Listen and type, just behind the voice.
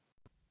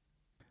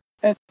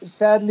And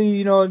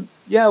sadly,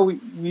 yeah,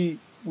 we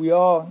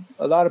all,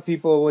 a lot of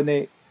people, when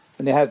they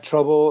have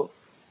trouble,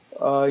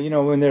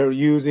 when they're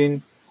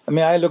using. I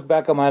mean, I look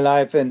back on my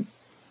life and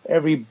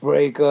every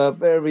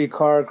breakup, every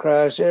car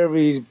crash,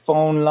 every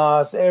phone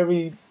loss,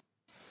 every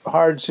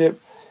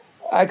hardship,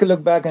 I could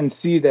look back and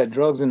see that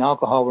drugs and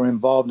alcohol were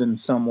involved in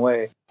some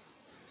way.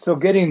 So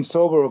getting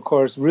sober, of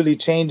course, really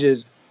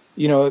changes,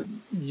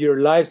 your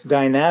life's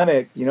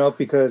dynamic,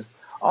 because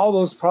all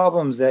those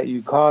problems that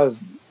you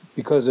caused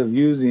because of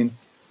using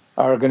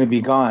are going to be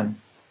gone,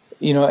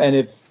 and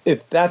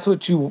if that's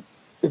what you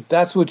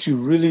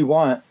really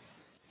want,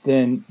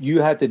 then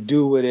you have to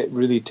do what it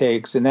really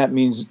takes, and that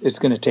means it's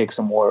going to take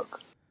some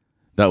work.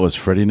 That was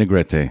Freddy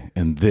Negrete,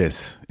 and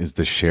this is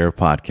the SHAIR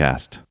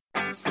Podcast.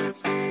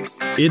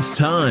 It's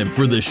time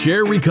for the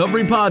SHAIR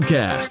Recovery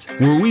Podcast,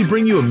 where we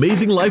bring you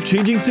amazing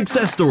life-changing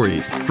success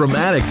stories from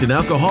addicts and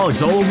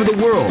alcoholics all over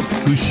the world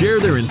who share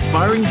their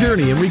inspiring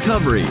journey in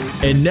recovery.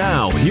 And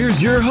now,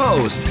 here's your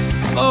host,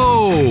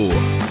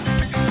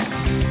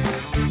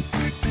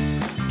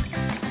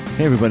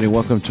 Hey everybody,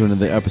 welcome to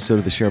another episode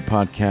of the SHAIR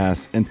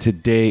Podcast, and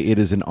today it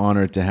is an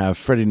honor to have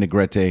Freddy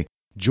Negrete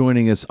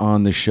joining us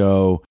on the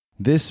show.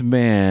 This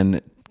man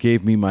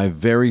gave me my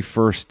very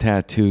first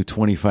tattoo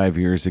 25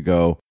 years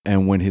ago,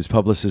 and when his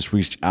publicist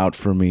reached out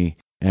for me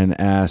and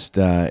asked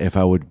if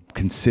I would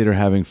consider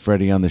having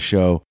Freddy on the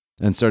show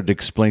and started to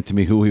explain to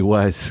me who he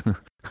was,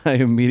 I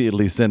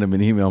immediately sent him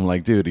an email. I'm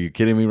like, dude, are you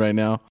kidding me right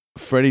now?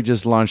 Freddy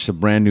just launched a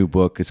brand new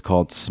book. It's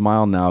called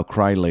Smile Now,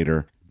 Cry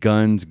Later: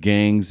 Guns,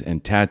 Gangs,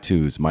 and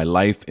Tattoos, My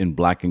Life in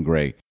Black and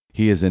Gray.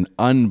 He is an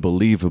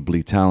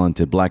unbelievably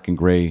talented black and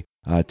gray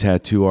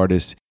tattoo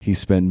artist. He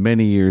spent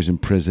many years in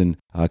prison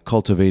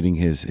cultivating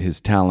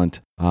his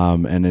talent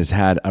and has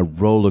had a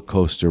roller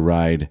coaster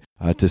ride,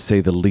 to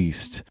say the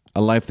least. A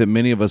life that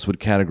many of us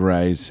would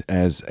categorize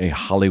as a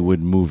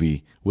Hollywood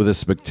movie with a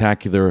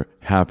spectacular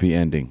happy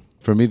ending.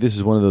 For me, this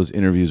is one of those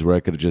interviews where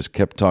I could have just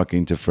kept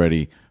talking to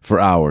Freddy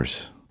for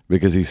hours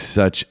because he's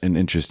such an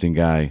interesting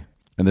guy.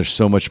 And there's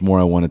so much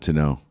more I wanted to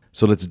know.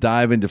 So let's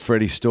dive into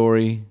Freddy's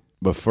story.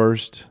 But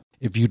first,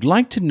 if you'd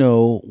like to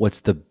know what's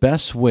the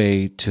best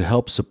way to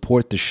help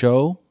support the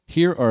show,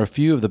 here are a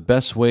few of the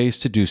best ways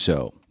to do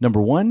so. Number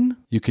one,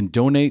 you can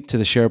donate to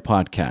the SHAIR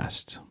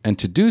Podcast. And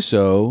to do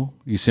so,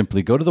 you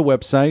simply go to the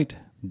website,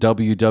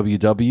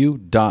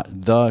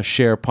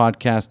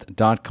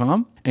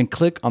 www.theshairpodcast.com, and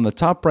click on the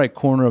top right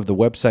corner of the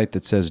website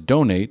that says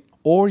donate,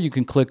 or you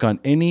can click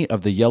on any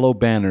of the yellow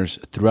banners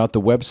throughout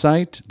the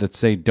website that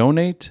say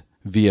donate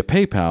via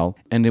PayPal,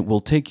 and it will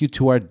take you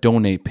to our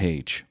donate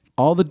page.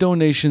 All the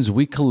donations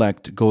we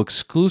collect go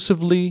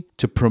exclusively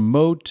to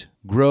promote,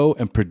 grow,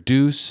 and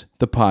produce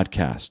the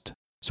podcast.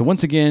 So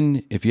once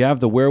again, if you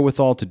have the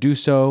wherewithal to do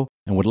so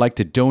and would like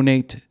to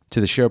donate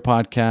to the SHAIR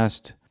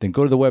Podcast, then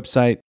go to the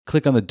website,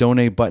 click on the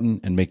donate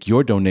button, and make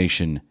your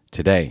donation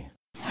today.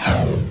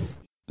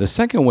 The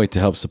second way to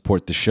help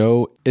support the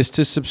show is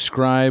to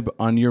subscribe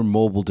on your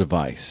mobile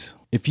device.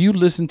 If you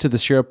listen to the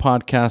SHAIR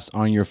Podcast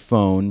on your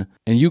phone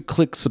and you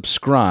click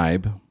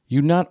subscribe,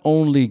 you not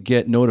only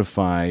get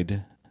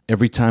notified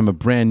every time a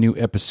brand new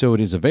episode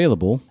is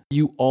available,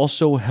 you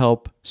also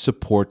help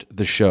support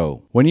the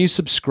show. When you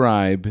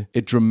subscribe,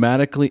 it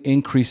dramatically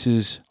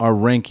increases our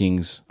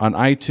rankings on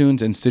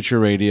iTunes and Stitcher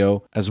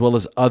Radio, as well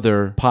as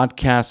other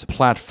podcast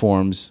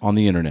platforms on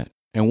the internet.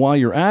 And while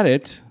you're at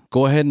it,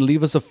 go ahead and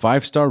leave us a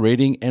 5-star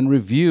rating and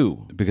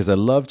review, because I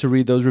love to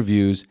read those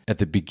reviews at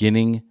the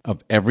beginning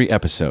of every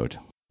episode.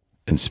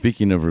 And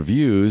speaking of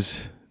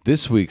reviews,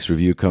 this week's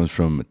review comes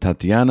from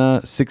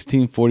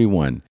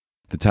Tatiana1641.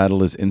 The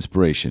title is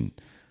Inspiration.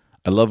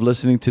 I love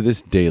listening to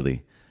this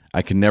daily.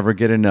 I can never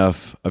get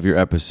enough of your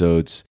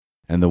episodes,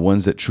 and the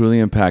ones that truly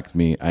impact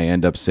me, I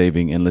end up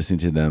saving and listening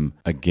to them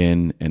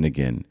again and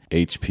again.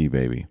 HP,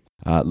 baby.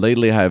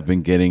 Lately, I have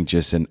been getting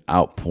just an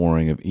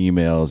outpouring of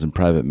emails and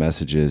private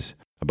messages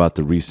about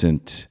the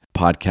recent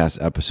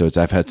podcast episodes.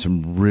 I've had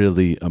some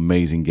really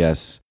amazing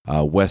guests,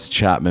 Wes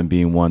Chapman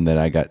being one that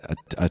I got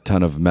a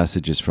ton of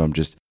messages from,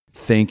 just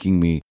thanking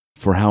me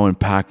for how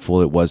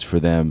impactful it was for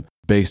them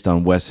based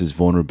on Wes's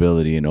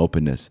vulnerability and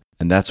openness.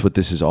 And that's what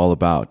this is all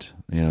about.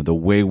 The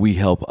way we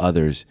help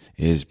others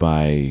is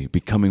by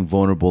becoming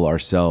vulnerable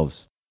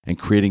ourselves and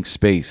creating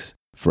space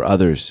for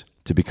others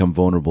to become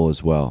vulnerable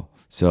as well.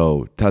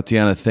 So,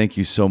 Tatiana, thank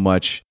you so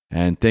much.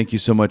 And thank you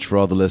so much for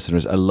all the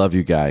listeners. I love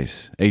you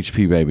guys.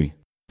 HP, baby.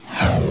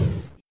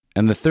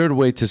 And the third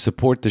way to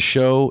support the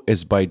show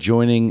is by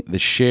joining the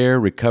SHAIR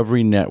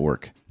Recovery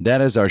Network. That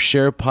is our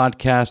SHAIR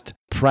Podcast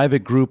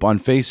private group on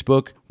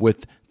Facebook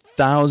with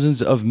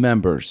thousands of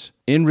members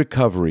in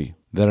recovery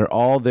that are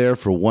all there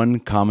for one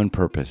common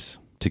purpose: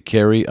 to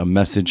carry a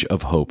message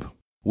of hope.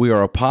 We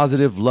are a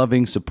positive,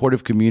 loving,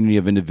 supportive community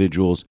of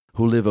individuals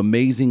who live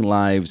amazing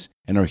lives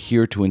and are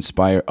here to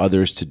inspire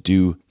others to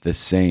do the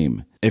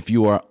same. If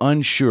you are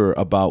unsure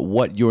about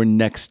what your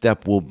next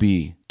step will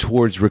be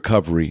towards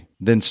recovery,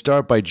 then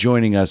start by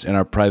joining us in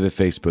our private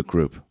Facebook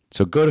group.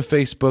 So go to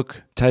Facebook,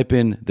 type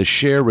in the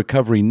SHAIR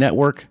Recovery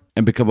Network,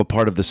 and become a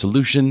part of the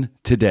solution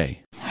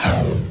today.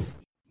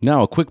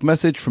 Now, a quick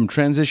message from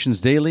Transitions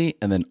Daily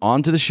and then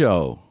on to the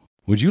show.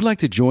 Would you like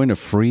to join a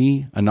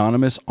free,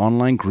 anonymous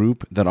online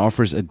group that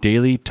offers a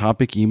daily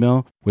topic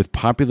email with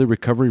popular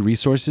recovery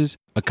resources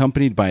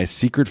accompanied by a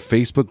secret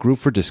Facebook group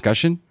for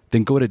discussion?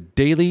 Then go to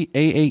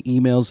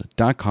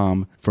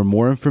dailyaaemails.com for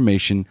more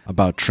information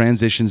about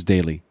Transitions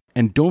Daily.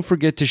 And don't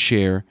forget to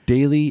share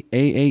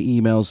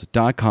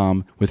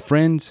dailyaaemails.com with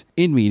friends,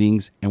 in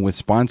meetings, and with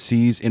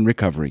sponsees in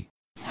recovery.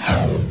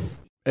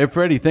 Hey,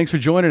 Freddy, thanks for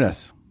joining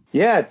us.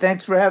 Yeah,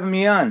 thanks for having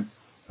me on.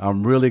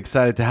 I'm really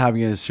excited to have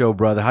you in the show,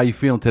 brother. How you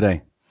feeling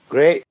today?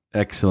 Great.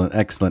 Excellent,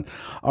 excellent.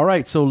 All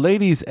right, so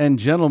ladies and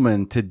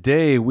gentlemen,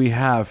 today we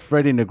have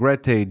Freddy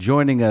Negrete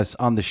joining us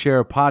on the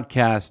SHAIR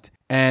podcast.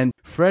 And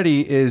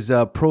Freddy is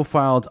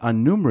profiled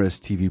on numerous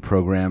TV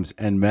programs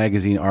and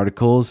magazine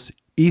articles.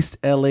 East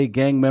LA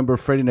gang member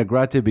Freddy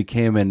Negrete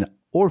became an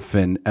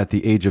orphan at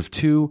the age of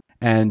 2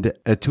 and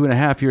at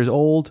 2.5 years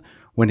old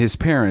when his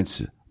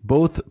parents,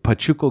 both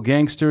Pachuco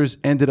gangsters,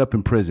 ended up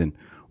in prison.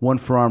 One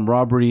for armed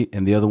robbery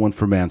and the other one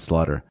for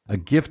manslaughter. A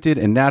gifted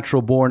and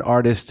natural-born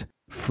artist,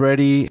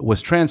 Freddy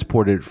was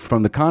transported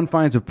from the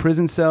confines of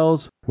prison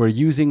cells where,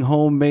 using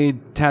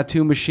homemade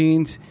tattoo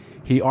machines,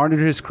 he arted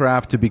his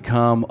craft to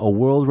become a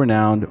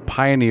world-renowned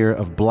pioneer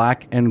of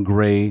black and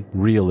gray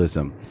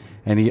realism.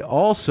 And he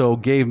also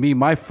gave me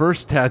my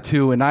first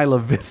tattoo in Isla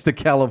Vista,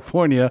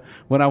 California,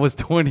 when I was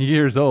 20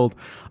 years old.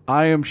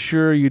 I am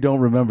sure you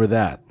don't remember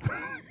that.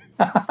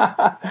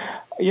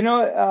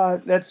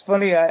 That's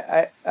funny.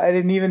 I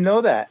didn't even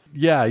know that.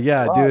 Yeah,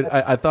 Wow, dude.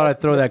 I thought I'd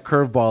throw that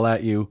curveball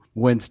at you.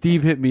 When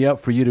Steve hit me up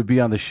for you to be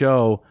on the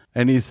show,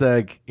 and he's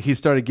like, he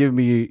started giving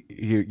me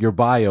your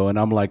bio, and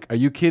I'm like, are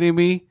you kidding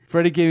me?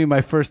 Freddie gave me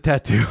my first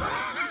tattoo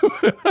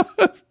when I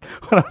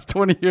was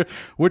 20 years.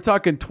 We're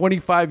talking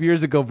 25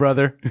 years ago,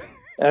 brother.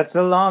 That's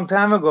a long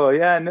time ago.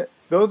 Yeah, and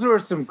those were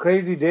some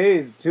crazy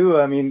days too.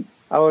 I mean,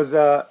 I was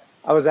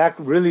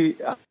really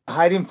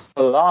hiding from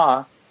the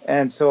law.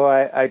 And so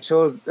I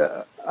chose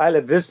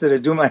Isla Vista to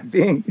do my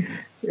thing.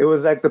 It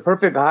was like the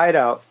perfect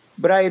hideout.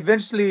 But I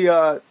eventually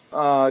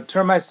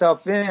turned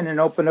myself in and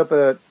opened up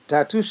a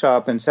tattoo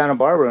shop in Santa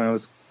Barbara, and it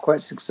was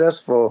quite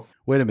successful.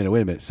 Wait a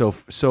minute.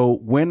 So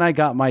when I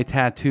got my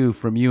tattoo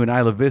from you in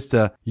Isla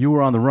Vista, you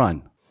were on the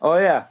run. Oh,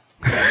 yeah.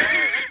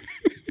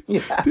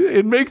 Yeah. Dude,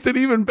 it makes it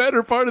even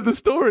better part of the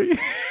story.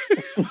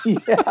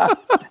 Yeah.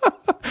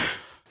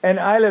 And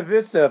Isla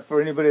Vista,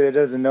 for anybody that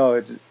doesn't know,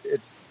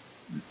 it's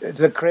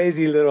a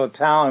crazy little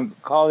town,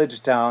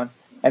 college town,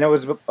 and it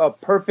was a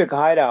perfect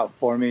hideout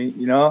for me,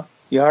 you know?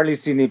 You hardly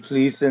see any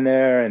police in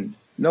there, and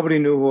nobody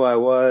knew who I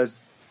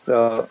was.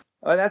 So,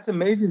 that's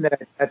amazing that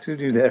I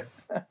tattooed you there.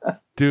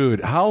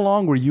 Dude, how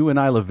long were you in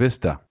Isla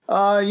Vista?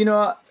 I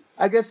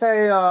guess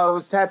I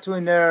was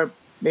tattooing there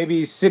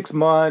maybe 6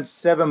 months,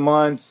 7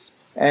 months,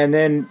 and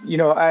then,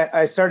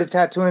 I started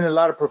tattooing a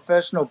lot of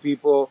professional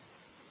people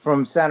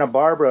from Santa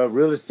Barbara,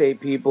 real estate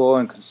people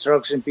and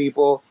construction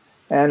people,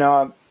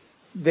 and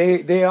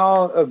they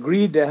all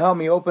agreed to help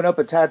me open up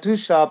a tattoo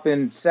shop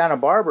in Santa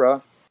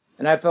Barbara.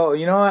 And I felt,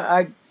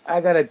 I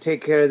got to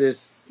take care of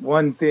this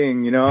one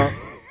thing,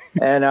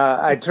 And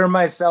I turned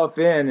myself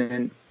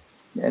in,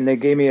 and they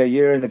gave me a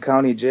year in the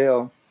county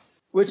jail.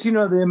 Which,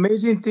 the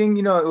amazing thing,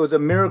 it was a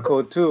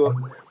miracle, too.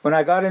 When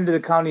I got into the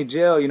county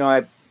jail,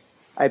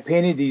 I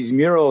painted these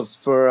murals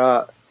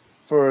for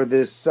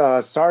this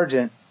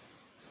sergeant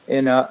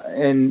in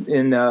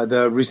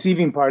the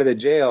receiving part of the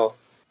jail.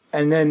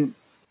 And then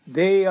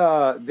they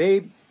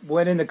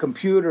went in the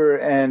computer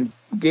and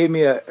gave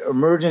me an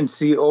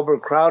emergency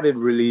overcrowded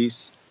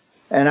release,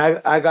 and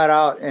I got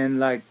out in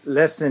like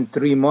less than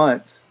 3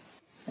 months,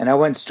 and I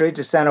went straight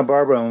to Santa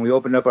Barbara and we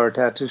opened up our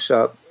tattoo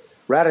shop.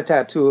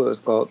 Rat-a-Tattoo it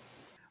was called.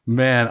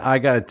 Man, I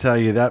got to tell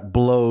you, that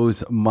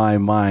blows my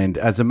mind.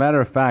 As a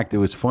matter of fact, it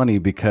was funny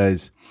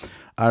because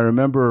I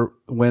remember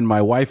when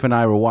my wife and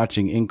I were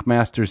watching Ink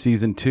Master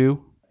Season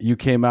 2, you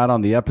came out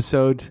on the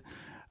episode.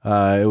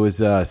 It was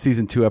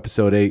Season 2,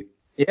 Episode 8.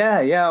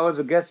 Yeah, I was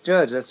a guest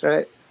judge. That's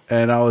right.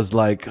 And I was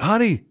like,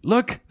 honey,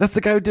 look, that's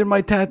the guy who did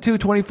my tattoo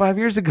 25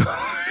 years ago.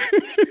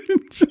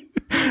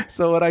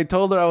 So when I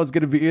told her I was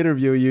going to be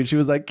interviewing you, she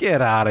was like,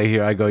 get out of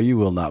here. I go, you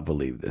will not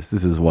believe this.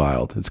 This is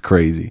wild. It's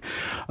crazy.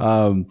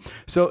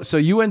 So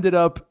you ended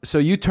up, so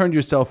you turned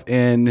yourself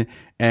in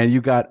and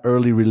you got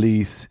early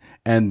release.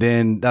 And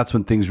then that's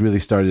when things really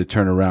started to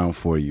turn around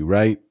for you,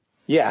 right?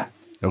 Yeah.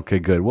 Okay,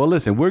 good. Well,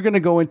 listen, we're going to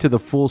go into the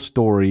full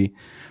story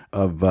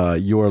of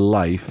your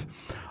life.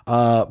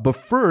 But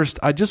first,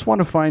 I just want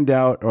to find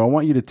out, or I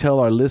want you to tell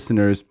our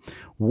listeners,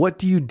 what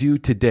do you do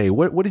today?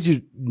 What is your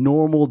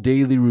normal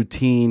daily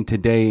routine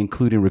today,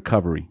 including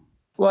recovery?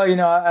 Well,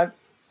 I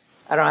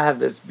don't have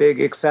this big,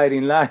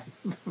 exciting life,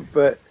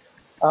 but,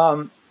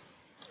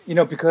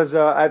 because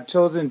I've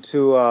chosen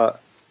to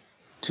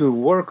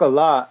work a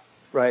lot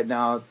right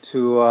now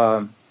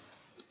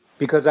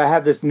because I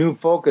have this new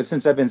focus.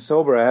 Since I've been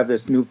sober, I have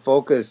this new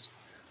focus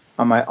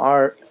on my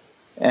art.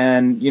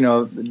 And,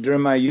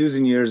 during my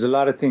using years, a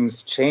lot of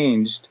things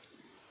changed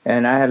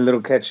and I had a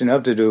little catching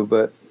up to do.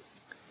 But,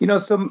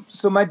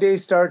 so my day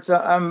starts,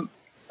 I'm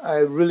I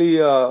really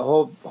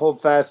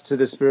hold fast to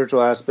the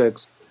spiritual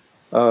aspects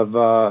of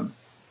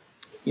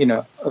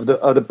of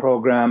the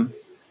program.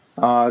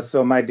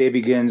 So my day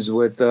begins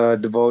with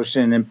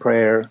devotion and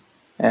prayer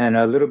and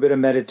a little bit of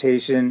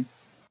meditation.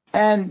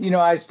 And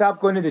I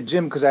stopped going to the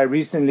gym because I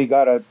recently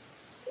got a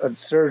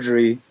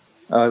surgery,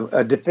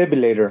 a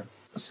defibrillator.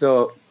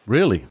 So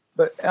Really?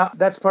 but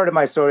that's part of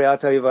my story. I'll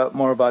tell you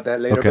more about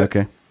that later.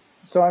 Okay.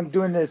 So I'm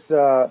doing this.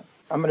 I'm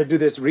going to do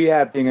this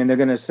rehab thing, and they're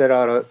going to set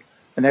out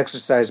an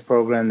exercise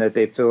program that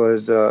they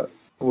feel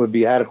would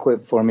be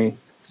adequate for me.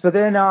 So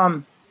then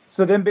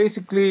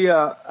basically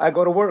I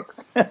go to work,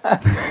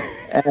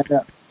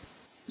 and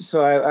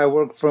so I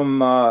work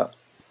from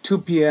 2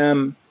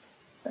 p.m.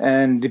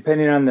 and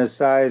depending on the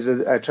size,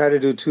 I try to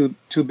do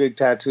two big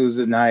tattoos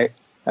a night.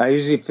 I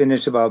usually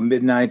finish about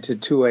midnight to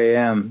 2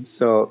 a.m.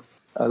 So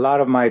a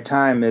lot of my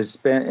time is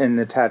spent in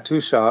the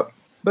tattoo shop.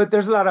 But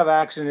there's a lot of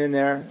action in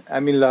there. I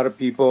meet a lot of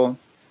people.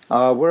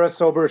 We're a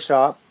sober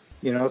shop,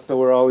 so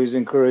we're always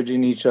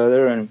encouraging each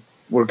other and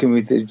working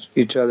with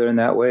each other in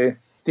that way.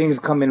 Things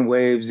come in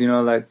waves,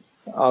 like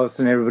all of a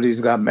sudden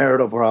everybody's got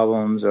marital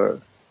problems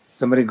or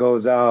somebody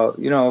goes out,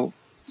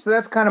 So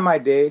that's kind of my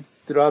day.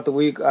 Throughout the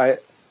week, I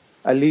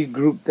lead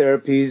group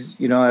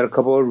therapies, at a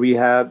couple of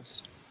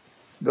rehabs.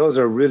 Those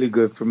are really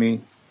good for me.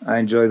 I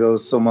enjoy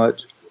those so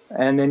much.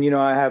 And then,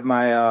 I have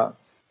my,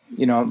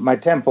 my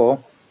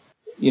temple.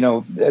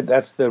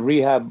 That's the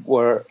rehab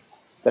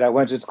that I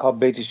went to. It's called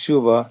Beit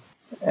Teshuva,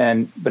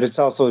 but it's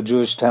also a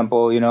Jewish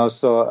temple,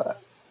 so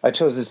I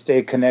chose to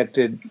stay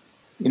connected,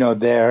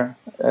 there.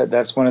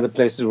 That's one of the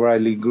places where I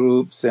lead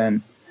groups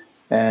and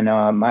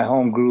my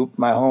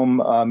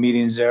home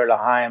meetings there,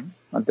 L'Haim,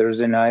 on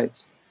Thursday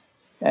nights.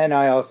 And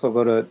I also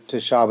go to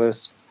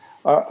Shabbos.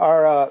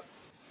 Our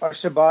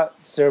Shabbat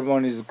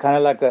ceremony is kind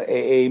of like a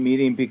AA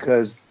meeting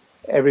because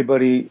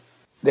everybody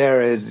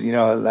there is,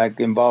 like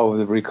involved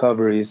with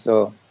recovery.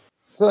 So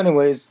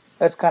anyways,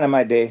 that's kind of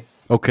my day.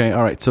 Okay.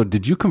 All right. So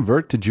did you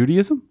convert to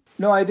Judaism?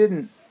 No, I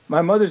didn't.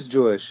 My mother's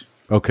Jewish.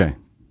 Okay.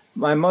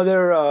 My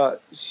mother,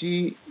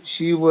 she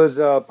was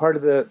part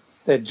of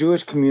that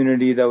Jewish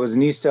community that was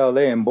in East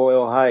LA in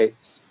Boyle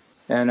Heights.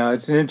 And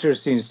it's an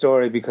interesting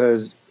story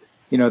because,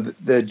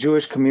 the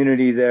Jewish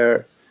community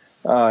there,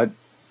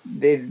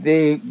 they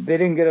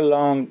didn't get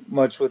along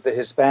much with the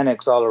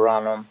Hispanics all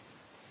around them.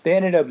 They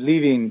ended up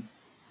leaving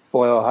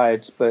Boyle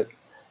Heights, but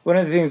one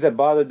of the things that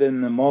bothered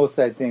them the most,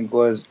 I think,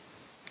 was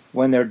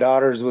when their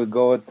daughters would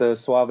go with the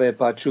Suave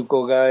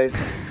Pachuco guys.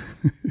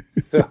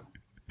 So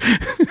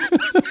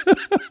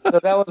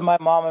that was my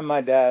mom and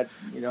my dad,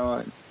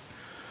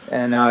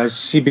 and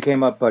she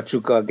became a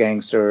Pachuca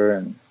gangster.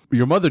 And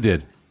your mother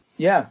did?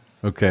 Yeah.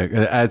 Okay.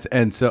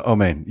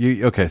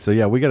 So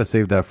yeah, we got to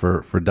save that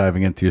for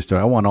diving into your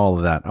story. I want all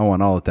of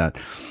that.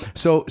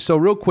 So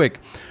real quick,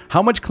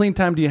 how much clean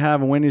time do you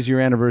have and when is your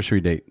anniversary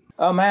date?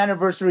 My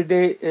anniversary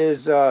date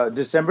is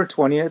December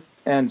 20th,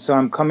 and so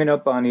I'm coming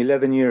up on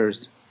 11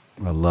 years.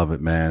 I love it,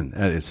 man.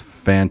 That is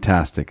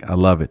fantastic. I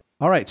love it.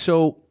 All right,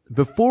 so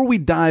before we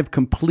dive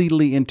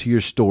completely into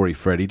your story,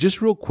 Freddy,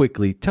 just real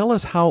quickly, tell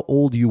us how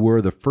old you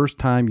were the first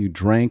time you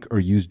drank or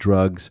used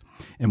drugs,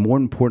 and more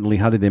importantly,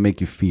 how did they make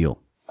you feel?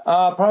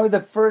 Probably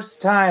the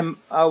first time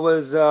I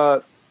was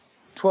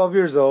 12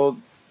 years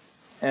old,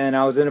 and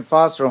I was in a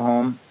foster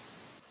home,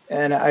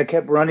 and I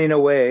kept running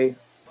away.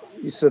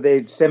 So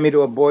they'd send me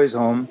to a boys'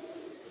 home.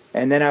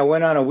 And then I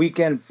went on a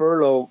weekend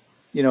furlough,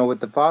 with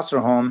the foster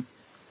home.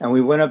 And we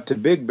went up to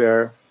Big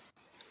Bear.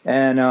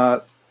 And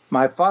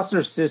my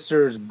foster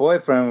sister's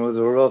boyfriend was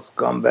a real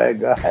scumbag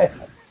guy.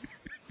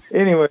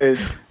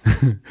 Anyways,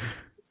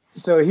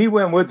 so he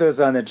went with us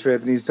on the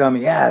trip. And he's telling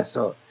me, yeah,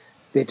 so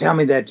they tell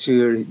me that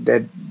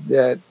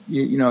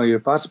your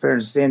foster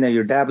parents are saying that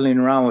you're dabbling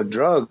around with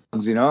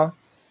drugs,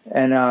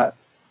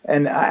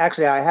 And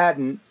I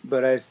hadn't,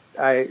 but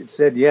I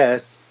said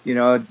yes.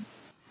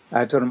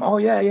 I told him, oh,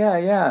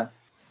 yeah.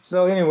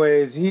 So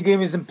anyways, he gave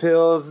me some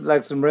pills,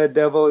 like some Red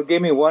Devil. He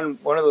gave me one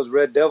of those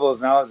Red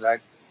Devils, and I was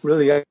like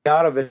really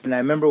out of it. And I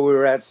remember we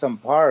were at some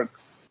park,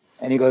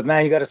 and he goes,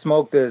 man, you got to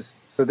smoke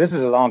this. So this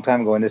is a long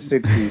time ago in the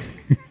 60s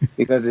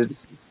because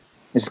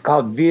it's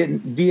called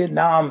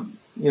Vietnam,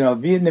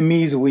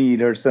 Vietnamese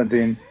weed or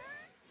something.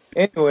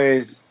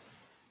 Anyways,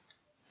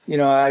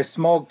 I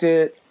smoked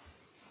it.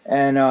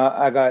 And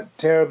I got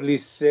terribly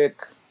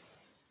sick,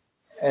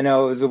 and it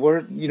was the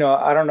worst.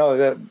 I don't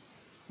know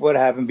what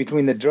happened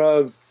between the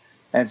drugs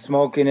and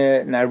smoking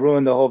it, and I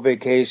ruined the whole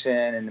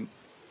vacation. And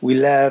we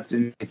left,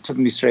 and it took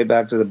me straight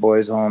back to the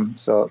boys' home.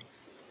 So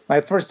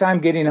my first time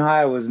getting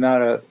high was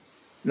not a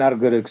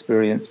good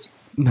experience.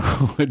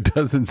 No, it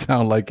doesn't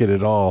sound like it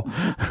at all.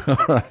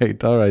 All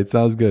right,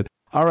 sounds good.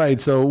 All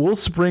right, so we'll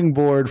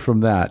springboard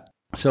from that.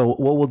 So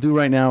what we'll do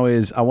right now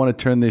is I want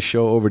to turn this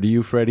show over to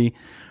you, Freddy.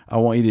 I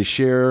want you to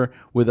share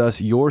with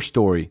us your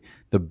story,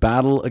 the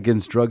battle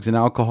against drugs and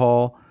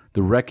alcohol,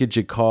 the wreckage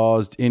it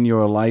caused in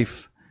your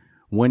life,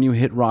 when you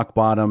hit rock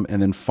bottom,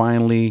 and then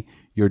finally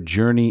your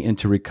journey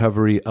into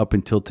recovery up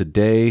until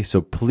today.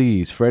 So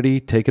please, Freddy,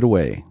 take it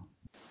away.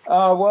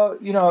 Well,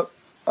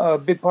 a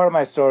big part of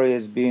my story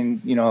is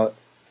being,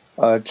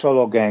 a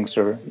cholo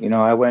gangster.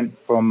 I went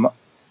from,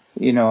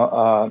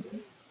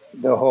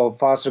 the whole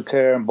foster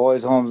care and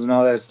boys' homes and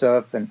all that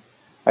stuff, and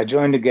I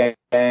joined the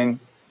gang,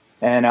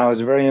 and I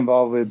was very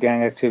involved with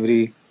gang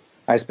activity.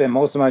 I spent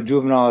most of my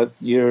juvenile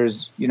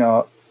years,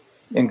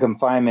 in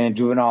confinement,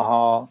 juvenile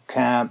hall,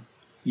 camp,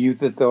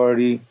 youth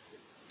authority,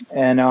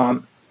 and I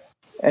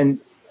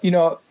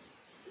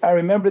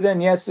remember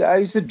then. Yes, I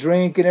used to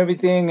drink and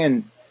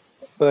everything,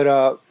 but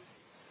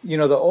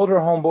the older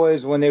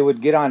homeboys, when they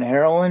would get on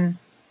heroin,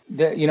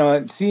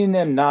 seeing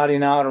them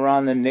nodding out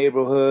around the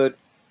neighborhood,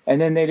 and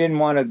then they didn't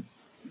want to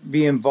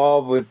be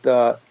involved with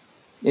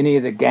any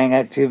of the gang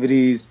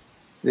activities.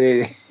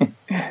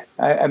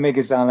 I make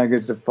it sound like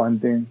it's a fun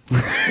thing.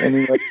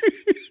 Anyway,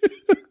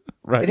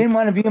 Right. they didn't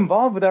want to be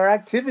involved with our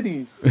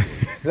activities.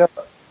 So,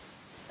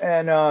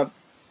 and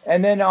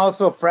then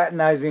also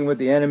fraternizing with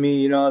the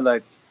enemy.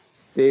 Like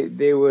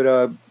they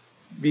would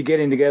be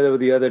getting together with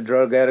the other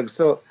drug addicts.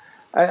 So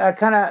I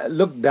kind of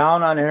looked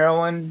down on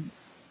heroin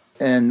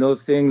and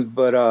those things,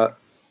 but I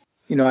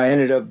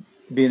ended up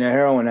being a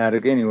heroin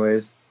addict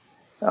anyways.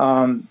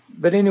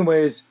 But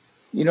anyways,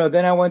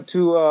 then I went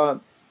to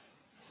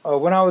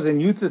when I was in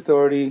youth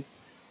authority.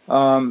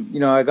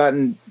 I got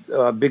in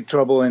big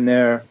trouble in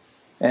there,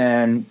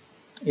 and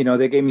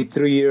they gave me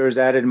 3 years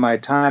added my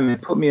time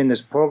and put me in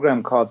this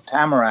program called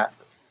Tamarack.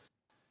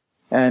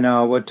 And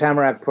what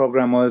Tamarack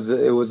program was,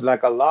 it was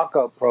like a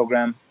lockup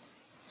program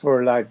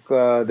for like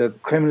the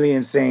criminally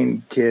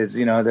insane kids.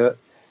 It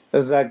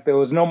was like there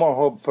was no more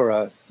hope for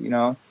us.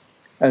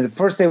 And the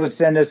first they would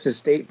send us to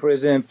state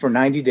prison for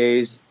 90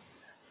 days.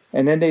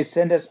 And then they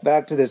send us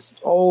back to this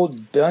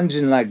old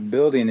dungeon-like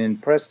building in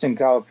Preston,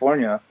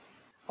 California,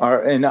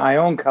 or in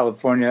Ione,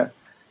 California,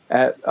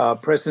 at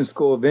Preston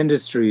School of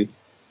Industry.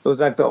 It was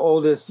like the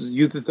oldest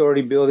youth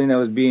authority building that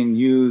was being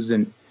used,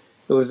 and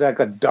it was like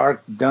a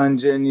dark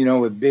dungeon,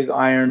 with big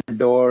iron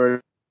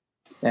doors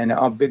and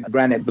big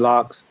granite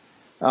blocks.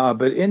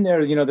 But in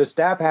there, the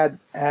staff had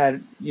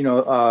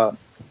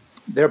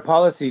their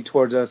policy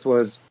towards us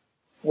was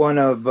one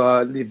of,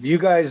 if you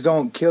guys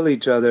don't kill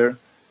each other,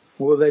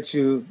 we'll let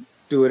you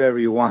do whatever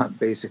you want,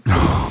 basically.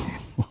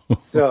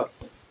 So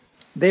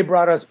they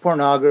brought us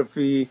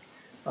pornography,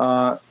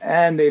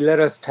 and they let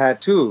us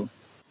tattoo.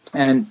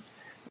 And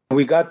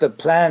we got the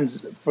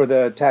plans for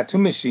the tattoo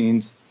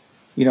machines,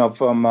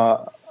 from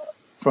I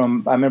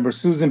remember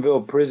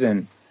Susanville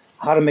Prison,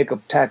 how to make a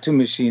tattoo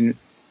machine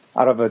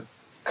out of a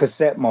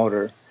cassette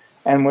motor.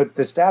 And with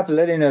the staff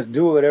letting us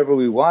do whatever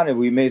we wanted,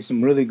 we made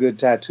some really good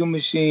tattoo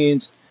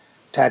machines,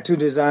 tattoo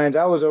designs.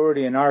 I was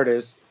already an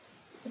artist,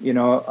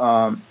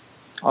 all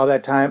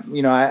that time.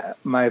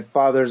 My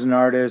father's an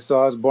artist,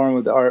 so I was born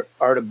with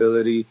art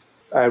ability.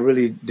 I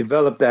really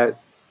developed that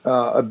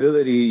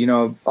ability,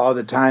 all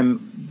the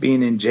time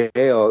being in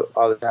jail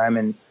all the time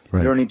and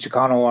learning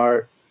Chicano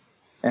art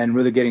and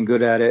really getting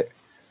good at it.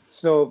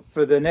 So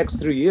for the next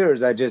 3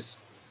 years, I just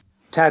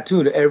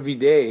tattooed every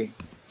day,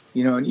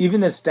 and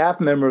even the staff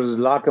members would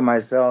lock in my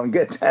cell and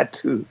get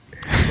tattooed,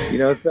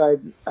 so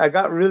I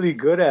got really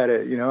good at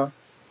it,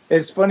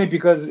 It's funny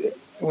because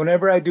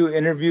whenever I do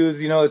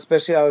interviews,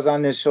 especially I was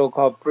on this show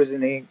called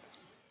Prison Inc.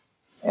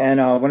 And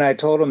when I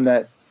told them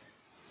that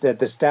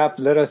the staff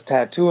let us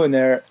tattoo in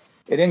there,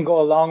 it didn't go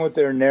along with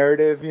their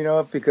narrative,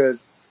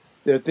 because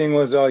their thing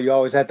was, oh, you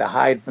always had to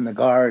hide from the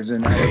guards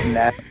and that wasn't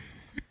that,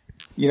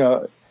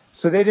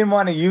 So they didn't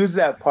want to use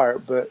that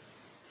part, but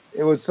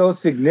it was so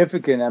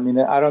significant. I mean,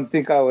 I don't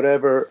think I would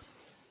ever,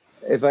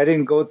 if I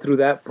didn't go through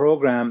that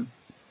program,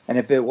 and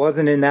if it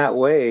wasn't in that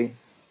way,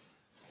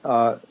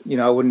 I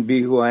wouldn't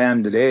be who I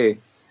am today.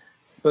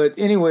 But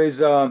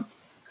anyways,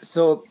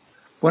 so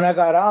when I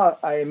got out,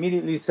 I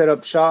immediately set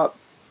up shop,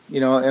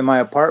 in my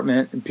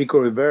apartment in Pico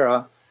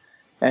Rivera.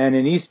 And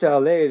in East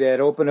LA, they had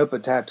opened up a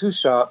tattoo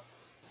shop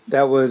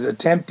that was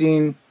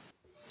attempting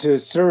to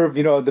serve,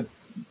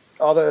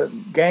 all the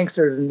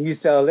gangsters in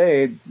East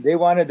LA. They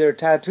wanted their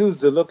tattoos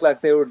to look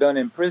like they were done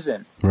in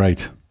prison.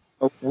 Right.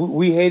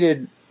 We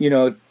hated,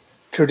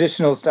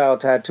 traditional style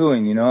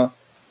tattooing,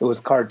 It was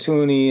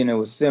cartoony and it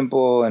was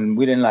simple, and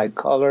we didn't like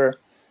color.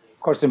 Of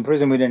course, in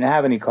prison, we didn't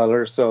have any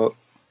color. So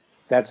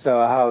that's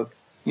how,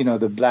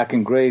 the black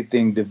and gray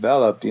thing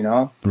developed,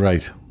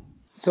 Right.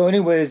 So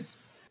anyways,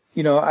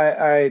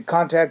 I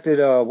contacted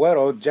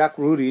Güero, Jack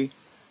Rudy,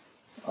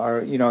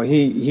 or,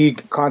 he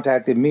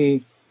contacted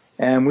me,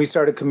 and we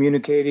started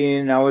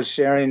communicating. I was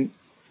sharing,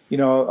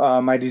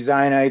 my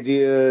design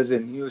ideas,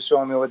 and he was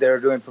showing me what they were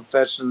doing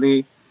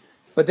professionally.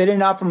 But they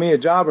didn't offer me a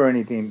job or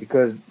anything,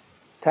 because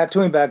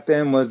tattooing back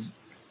then was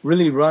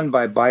really run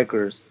by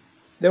bikers.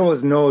 There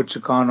was no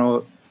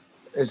Chicano,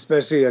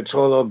 especially a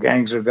cholo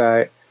gangster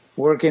guy,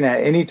 working at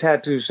any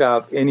tattoo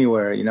shop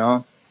anywhere,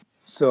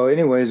 So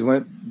anyways,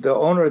 when the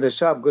owner of the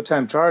shop, Good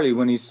Time Charlie,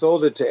 when he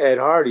sold it to Ed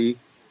Hardy,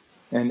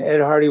 and Ed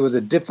Hardy was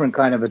a different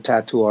kind of a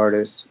tattoo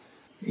artist.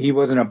 He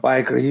wasn't a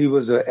biker. He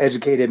was an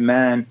educated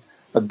man,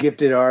 a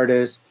gifted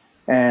artist,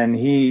 and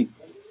he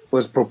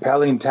was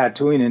propelling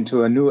tattooing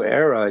into a new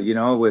era,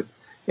 with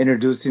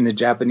introducing the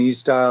Japanese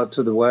style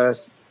to the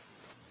West.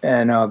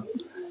 and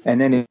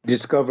then he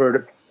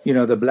discovered,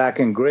 the black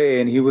and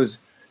gray, and he was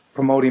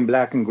promoting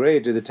black and gray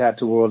to the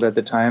tattoo world at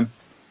the time.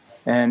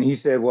 And he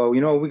said, well,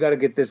 we got to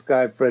get this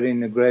guy, Freddy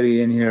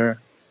Negrete, in here.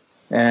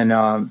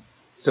 And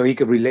so he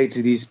could relate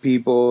to these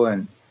people.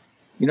 And,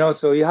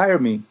 so he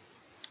hired me.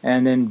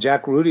 And then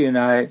Jack Rudy and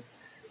I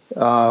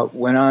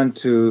went on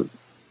to,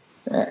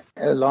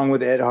 along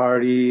with Ed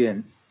Hardy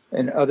and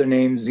other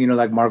names,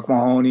 like Mark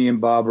Mahoney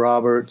and Bob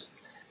Roberts.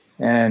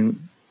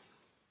 And,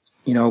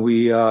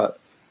 we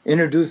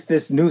introduced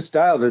this new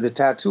style to the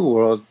tattoo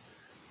world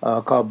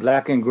called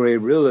black and gray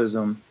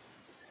realism.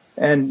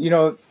 And,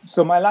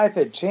 so my life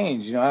had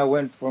changed. I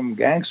went from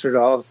gangster to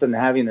all of a sudden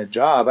having a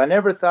job. I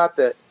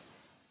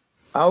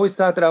always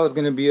thought that I was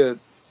going to be a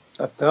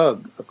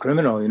thug, a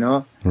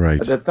criminal, Right.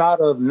 The thought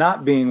of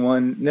not being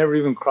one never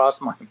even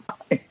crossed my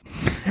mind,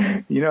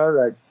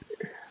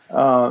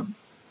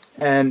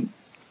 and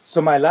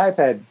so my life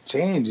had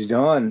changed,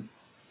 and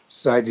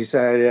so I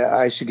decided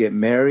I should get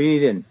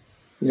married and,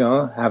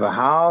 have a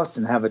house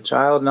and have a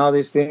child and all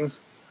these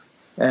things.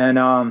 And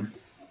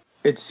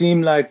it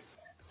seemed like,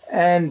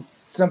 and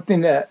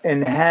something to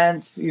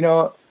enhance,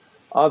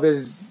 all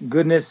this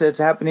goodness that's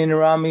happening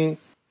around me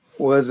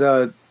was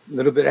a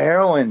little bit of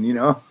heroin,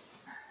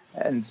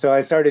 And so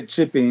I started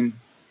chipping,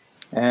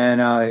 and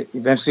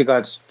eventually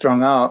got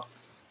strung out,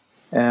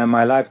 and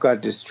my life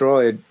got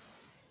destroyed,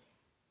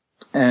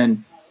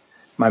 and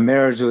my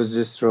marriage was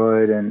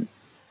destroyed, and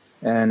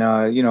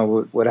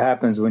what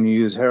happens when you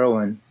use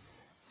heroin.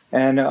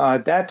 And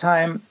at that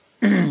time,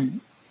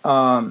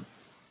 I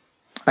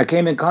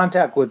came in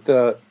contact with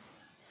a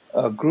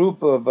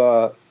group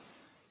of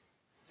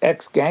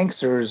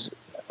ex-gangsters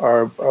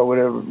or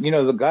whatever,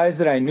 the guys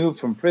that I knew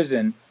from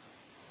prison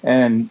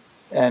and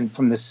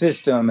from the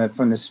system and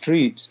from the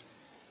streets.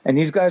 And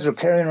these guys were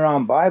carrying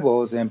around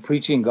Bibles and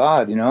preaching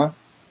God,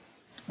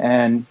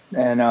 and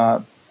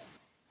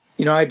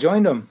I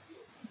joined them,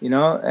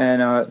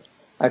 and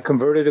I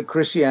converted to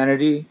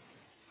Christianity,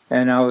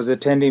 and I was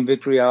attending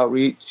Victory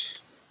Outreach,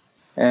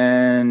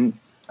 and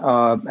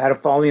had a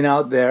falling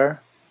out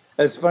there.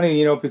 It's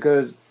funny,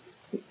 because,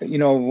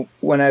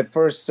 when I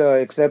first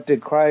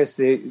accepted Christ,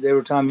 they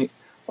were telling me,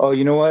 oh,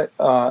 you know what?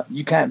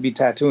 You can't be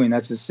tattooing.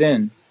 That's a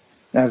sin.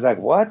 And I was like,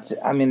 what?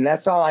 I mean,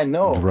 that's all I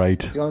know. Right.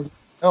 That's the only thing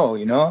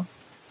I know,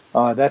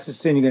 that's a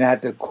sin. You're going to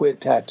have to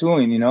quit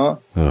tattooing, Ugh.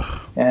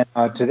 And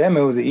to them,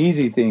 it was an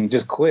easy thing.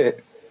 Just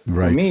quit.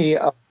 Right. For me,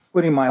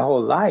 quitting my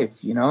whole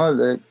life, it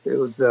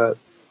was the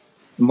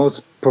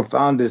most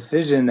profound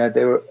decision that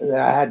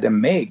I had to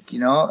make,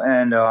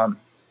 and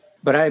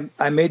but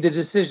I made the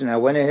decision. I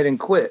went ahead and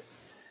quit.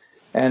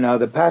 And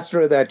the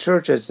pastor of that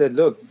church, I said,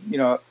 look,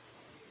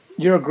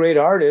 you're a great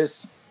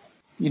artist.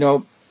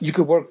 You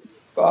could work.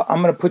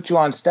 I'm going to put you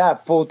on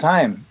staff full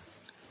time.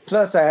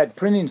 Plus, I had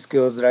printing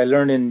skills that I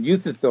learned in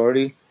Youth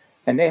Authority,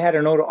 and they had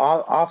an old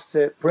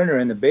offset printer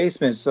in the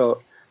basement.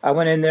 So I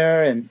went in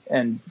there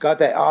and got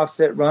that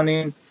offset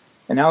running,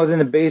 and I was in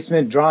the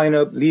basement drawing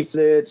up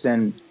leaflets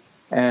and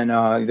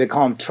they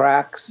call them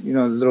tracks,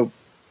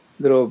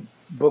 little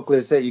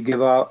booklets that you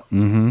give out,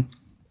 mm-hmm.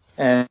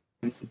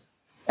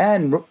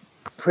 and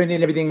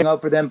printing everything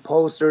up for them,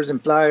 posters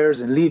and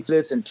flyers and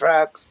leaflets and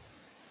tracks.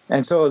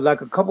 And so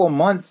like a couple of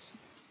months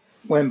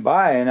went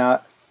by, and I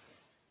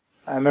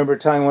remember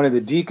telling one of the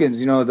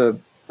deacons, the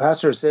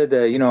pastor said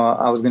that,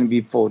 I was going to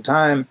be full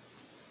time.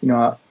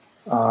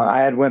 I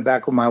had went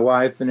back with my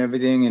wife and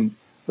everything and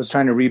was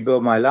trying to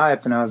rebuild my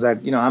life. And I was like,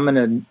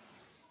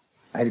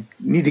 I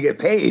need to get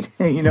paid,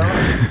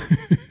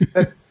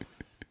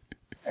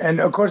 And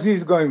of course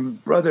he's going,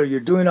 brother, you're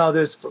doing all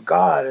this for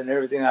God and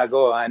everything. I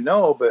go, I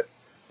know, but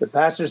the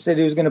pastor said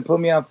he was going to put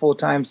me on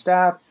full-time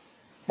staff,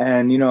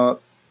 and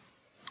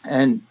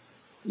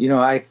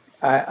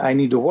I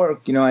need to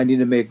work, I need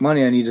to make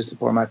money. I need to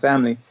support my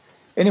family.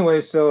 Anyway,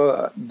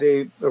 so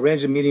they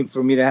arranged a meeting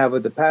for me to have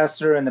with the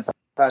pastor, and the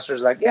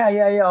pastor's like,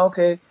 yeah,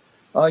 okay.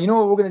 You know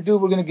what we're going to do?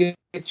 We're going to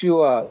get you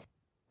one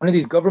of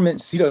these government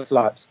CETA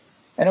slots.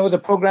 And it was a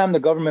program the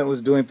government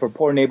was doing for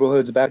poor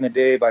neighborhoods back in the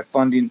day by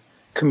funding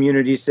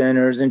community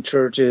centers and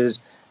churches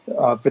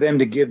for them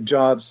to give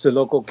jobs to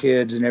local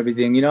kids and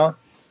everything,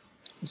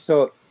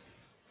 So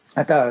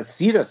I thought, a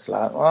CETA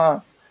slot,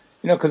 well,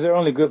 because they're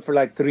only good for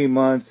like 3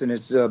 months and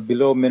it's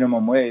below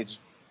minimum wage.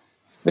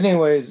 But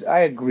anyways, I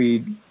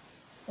agreed.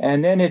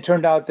 And then it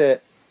turned out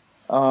that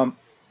I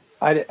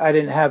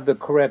didn't have the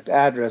correct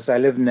address. I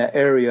lived in an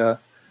area,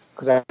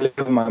 because I lived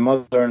with my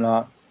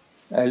mother-in-law.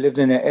 I lived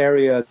in an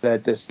area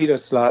that the CETA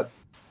slot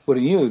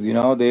wouldn't use,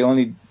 They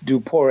only do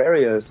poor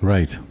areas.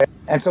 Right.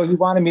 And so he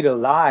wanted me to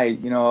lie,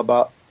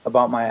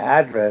 about my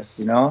address,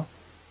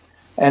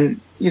 And,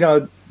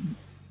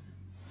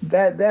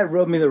 that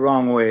rubbed me the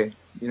wrong way,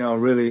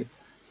 really.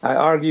 I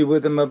argued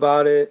with him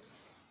about it,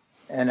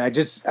 and I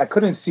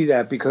couldn't see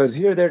that, because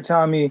here they're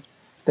telling me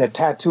that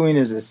tattooing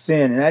is a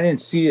sin, and I didn't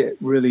see it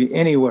really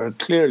anywhere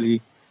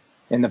clearly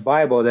in the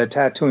Bible that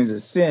tattooing is a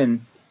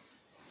sin.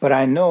 But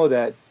I know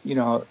that,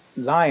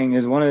 lying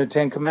is one of the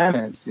 10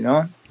 commandments,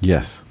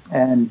 Yes.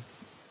 And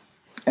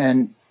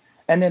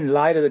then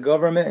lie to the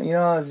government,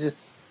 it's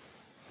just,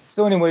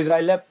 So anyways,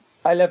 I left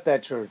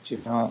that church,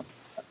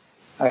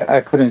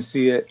 I couldn't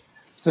see it.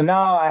 So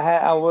now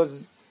I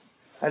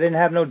didn't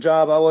have no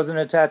job. I wasn't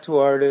a tattoo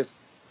artist,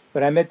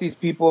 but I met these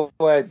people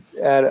at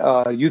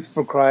Youth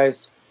for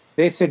Christ.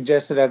 They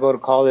suggested I go to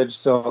college,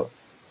 so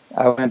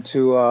I went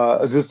to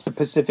Azusa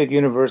Pacific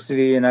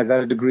University, and I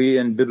got a degree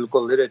in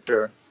biblical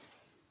literature,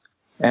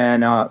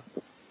 and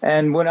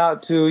went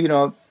out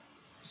to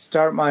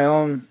start my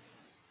own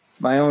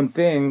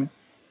thing,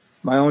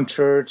 my own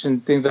church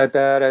and things like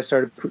that. I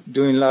started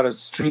doing a lot of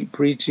street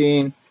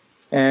preaching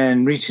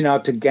and reaching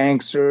out to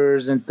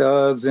gangsters and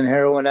thugs and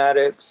heroin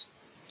addicts.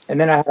 And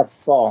then I had a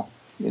fall,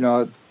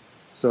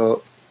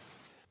 so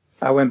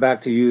I went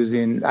back to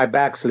using, I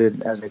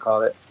backslid, as they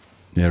call it.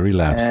 Yeah,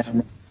 relapsed.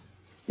 And,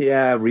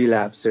 yeah,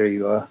 relapse. There you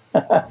go.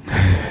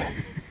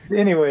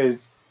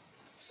 Anyways,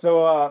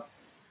 so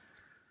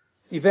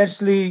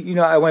eventually,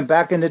 I went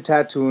back into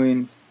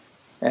tattooing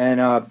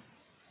and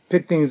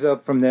picked things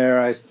up from there.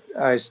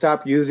 I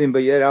stopped using,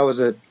 but yet I was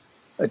a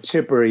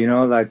chipper,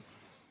 like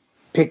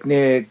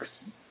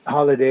picnics,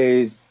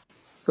 holidays.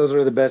 Those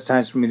were the best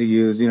times for me to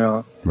use,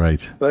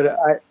 Right. But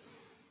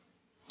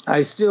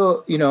I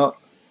still,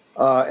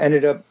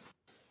 ended up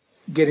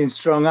getting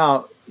strung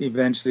out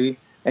eventually.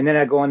 And then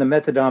I go on the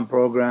methadone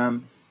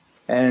program,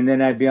 and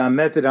then I'd be on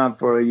methadone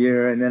for a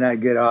year, and then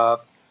I'd get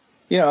off.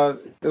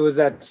 It was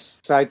that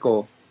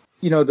cycle.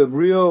 The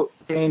real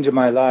change in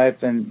my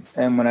life and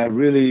when I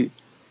really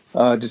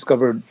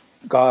discovered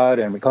God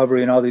and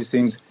recovery and all these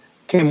things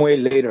came way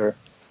later,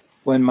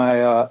 when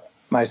my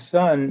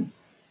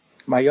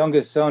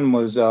youngest son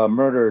was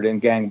murdered in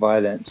gang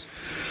violence.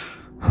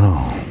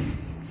 Oh.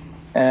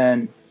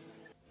 And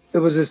it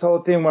was this whole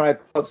thing where I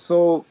felt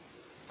so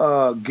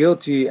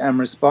guilty and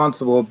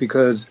responsible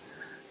because,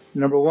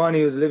 number one,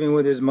 he was living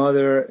with his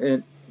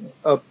mother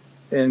up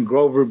in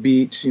Grover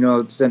Beach,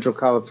 Central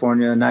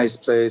California, a nice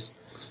place.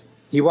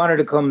 He wanted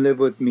to come live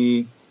with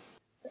me.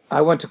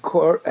 I went to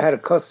court, had a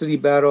custody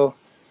battle,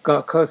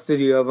 got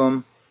custody of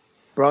him,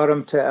 brought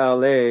him to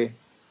LA.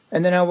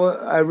 And then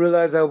I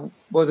realized I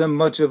wasn't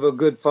much of a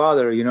good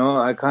father,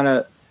 I kind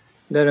of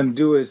let him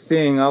do his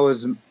thing. I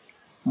was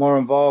more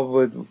involved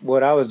with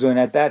what I was doing.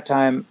 At that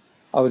time,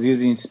 I was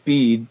using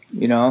speed,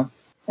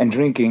 and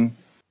drinking.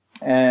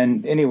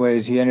 And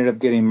anyways, he ended up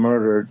getting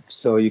murdered.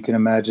 So you can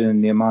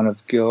imagine the amount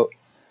of guilt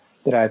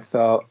that I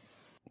felt.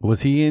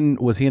 Was he in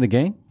a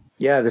gang?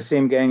 Yeah, the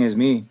same gang as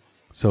me.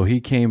 So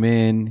he came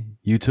in,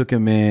 you took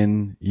him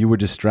in, you were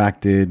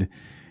distracted,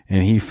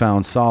 and he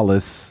found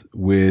solace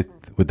with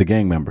the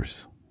gang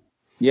members.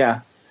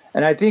 Yeah.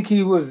 And I think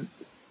he was,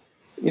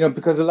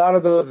 because a lot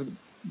of those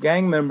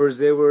gang members,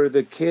 they were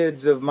the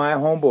kids of my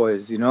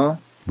homeboys,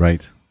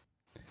 Right.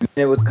 And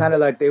it was kind of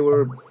like they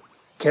were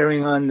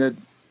carrying on the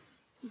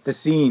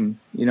scene,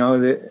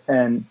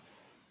 and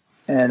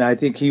I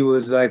think he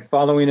was like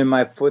following in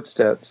my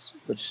footsteps,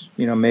 which,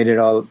 made it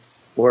all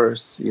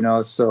worse,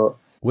 so.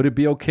 Would it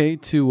be okay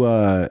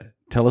to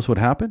tell us what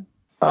happened?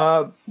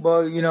 Well,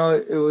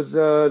 it was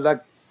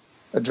like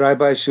a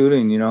drive-by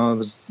shooting, it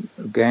was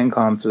a gang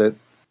conflict.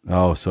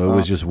 Oh, so it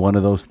was just one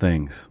of those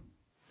things.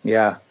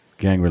 Yeah.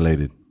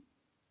 Gang-related.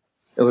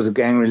 It was a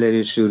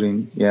gang-related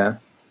shooting, yeah.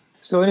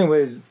 So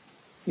anyways,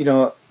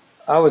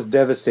 I was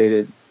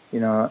devastated,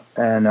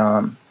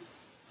 and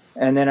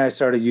then I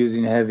started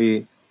using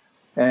heavy.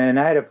 And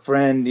I had a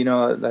friend, he's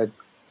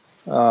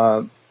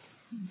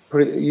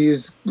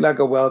like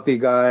a wealthy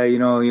guy,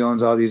 he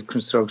owns all these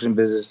construction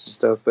business and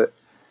stuff, but,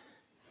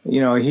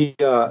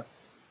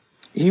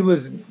 he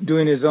was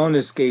doing his own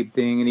escape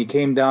thing, and he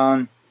came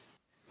down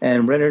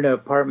and rented an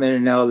apartment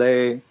in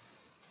LA,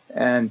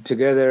 and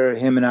together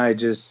him and I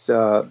just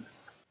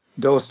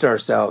dosed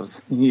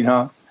ourselves,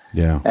 Yeah.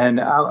 And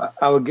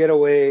I would get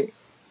away,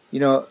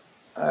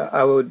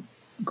 I would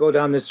go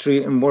down the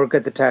street and work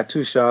at the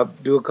tattoo shop,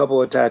 do a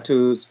couple of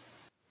tattoos,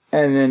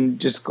 and then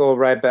just go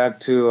right back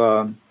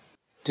to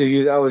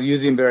use. I was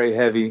using very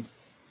heavy,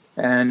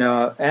 and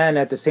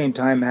at the same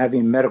time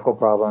having medical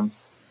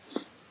problems.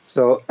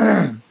 So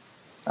I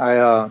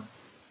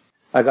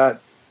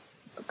got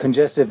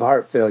congestive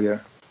heart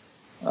failure,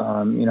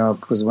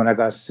 because when I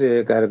got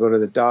sick, I had to go to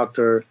the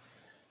doctor.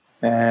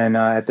 And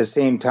at the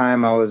same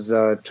time, I was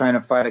trying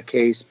to fight a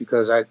case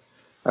because I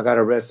got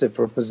arrested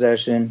for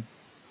possession,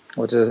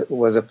 which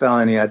was a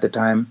felony at the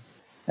time.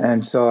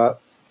 And so,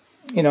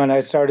 and I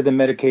started the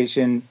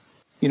medication,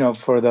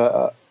 for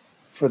the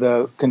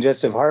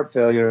congestive heart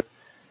failure.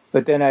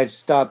 But then I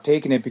stopped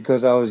taking it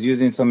because I was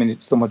using so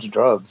much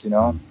drugs,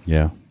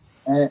 Yeah.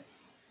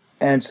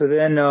 And so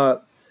then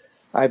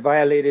I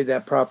violated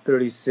that Prop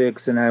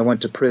 36 and I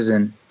went to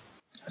prison.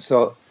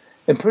 So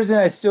in prison,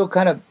 I still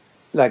kind of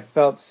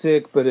felt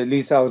sick, but at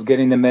least I was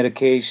getting the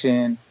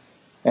medication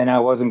and I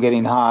wasn't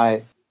getting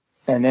high.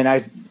 And then I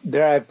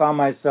found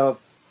myself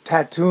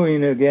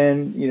tattooing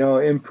again,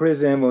 in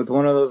prison with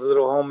one of those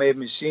little homemade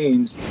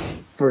machines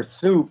for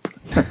soup.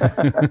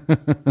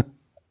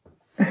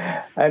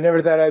 I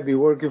never thought I'd be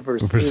working for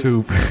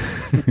soup.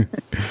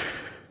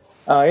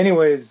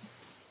 Anyways,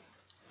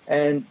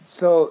 and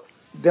so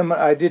then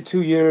I did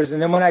 2 years,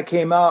 and then when I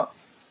came out,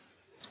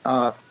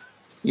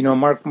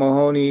 Mark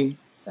Mahoney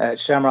at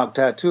Shamrock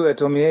Tattoo had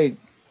told me, hey,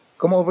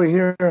 come over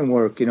here and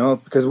work,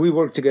 because we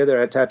worked together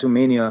at Tattoo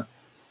Mania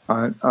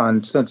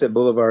on Sunset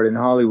Boulevard in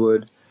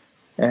Hollywood.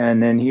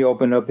 And then he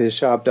opened up his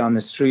shop down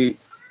the street,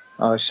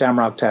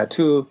 Shamrock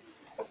Tattoo.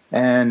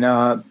 And,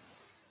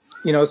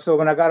 so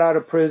when I got out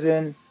of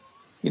prison,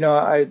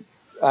 I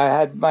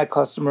had my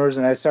customers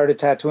and I started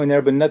tattooing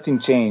there, but nothing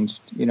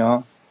changed,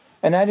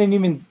 And I didn't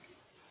even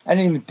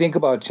think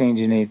about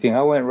changing anything.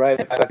 I went right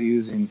back to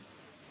using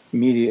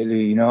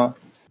immediately,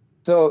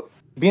 So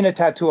being a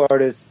tattoo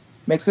artist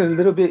makes it a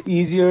little bit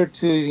easier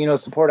to,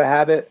 support a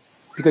habit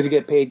because you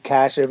get paid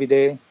cash every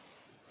day,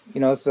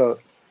 so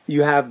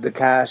you have the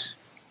cash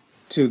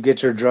to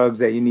get your drugs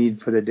that you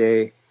need for the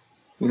day.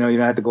 You don't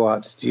have to go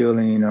out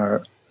stealing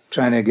or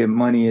trying to get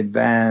money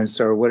advanced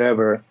or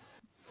whatever.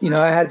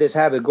 I had this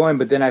habit going,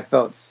 but then I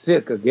felt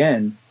sick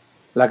again.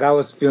 Like I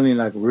was feeling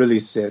like really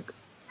sick,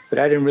 but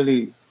I didn't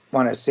really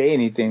want to say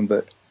anything.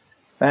 But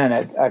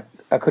man,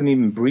 I couldn't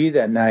even breathe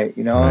at night,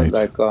 Right.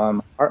 like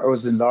heart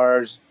was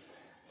enlarged.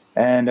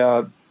 And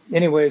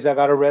anyways, I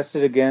got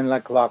arrested again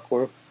like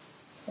clockwork.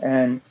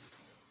 And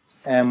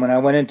when I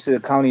went into the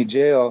county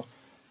jail,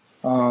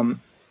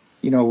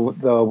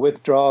 the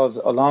withdrawals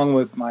along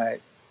with my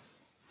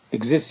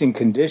existing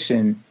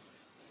condition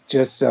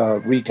just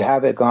wreaked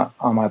havoc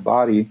on my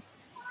body.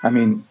 I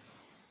mean,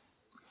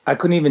 I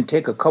couldn't even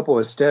take a couple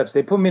of steps.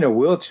 They put me in a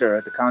wheelchair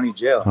at the county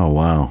jail. Oh,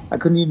 wow. I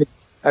couldn't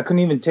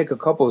even take a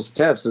couple of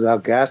steps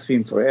without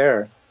gasping for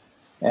air.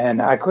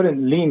 And I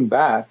couldn't lean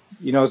back,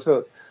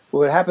 so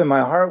what happened,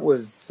 my heart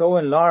was so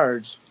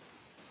enlarged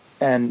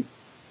and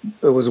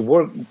it was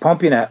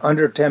pumping at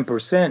under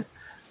 10%.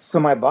 So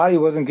my body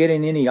wasn't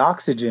getting any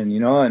oxygen,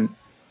 and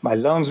my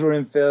lungs were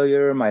in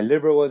failure. My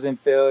liver was in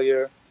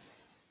failure.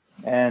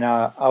 And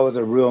I was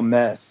a real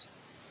mess.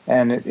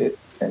 And,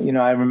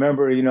 I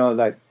remember,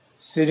 like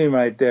sitting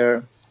right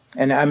there.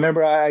 And I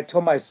remember I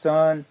told my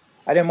son,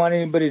 I didn't want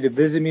anybody to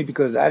visit me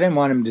because I didn't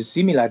want him to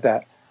see me like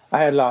that. I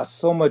had lost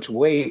so much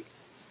weight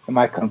and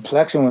my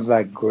complexion was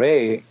like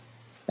gray.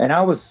 And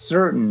I was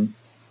certain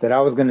that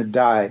I was going to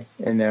die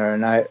in there.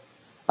 And I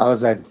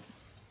was like,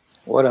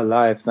 what a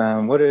life,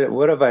 man.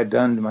 What have I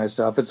done to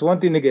myself? It's one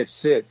thing to get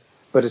sick,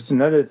 but it's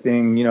another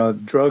thing,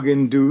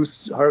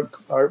 drug-induced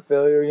heart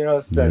failure,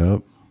 It's like,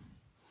 Yep.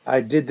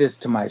 I did this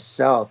to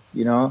myself,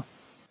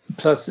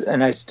 Plus,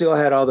 and I still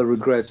had all the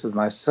regrets with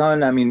my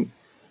son. I mean,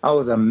 I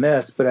was a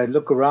mess, but I'd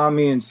look around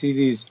me and see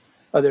these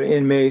other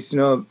inmates,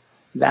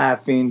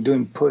 laughing,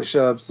 doing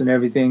push-ups and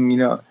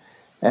everything,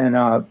 and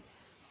I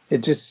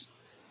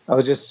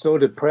was just so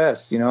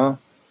depressed,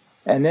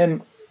 And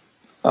then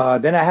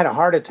I had a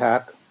heart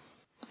attack,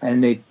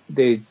 and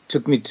they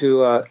took me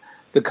to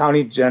the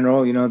county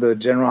general, the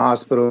general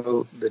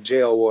hospital, the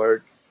jail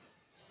ward.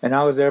 And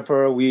I was there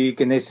for a week,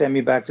 and they sent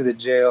me back to the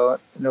jail,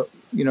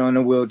 in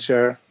a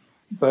wheelchair.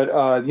 But,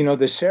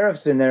 the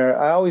sheriffs in there,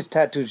 I always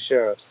tattooed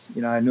sheriffs.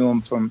 I knew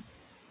them from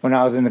when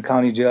I was in the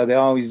county jail. They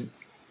always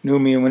knew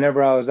me, and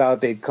whenever I was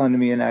out, they'd come to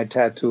me and I'd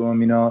tattoo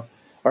them,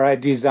 or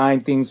I'd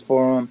design things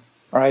for them,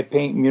 or I'd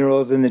paint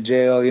murals in the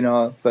jail,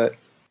 But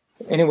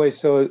anyway,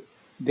 so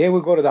they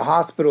would go to the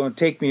hospital and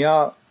take me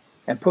out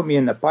and put me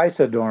in the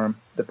Paisa dorm.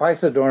 The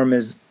Paisa dorm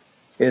is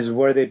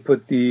where they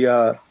put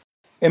the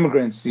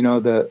immigrants, the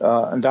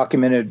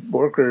undocumented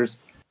workers,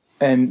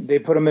 and they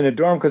put them in a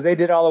dorm because they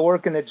did all the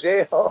work in the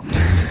jail.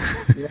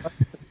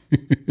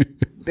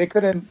 They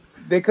couldn't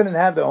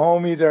have the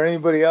homies or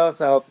anybody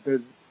else out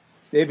because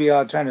they'd be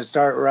out trying to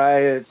start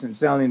riots and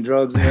selling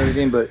drugs and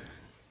everything. But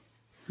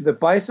the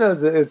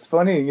Paisas, it's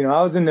funny,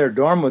 I was in their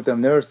dorm with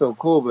them. They were so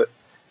cool, but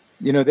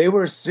they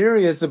were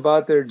serious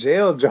about their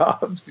jail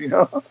jobs,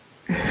 and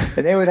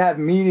they would have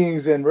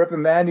meetings and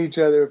reprimand each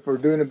other for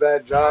doing a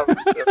bad job.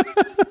 So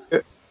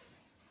it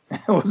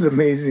was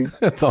amazing.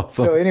 That's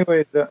awesome. So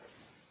anyways,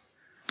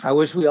 I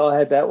wish we all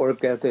had that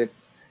work ethic.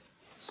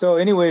 So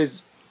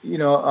anyways,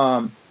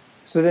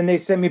 so then they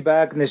sent me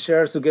back, and the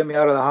sheriffs would get me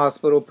out of the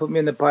hospital, put me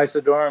in the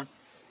Paisa dorm.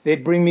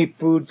 They'd bring me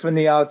food from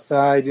the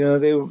outside.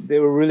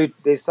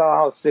 They saw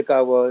how sick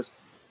I was,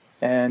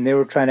 and they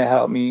were trying to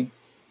help me.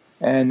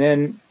 And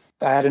then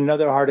I had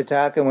another heart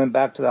attack and went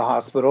back to the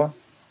hospital,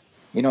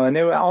 and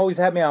they would always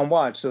have me on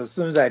watch. So as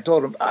soon as I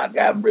told them, I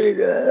can't breathe,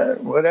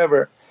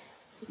 whatever,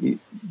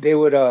 they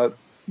would,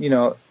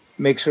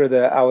 make sure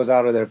that I was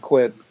out of there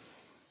quick.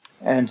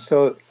 And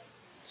so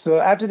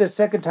after the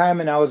second time,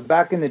 and I was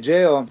back in the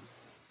jail,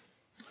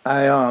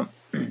 I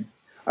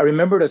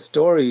remembered a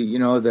story,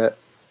 that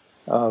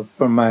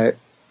from my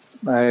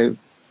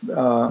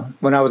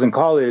when I was in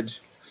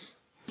college,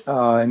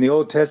 in the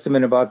Old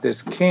Testament about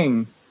this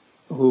king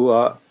who,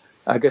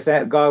 I guess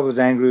God was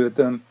angry with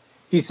him.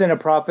 He sent a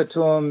prophet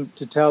to him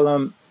to tell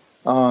him,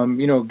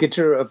 get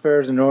your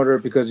affairs in order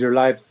because your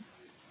life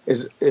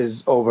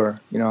is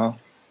over,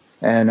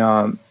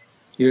 and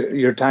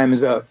your time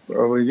is up,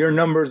 or your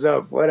number's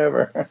up,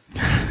 whatever.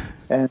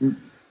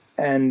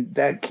 and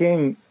that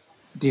king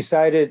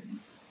decided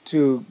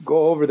to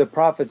go over the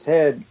prophet's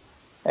head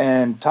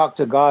and talk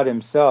to God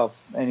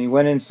himself. And he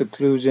went in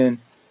seclusion,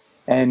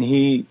 and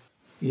he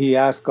he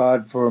asked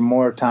God for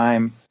more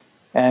time,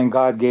 and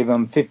God gave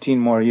him 15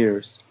 more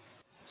years.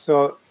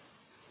 So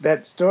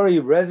that story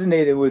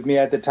resonated with me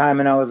at the time,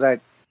 and I was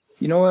like,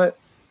 you know what?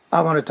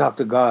 I want to talk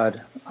to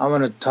God. I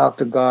want to talk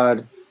to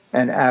God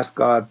and ask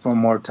God for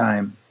more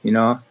time, you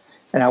know?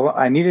 And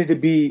I needed to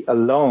be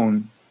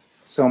alone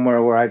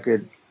somewhere where I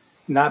could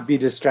not be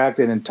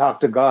distracted and talk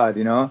to God,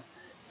 you know?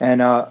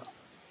 And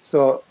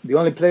so the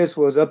only place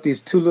was up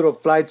these 2 little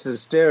flights of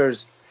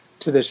stairs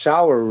to the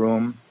shower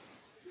room,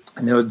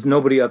 and there was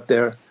nobody up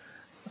there.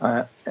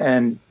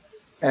 And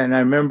I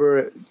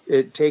remember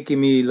it taking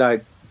me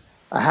like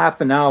a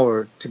half an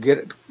hour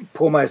to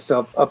pull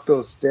myself up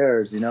those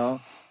stairs, you know?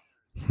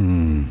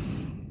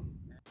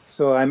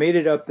 So I made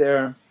it up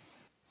there,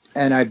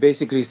 and I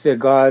basically said,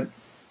 God,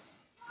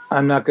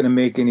 I'm not going to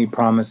make any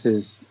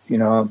promises, you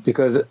know,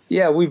 because,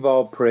 yeah, we've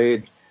all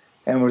prayed,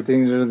 and we're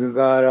thinking,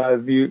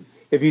 God,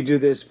 if you do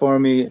this for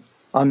me,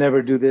 I'll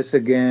never do this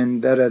again,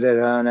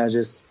 da-da-da-da. And I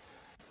just,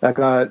 like,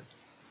 God,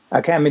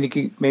 I can't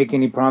make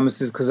any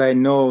promises because I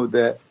know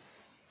that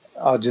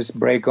I'll just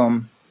break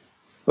them.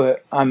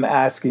 But I'm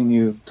asking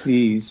you,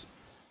 please,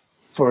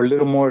 for a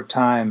little more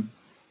time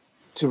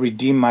to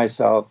redeem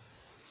myself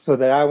so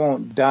that I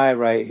won't die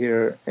right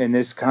here in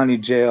this county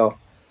jail,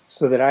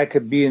 so that I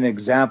could be an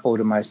example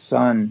to my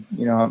son,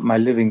 you know, my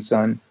living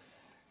son.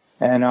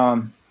 And,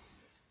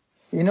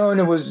 you know, and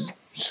it was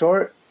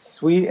short,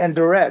 sweet, and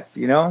direct,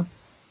 you know.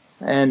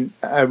 And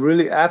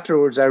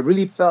afterwards, I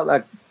really felt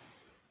like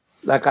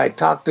I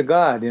talked to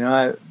God, you know.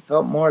 I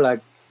felt more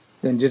like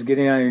than just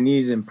getting on your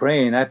knees and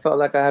praying. I felt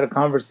like I had a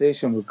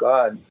conversation with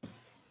God.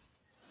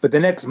 But the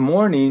next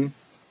morning,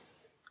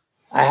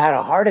 I had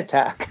a heart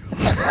attack.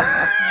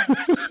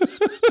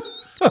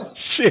 Oh,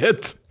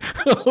 shit.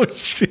 Oh,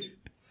 shit.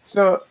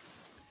 So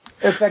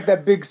it's like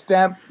that big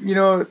stamp, you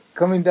know,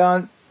 coming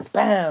down,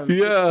 bam.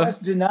 Yeah.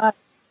 Request denied.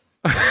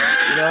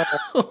 You know?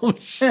 Oh,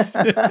 shit.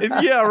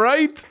 Yeah,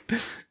 right?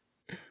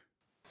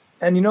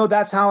 And, you know,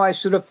 that's how I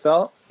should have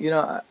felt. You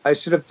know, I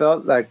should have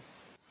felt like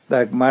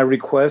my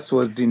request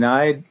was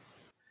denied.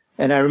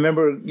 And I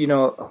remember, you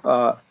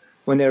know,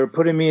 when they were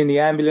putting me in the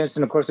ambulance,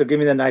 and of course they're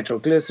giving me the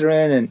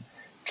nitroglycerin and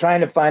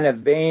trying to find a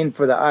vein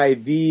for the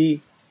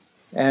IV.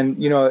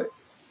 And, you know,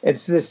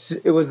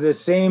 it was the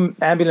same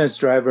ambulance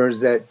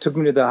drivers that took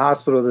me to the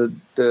hospital,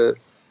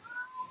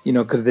 you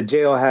know, because the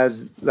jail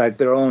has like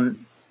their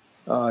own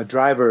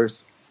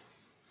drivers.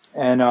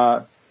 And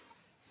I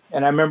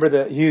remember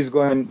that he was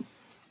going,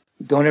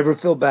 don't ever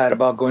feel bad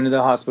about going to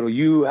the hospital.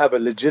 You have a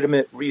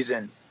legitimate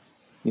reason.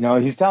 You know,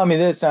 he's telling me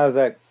this, and I was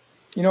like,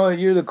 you know what,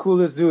 you're the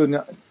coolest dude.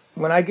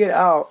 When I get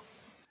out,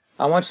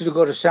 I want you to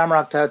go to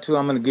Shamrock Tattoo.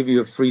 I'm going to give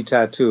you a free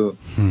tattoo.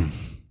 For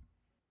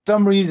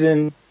some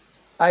reason,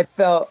 I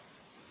felt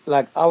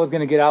like I was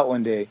going to get out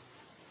one day.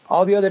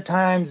 All the other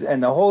times,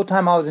 and the whole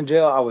time I was in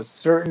jail, I was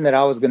certain that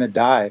I was going to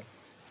die.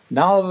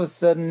 Now, all of a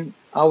sudden,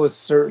 I was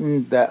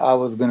certain that I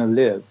was going to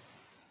live.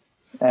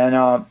 And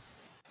I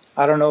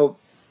don't know,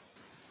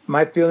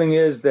 my feeling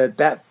is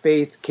that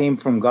faith came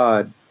from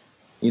God.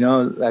 You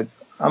know, like,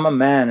 I'm a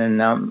man,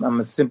 and I'm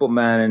a simple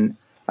man, and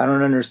I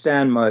don't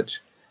understand much.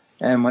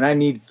 And when I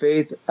need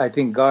faith, I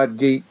think God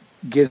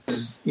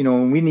gives, you know,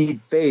 when we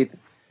need faith,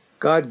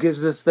 God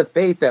gives us the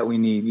faith that we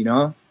need, you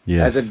know,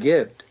 as a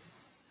gift.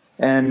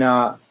 And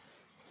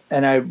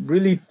I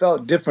really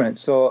felt different.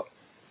 So,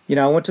 you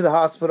know, I went to the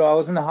hospital. I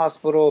was in the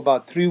hospital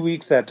about 3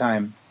 weeks that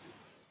time.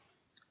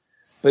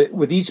 But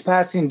with each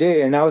passing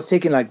day, and I was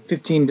taking like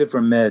 15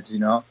 different meds, you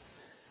know,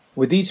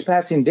 with each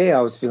passing day, I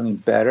was feeling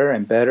better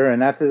and better.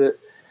 And after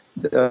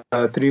the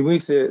 3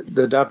 weeks,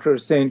 the doctor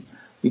was saying,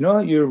 you know,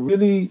 you're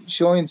really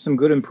showing some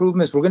good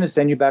improvements. We're going to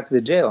send you back to the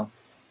jail.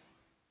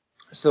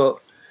 So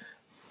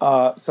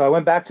I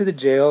went back to the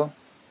jail,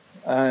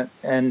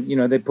 and, you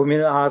know, they put me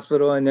in the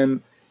hospital, and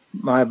then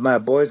my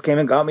boys came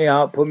and got me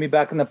out, put me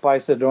back in the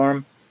Paisa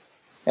dorm.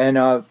 And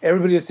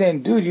everybody was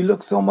saying, dude, you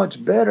look so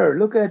much better.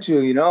 Look at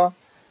you, you know.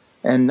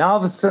 And now all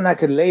of a sudden I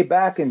could lay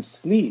back and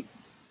sleep,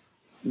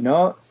 you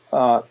know.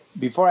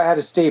 Before I had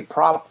to stay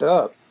propped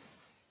up.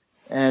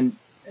 And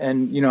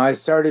you know, I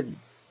started,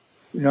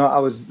 you know, I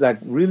was like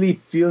really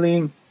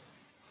feeling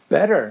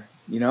better.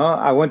 You know,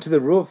 I went to the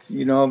roof,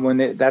 you know,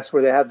 that's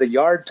where they have the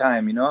yard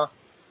time, you know.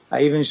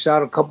 I even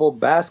shot a couple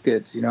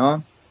baskets, you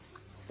know.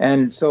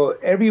 And so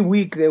every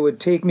week they would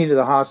take me to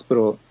the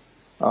hospital,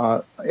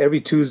 every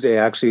Tuesday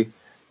actually,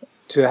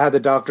 to have the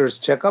doctors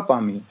check up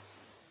on me.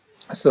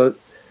 So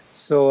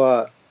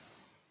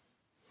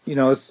you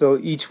know, so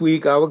each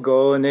week I would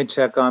go and they'd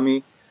check on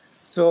me.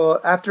 So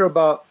after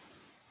about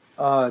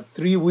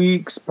 3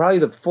 weeks, probably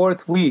the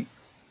fourth week,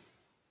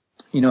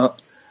 you know,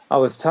 I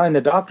was telling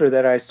the doctor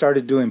that I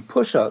started doing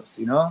push-ups,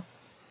 you know,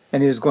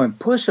 and he was going,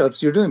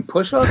 push-ups? You're doing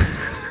push-ups?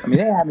 I mean,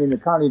 they had me in the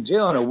county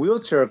jail in a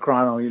wheelchair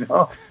chrono, you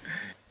know.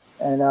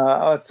 And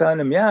I was telling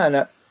him,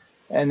 yeah,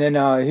 and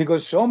then he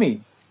goes, show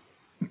me,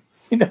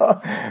 you know.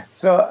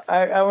 So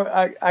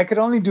I could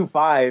only do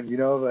 5, you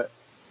know, but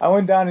I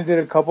went down and did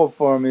a couple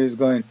for him. He was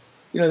going,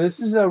 you know,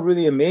 this is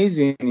really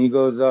amazing. And he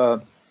goes,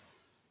 I'm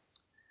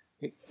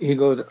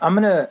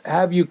going to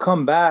have you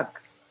come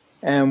back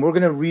and we're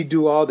going to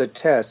redo all the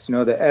tests,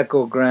 the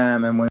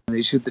echogram and when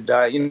they shoot the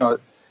dye,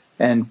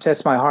 and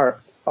test my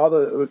heart, all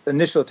the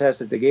initial tests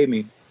that they gave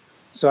me.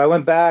 So I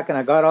went back and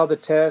I got all the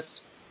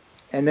tests.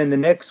 And then the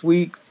next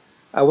week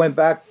I went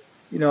back,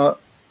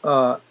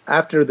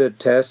 after the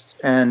test.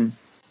 So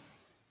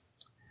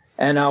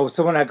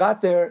when I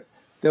got there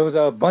was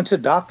a bunch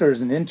of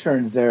doctors and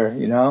interns there,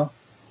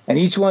 and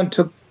each one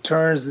took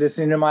turns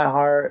listening to my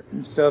heart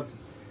and stuff.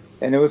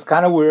 And it was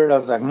kind of weird. I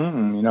was like,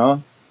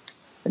 And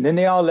then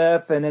they all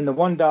left. And then the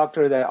one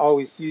doctor that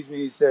always sees me,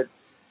 he said,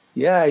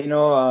 yeah, we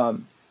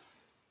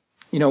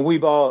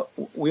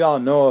all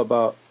know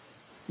about,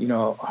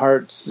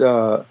 hearts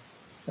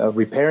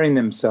repairing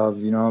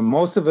themselves.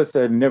 Most of us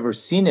have never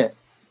seen it.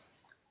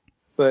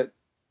 But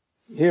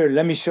here,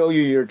 let me show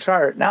you your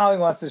chart. Now he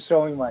wants to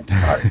show me my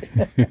chart.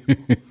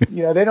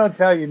 They don't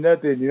tell you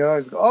nothing.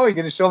 It's, oh, you're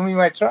going to show me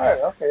my chart.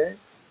 Okay.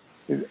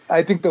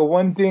 I think the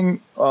one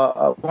thing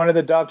one of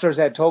the doctors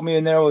had told me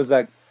in there was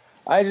like,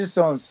 I just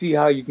don't see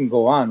how you can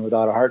go on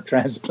without a heart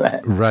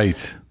transplant.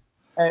 Right.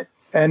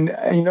 And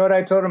you know what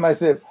I told him? I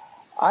said,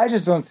 I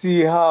just don't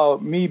see how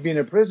me being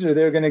a prisoner,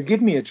 they're going to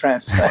give me a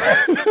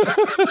transplant.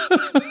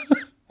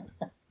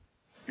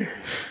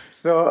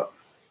 So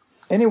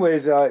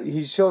anyways,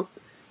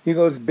 he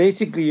goes,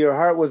 basically your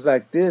heart was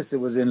like this. It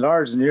was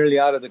enlarged nearly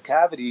out of the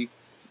cavity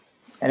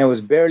and it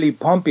was barely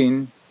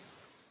pumping.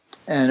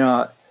 And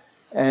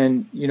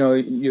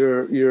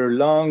your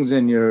lungs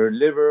and your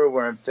liver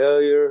were in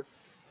failure.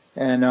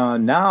 And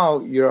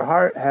now your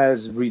heart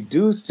has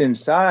reduced in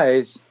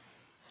size,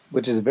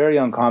 which is very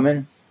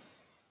uncommon.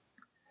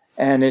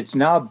 And it's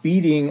now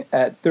beating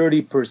at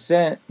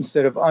 30%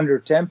 instead of under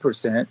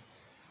 10%.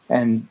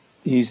 And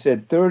he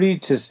said 30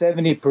 to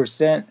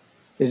 70%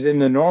 is in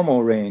the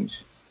normal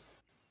range.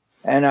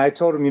 And I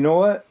told him, you know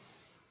what?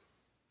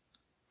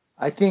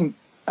 I think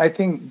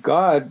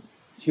God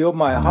healed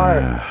my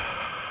heart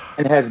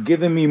and has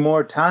given me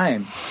more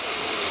time.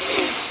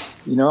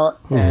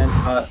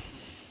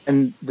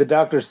 And the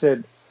doctor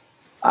said,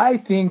 I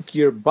think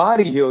your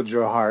body healed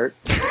your heart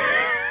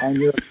and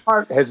your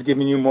heart has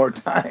given you more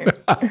time.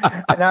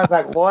 And I was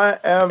like,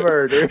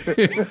 whatever,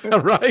 dude.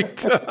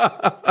 Right.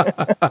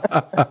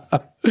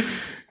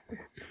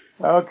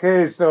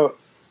 Okay, so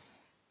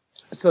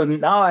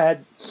now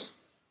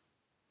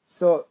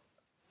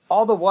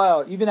all the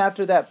while, even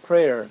after that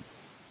prayer,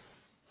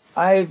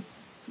 I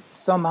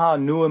somehow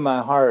knew in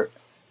my heart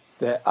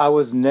that I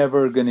was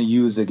never going to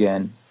use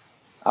again.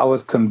 I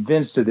was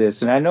convinced of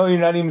this. And I know you're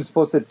not even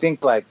supposed to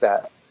think like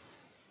that.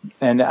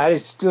 And I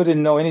still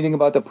didn't know anything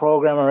about the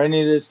program or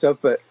any of this stuff.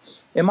 But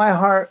in my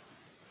heart,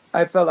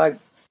 I felt like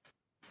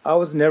I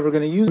was never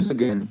going to use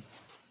again.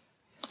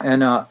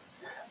 And,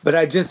 but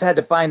I just had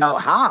to find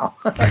out how.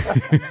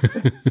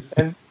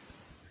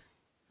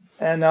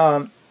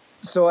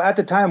 So at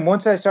the time,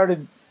 once I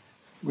started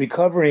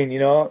recovering,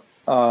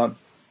 the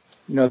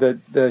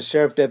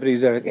sheriff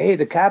deputies are like, hey,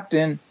 the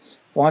captain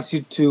wants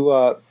you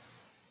to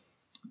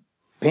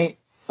paint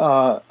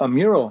a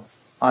mural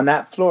on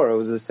that floor. It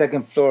was the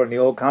second floor in the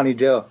old county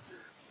jail.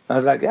 I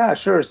was like, yeah,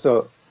 sure.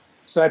 So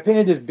I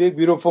painted this big,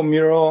 beautiful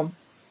mural,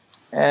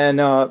 and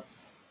there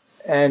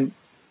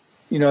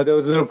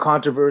was a little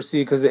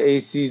controversy because the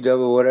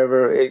ACW,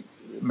 whatever,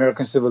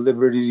 American Civil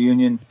Liberties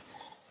Union,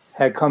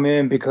 had come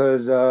in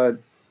because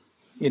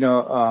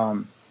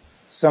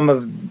some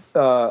of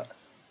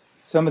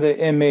the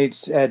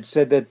inmates had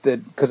said that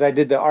because I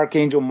did the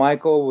Archangel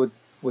Michael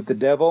with the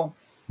devil,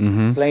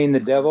 slaying the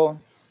devil.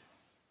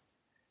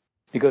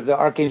 Because the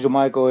Archangel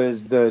Michael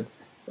is the,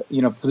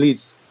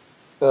 police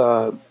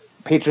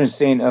patron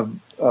saint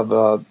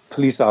of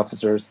police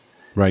officers,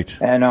 right?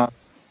 And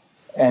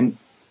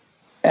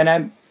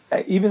I'm,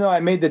 even though I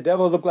made the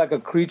devil look like a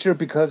creature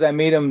because I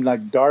made him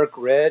like dark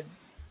red,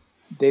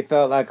 they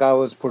felt like I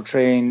was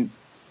portraying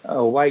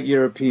a white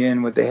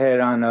European with the head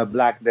on a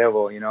black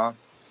devil,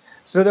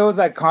 So there was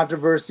like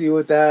controversy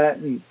with that,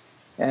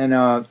 and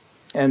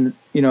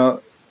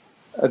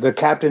the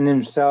captain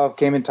himself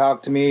came and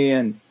talked to me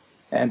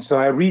and so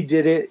I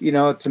redid it,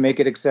 to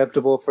make it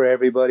acceptable for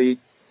everybody.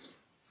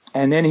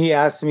 And then he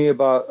asked me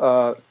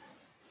about,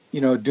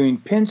 doing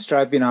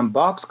pinstriping on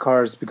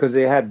boxcars because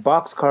they had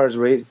boxcars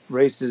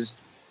races,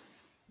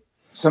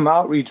 some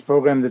outreach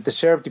program that the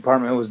sheriff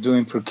department was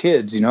doing for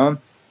kids,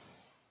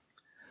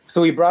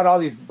 So we brought all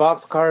these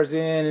boxcars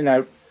in and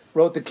I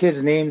wrote the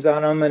kids' names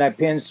on them and I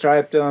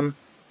pinstriped them.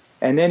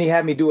 And then he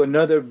had me do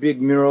another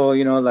big mural,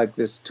 like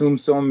this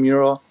tombstone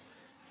mural.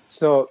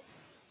 So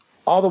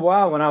all the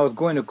while when I was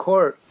going to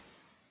court,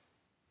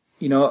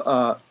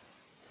 my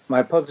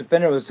public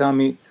defender was telling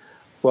me,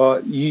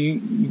 well,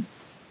 you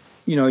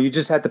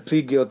just have to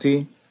plead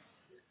guilty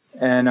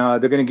and they're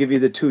going to give you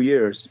the 2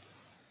 years.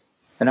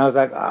 And I was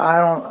like,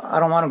 I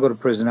don't want to go to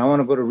prison. I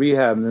want to go to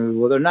rehab. And they were,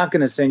 well, they're not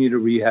going to send you to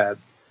rehab.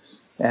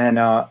 And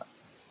I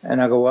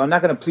go, well, I'm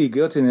not going to plead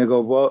guilty. And they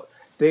go, well,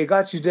 they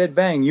got you dead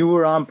bang. You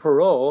were on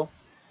parole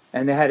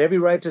and they had every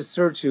right to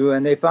search you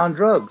and they found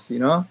drugs,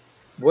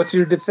 What's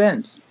your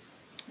defense?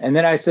 And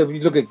then I said,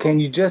 look, can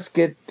you just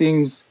get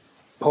things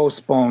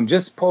postponed?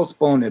 Just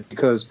postpone it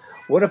because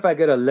what if I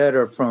get a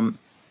letter from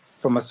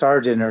a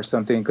sergeant or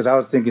something? Because I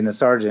was thinking the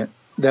sergeant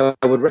that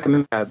I would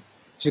recommend.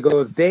 She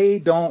goes, they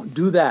don't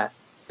do that.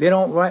 They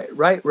don't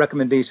write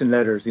recommendation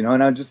letters, you know.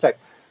 And I'm just like,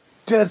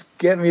 just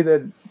get me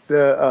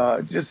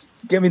just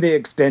give me the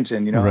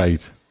extension, you know.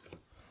 Right.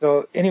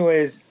 So,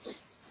 anyways,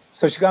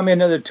 so she got me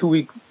another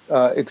 2-week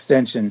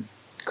extension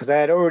because I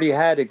had already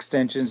had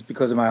extensions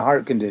because of my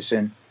heart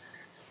condition.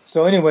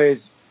 So,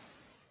 anyways,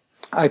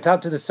 I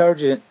talked to the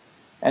sergeant,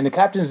 and the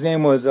captain's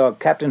name was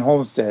Captain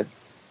Homestead.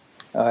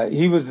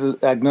 He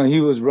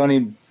was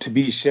running to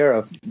be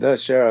the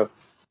sheriff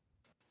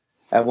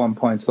at one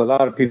point. So a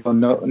lot of people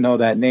know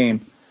that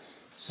name.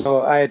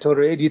 So I told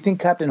her, hey, do you think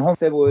Captain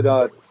Homestead would,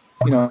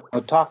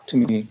 talk to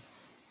me?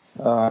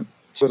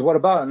 She goes, what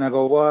about? And I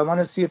go, well, I want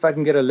to see if I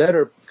can get a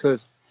letter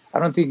because I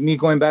don't think me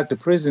going back to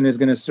prison is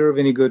going to serve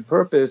any good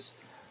purpose.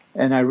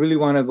 And I really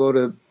want to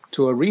go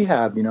to a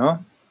rehab, you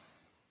know?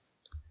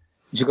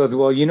 She goes,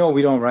 well, you know,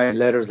 we don't write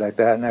letters like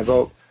that. And I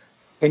go,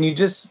 can you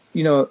just,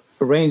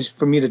 arrange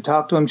for me to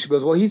talk to him? She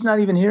goes, well, he's not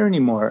even here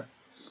anymore.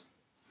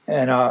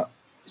 And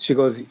she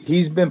goes,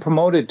 he's been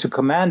promoted to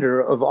commander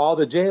of all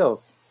the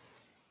jails.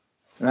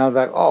 And I was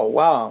like, oh,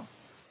 wow.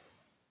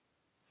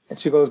 And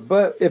she goes,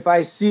 but if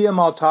I see him,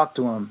 I'll talk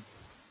to him.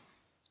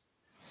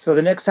 So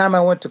the next time I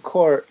went to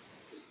court,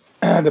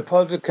 the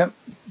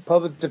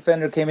public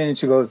defender came in and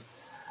she goes,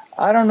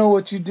 I don't know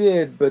what you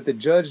did, but the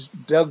judge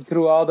dug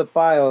through all the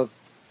files,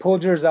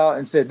 pulled yours out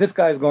and said, this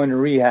guy's going to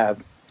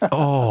rehab.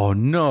 Oh,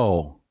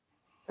 no.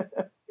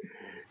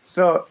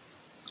 So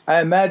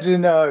I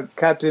imagine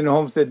Captain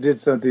Homestead did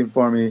something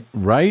for me.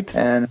 Right.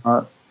 And,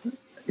 of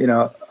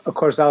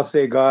course, I'll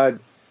say God.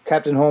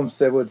 Captain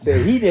Homestead would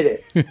say he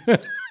did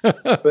it.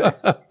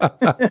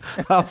 But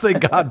I'll say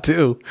God,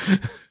 too.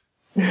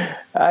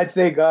 I'd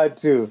say God,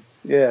 too.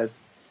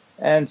 Yes.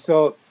 And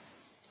so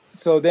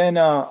then,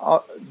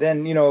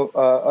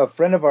 a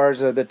friend of ours,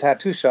 the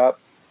tattoo shop,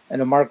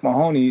 and Mark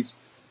Mahoney's,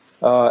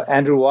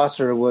 Andrew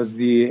Wasser was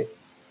the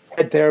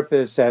head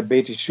therapist at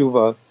Beit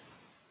Yeshuva.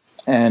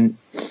 And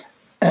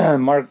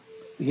Mark,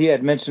 he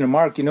had mentioned to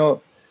Mark,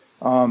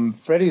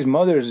 Freddy's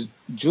mother's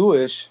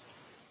Jewish,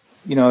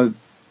 they'll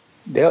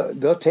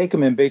take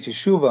him in Beit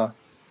Yeshuva.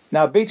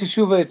 Now, Beit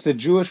Yeshuva, it's a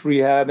Jewish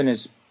rehab and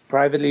it's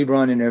privately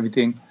run and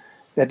everything.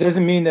 That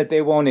doesn't mean that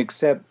they won't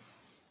accept,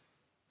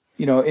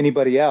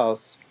 anybody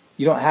else.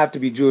 You don't have to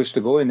be Jewish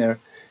to go in there.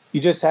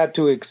 You just have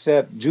to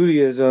accept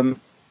Judaism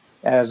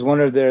as one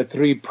of their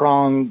 3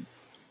 prong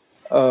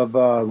of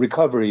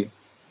recovery.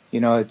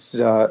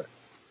 It's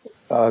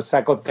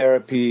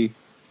psychotherapy,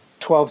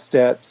 12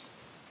 steps,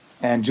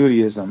 and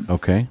Judaism.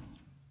 Okay.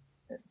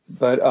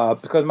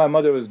 But because my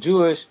mother was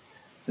Jewish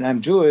and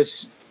I'm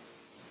Jewish,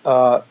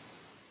 it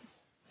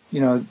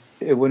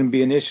wouldn't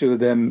be an issue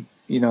them,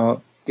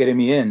 getting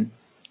me in.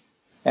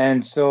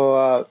 And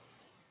so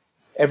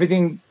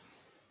everything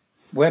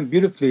went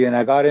beautifully, and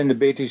I got into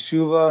Beit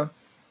Yeshuva.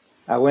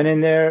 I went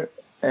in there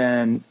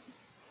and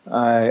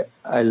I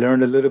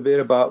learned a little bit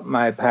about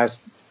my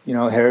past,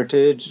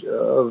 heritage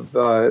of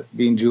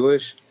being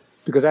Jewish,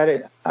 because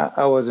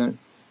I wasn't,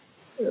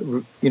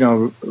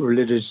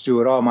 religious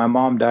Jew at all. My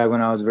mom died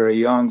when I was very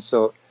young,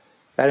 so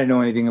I didn't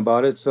know anything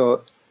about it.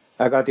 So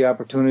I got the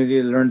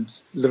opportunity to learn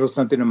a little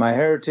something of my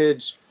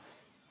heritage.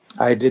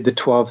 I did the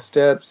 12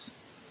 steps.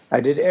 I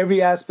did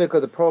every aspect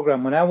of the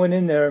program. When I went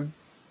in there,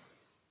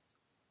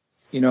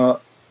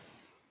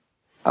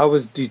 I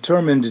was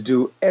determined to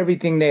do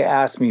everything they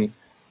asked me.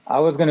 I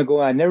was going to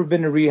go. I'd never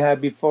been to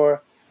rehab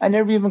before. I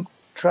never even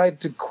tried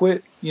to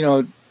quit,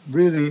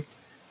 really.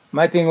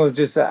 My thing was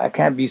just I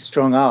can't be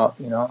strung out,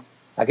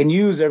 I can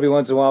use every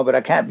once in a while, but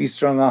I can't be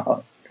strung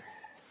out.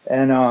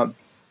 And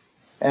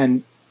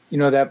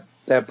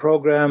that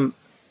program,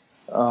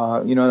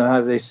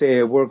 how they say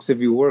it works if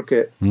you work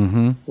it,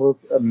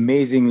 worked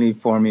amazingly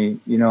for me.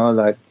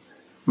 Like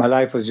my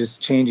life was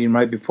just changing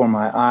right before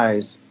my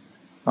eyes.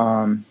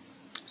 Some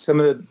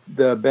of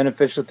the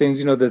beneficial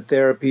things, the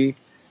therapy,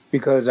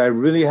 because I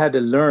really had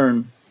to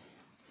learn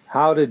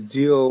how to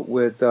deal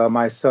with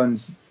my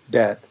son's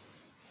death,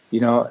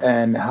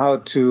 and how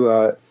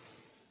to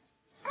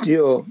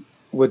deal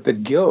with the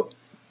guilt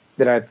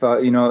that I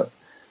felt.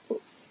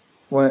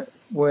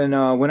 When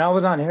I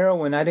was on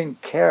heroin, I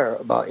didn't care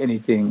about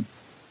anything,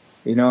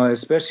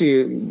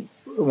 especially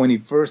when he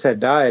first had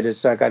died.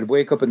 It's like I'd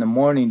wake up in the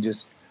morning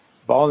just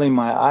bawling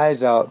my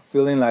eyes out,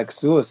 feeling like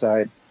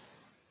suicide,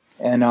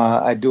 and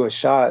I'd do a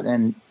shot,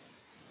 and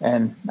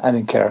I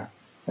didn't care.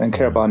 I didn't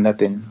care about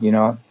nothing,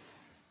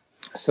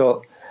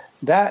 So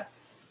that,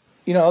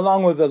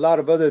 along with a lot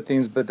of other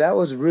things, but that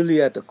was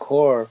really at the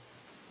core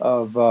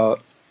of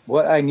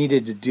what I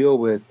needed to deal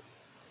with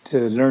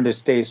to learn to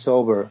stay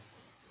sober.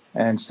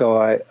 And so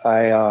I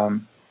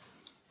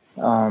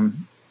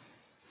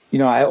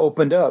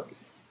opened up,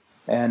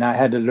 and I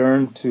had to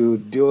learn to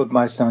deal with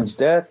my son's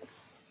death,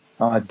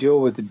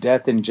 deal with the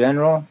death in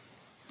general,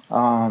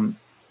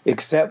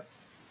 accept,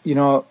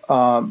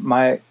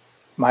 my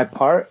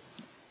part,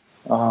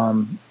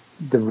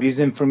 the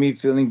reason for me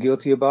feeling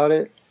guilty about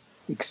it,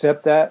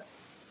 accept that,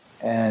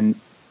 and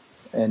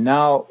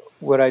now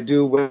what I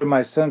do, whether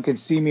my son can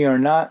see me or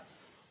not,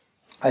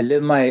 I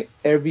live my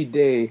every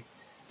day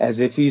as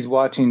if he's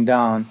watching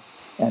down,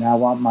 and I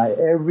want my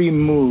every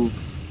move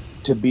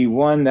to be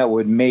one that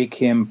would make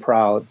him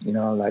proud. You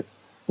know, like,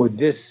 would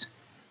this,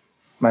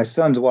 my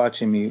son's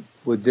watching me,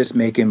 would this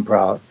make him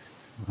proud?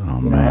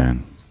 Oh, man.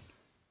 Know?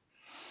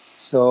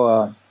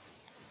 So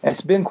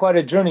it's been quite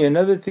a journey.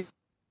 Another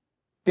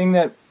thing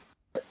that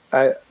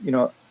I,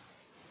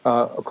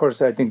 of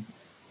course, I think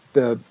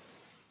the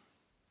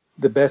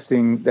best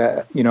thing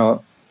that,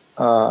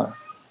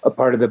 a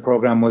part of the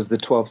program was the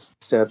 12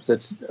 steps.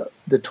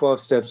 The 12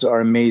 steps are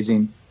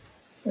amazing.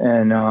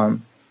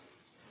 And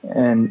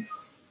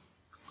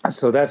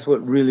so that's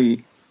what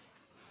really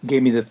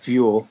gave me the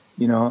fuel,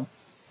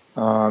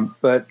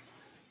 but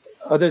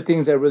other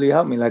things that really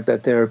helped me, like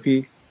that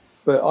therapy,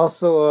 but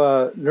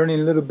also learning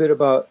a little bit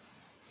about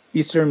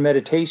Eastern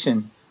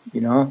meditation,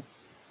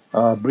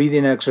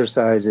 breathing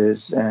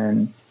exercises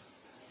and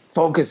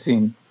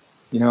focusing,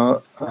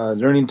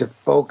 learning to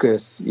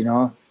focus,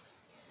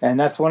 and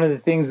that's one of the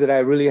things that I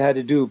really had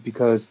to do,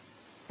 because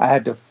I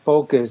had to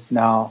focus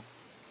now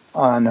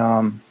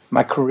on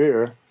my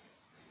career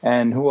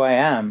and who I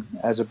am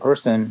as a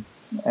person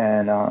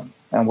and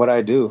what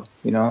I do,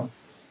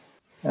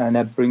 and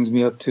that brings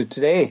me up to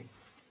today.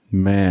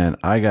 Man,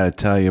 I got to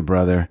tell you,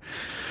 brother,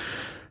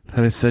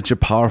 that is such a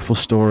powerful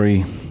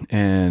story.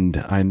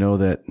 And I know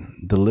that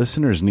the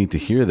listeners need to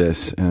hear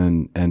this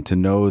and to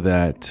know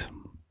that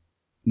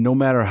no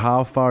matter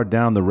how far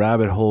down the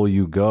rabbit hole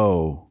you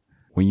go,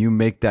 when you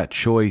make that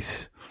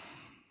choice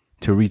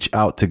to reach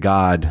out to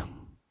God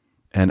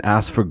and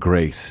ask for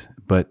grace,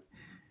 but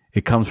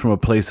it comes from a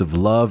place of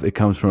love, it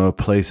comes from a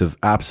place of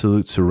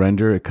absolute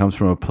surrender, it comes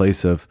from a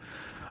place of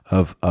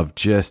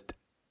just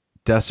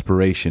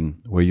desperation,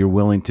 where you're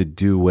willing to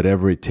do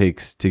whatever it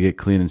takes to get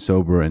clean and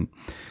sober. And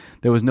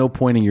there was no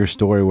point in your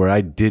story where I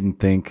didn't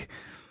think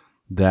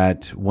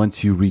that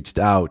once you reached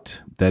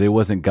out, that it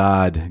wasn't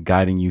God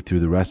guiding you through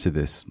the rest of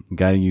this,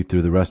 guiding you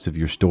through the rest of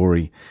your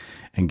story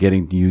and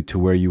getting you to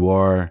where you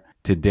are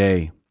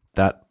today.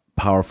 That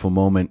powerful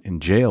moment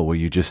in jail where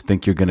you just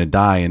think you're going to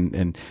die,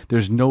 and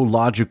there's no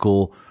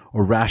logical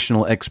or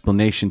rational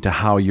explanation to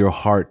how your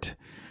heart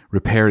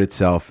repaired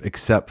itself,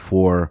 except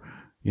for,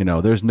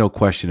 there's no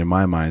question in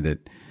my mind that,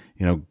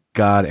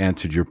 God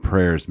answered your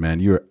prayers, man.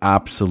 You're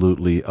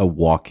absolutely a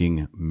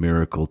walking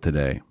miracle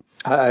today.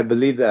 I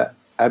believe that.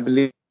 I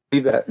believe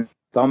that with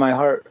all my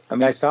heart. I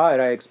mean, I saw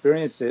it, I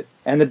experienced it,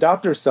 and the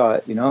doctors saw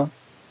it,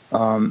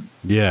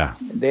 Yeah.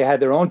 They had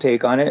their own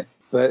take on it.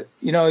 But,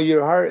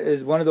 your heart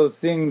is one of those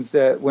things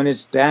that when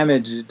it's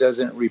damaged, it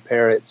doesn't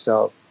repair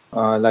itself,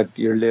 like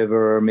your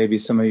liver or maybe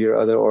some of your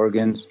other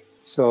organs.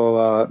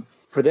 So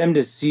for them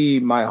to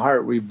see my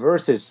heart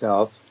reverse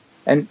itself,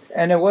 and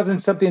it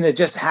wasn't something that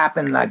just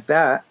happened like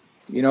that,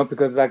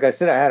 because like I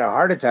said, I had a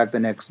heart attack the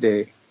next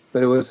day.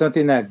 But it was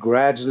something that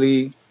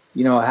gradually,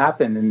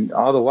 happened. And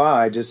all the while,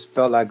 I just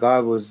felt like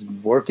God was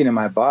working in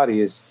my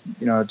body. It's,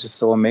 just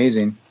so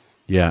amazing.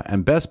 Yeah.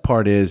 And best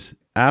part is,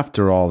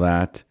 after all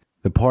that,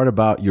 the part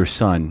about your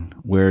son,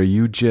 where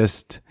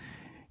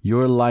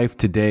your life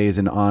today is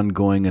an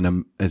ongoing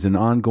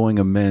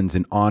amends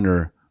in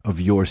honor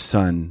of your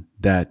son,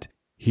 that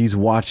he's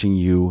watching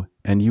you,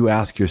 and you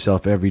ask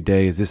yourself every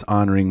day, is this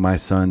honoring my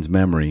son's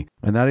memory?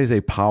 And that is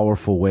a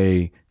powerful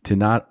way to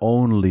not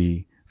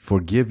only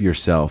forgive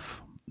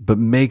yourself, but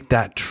make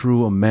that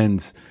true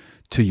amends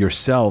to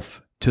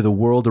yourself, to the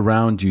world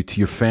around you, to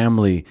your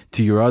family,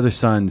 to your other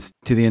sons,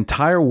 to the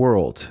entire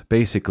world.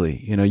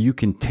 Basically, you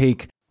can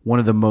take one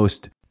of the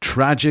most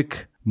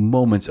tragic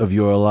moments of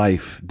your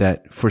life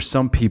that for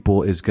some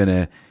people is going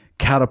to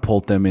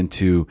catapult them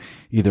into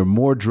either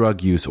more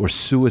drug use or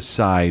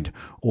suicide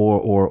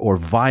or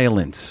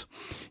violence,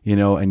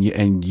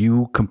 and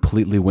you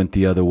completely went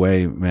the other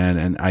way, man.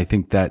 And I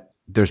think that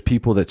there's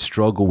people that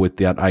struggle with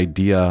that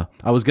idea.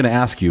 I was going to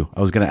ask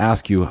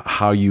you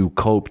how you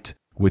coped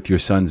with your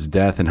son's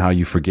death and how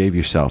you forgave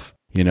yourself,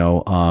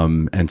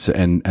 and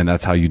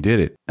that's how you did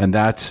it. And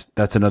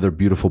that's another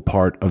beautiful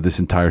part of this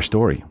entire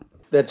story.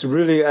 That's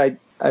really, I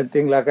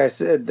think, like I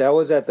said, that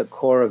was at the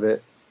core of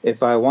it.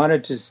 If I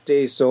wanted to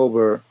stay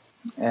sober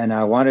and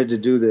I wanted to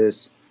do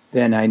this,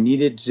 then I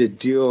needed to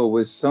deal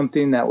with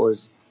something that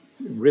was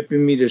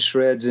ripping me to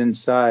shreds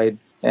inside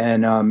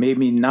and made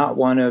me not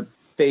want to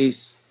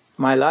face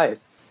my life.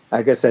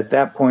 I guess at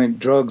that point,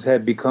 drugs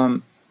had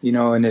become,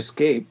 an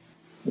escape.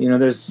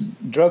 There's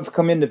drugs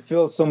come in to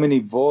fill so many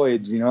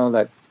voids,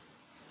 like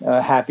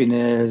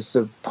happiness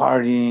of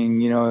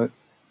partying,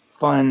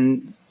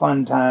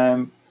 fun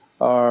time,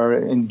 or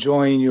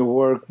enjoying your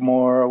work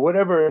more, or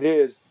whatever it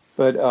is.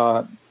 But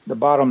the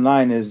bottom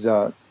line is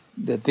the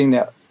thing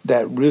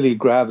that really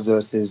grabs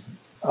us is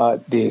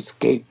the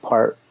escape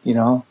part,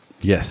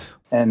 Yes.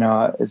 And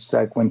it's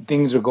like when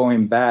things are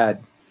going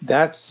bad,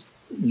 that's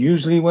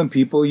usually when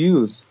people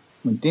use,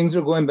 when things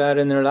are going bad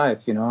in their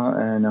life,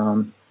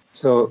 And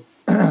so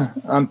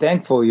I'm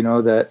thankful,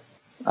 that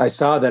I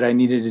saw that I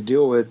needed to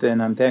deal with,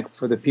 and I'm thankful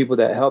for the people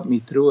that helped me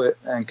through it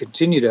and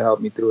continue to help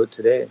me through it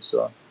today.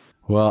 So.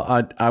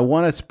 Well, I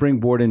want to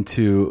springboard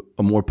into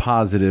a more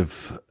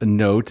positive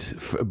note.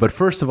 But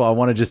first of all, I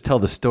want to just tell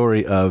the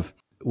story of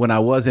when I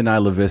was in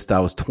Isla Vista. I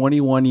was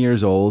 21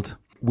 years old.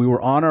 We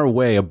were on our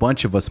way, a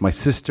bunch of us, my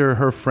sister,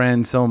 her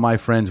friends, some of my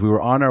friends. We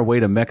were on our way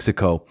to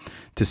Mexico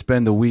to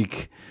spend the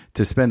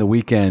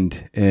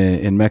weekend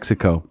in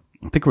Mexico.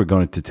 I think we're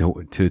going to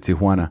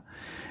Tijuana.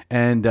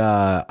 And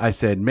I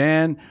said,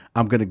 man,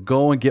 I'm going to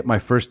go and get my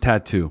first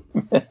tattoo.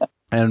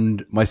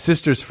 And my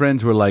sister's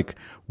friends were like,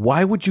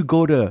 why would you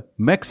go to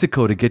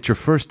Mexico to get your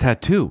first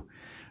tattoo?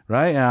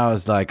 Right? And I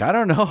was like, I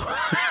don't know.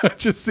 It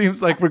just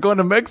seems like we're going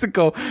to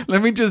Mexico.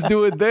 Let me just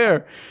do it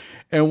there.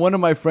 And one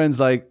of my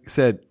friends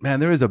said, man,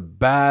 there is a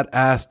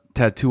badass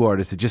tattoo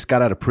artist that just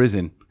got out of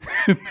prison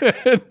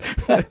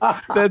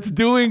that's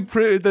doing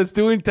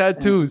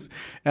tattoos.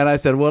 And I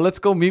said, well, let's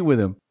go meet with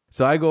him.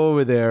 So I go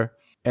over there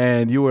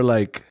and you were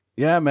like,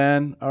 yeah,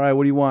 man. All right.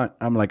 What do you want?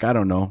 I'm like, I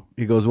don't know.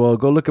 He goes, well,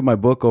 go look at my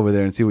book over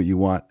there and see what you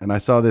want. And I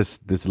saw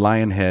this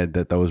lion head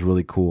that was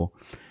really cool.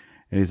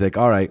 And he's like,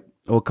 all right,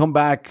 well, come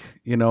back,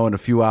 in a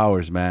few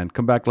hours, man.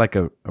 Come back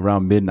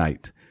around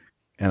midnight.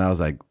 And I was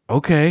like,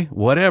 okay,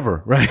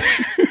 whatever. Right.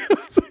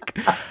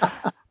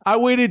 I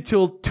waited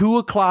till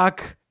 2:00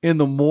 in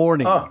the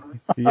morning. Oh.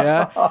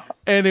 Yeah.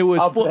 And it was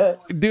full,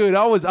 dude,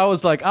 I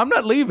was like, I'm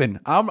not leaving.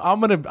 I'm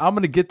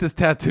going to get this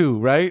tattoo.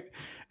 Right.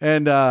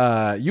 And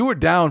you were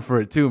down for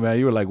it too, man.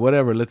 You were like,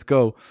 whatever, let's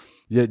go.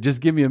 Yeah, just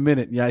give me a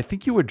minute. Yeah, I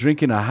think you were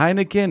drinking a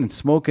Heineken and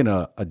smoking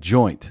a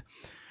joint,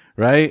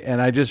 right?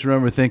 And I just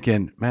remember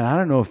thinking, man, I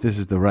don't know if this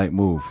is the right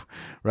move,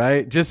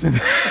 right? Just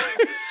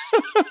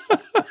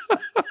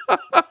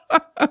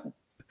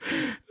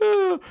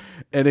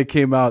and it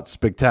came out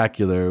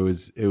spectacular.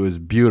 It was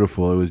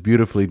beautiful. It was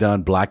beautifully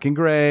done, black and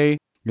gray,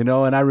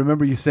 And I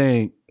remember you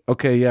saying,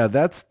 okay, yeah,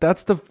 that's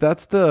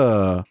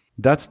the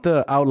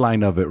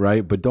outline of it,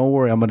 right? But don't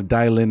worry, I'm going to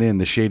dial it in.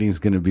 The shading's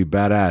going to be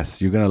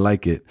badass. You're going to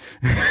like it.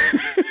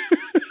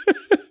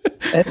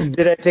 And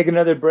did I take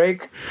another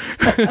break?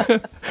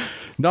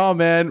 No,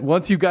 man.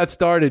 Once you got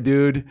started,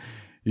 dude,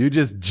 you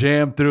just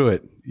jammed through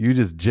it.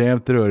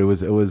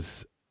 It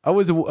was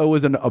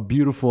a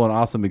beautiful and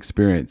awesome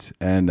experience.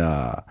 And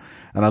I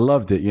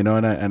loved it,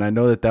 and I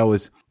know that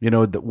was,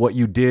 what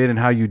you did and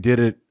how you did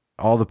it.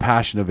 All the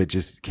passion of it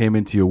just came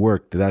into your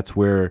work. That's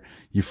where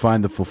you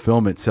find the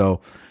fulfillment. So,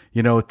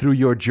 through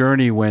your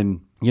journey when,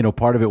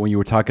 part of it when you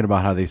were talking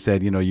about how they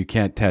said, you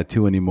can't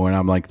tattoo anymore. And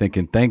I'm like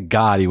thinking, thank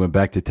God he went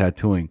back to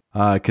tattooing.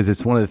 Cause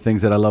it's one of the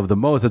things that I love the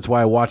most. That's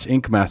why I watch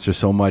Ink Master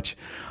so much.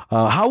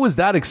 How was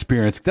that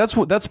experience?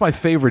 That's my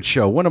favorite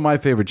show. One of my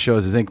favorite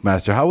shows is Ink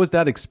Master. How was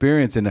that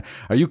experience? And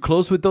are you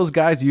close with those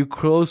guys? Are you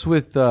close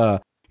with,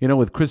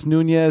 with Chris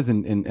Nunez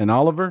and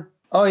Oliver?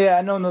 Oh yeah.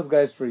 I've known those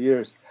guys for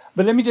years.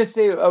 But let me just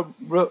say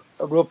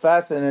real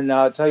fast, and then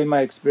I'll tell you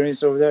my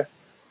experience over there.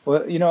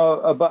 Well,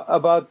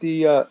 about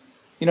the,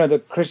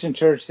 the Christian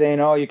church saying,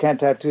 "Oh, you can't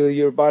tattoo.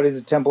 Your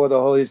body's a temple of the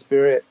Holy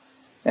Spirit,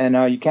 and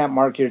you can't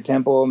mark your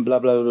temple," and blah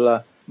blah blah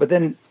blah. But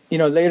then,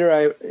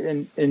 later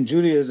in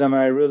Judaism,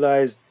 I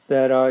realized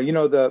that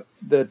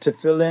the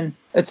tefillin,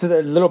 it's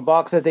the little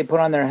box that they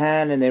put on their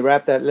hand, and they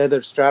wrap that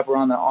leather strap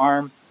around their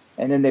arm,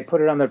 and then they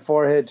put it on their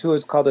forehead too.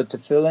 It's called a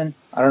tefillin.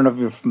 I don't know if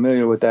you're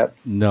familiar with that.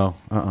 No.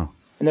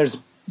 And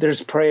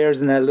there's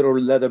prayers in that little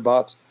leather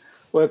box.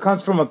 Well, it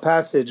comes from a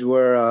passage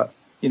where,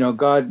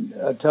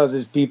 God tells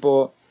his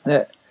people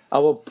that I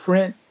will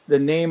print the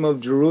name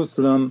of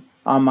Jerusalem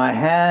on my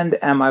hand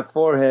and my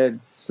forehead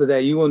so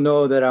that you will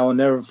know that I will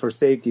never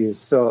forsake you.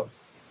 So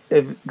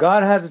if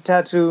God has a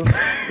tattoo,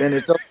 then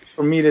it's okay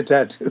for me to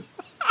tattoo.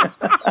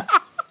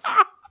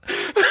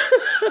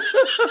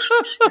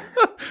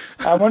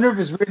 I wonder if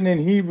it's written in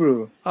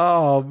Hebrew.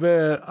 Oh,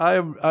 man. I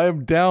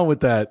am down with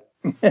that.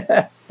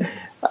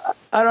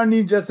 I don't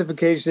need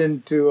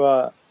justification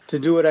to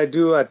do what I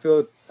do. I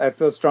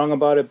feel strong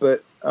about it.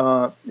 But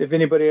if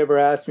anybody ever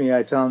asks me,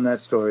 I tell them that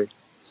story.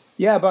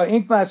 Yeah, about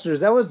Ink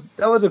Masters, that was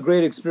a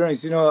great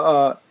experience.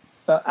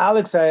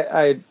 Alex,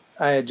 I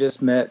had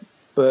just met,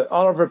 but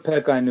Oliver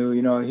Peck I knew.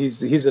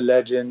 He's a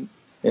legend,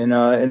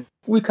 and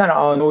we kind of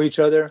all know each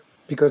other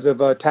because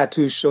of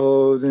tattoo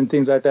shows and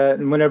things like that.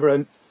 And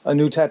whenever a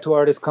new tattoo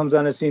artist comes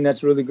on the scene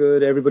that's really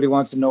good, everybody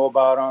wants to know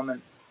about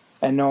them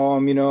and know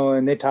them,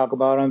 and they talk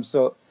about them.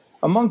 So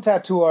among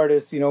tattoo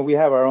artists, we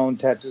have our own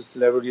tattoo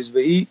celebrities,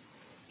 but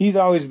he's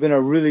always been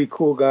a really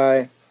cool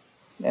guy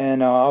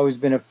and always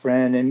been a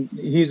friend. And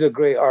he's a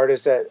great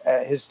artist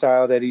at his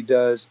style that he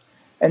does.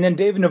 And then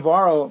Dave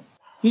Navarro,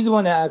 he's the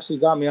one that actually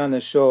got me on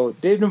the show.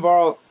 Dave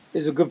Navarro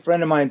is a good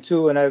friend of mine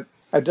too, and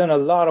I've done a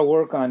lot of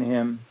work on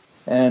him.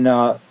 And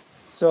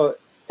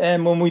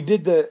and when we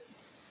did that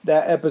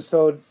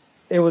episode,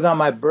 it was on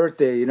my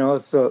birthday,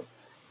 so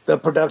the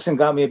production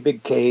got me a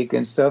big cake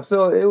and stuff.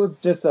 So it was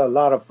just a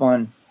lot of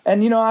fun.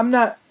 And,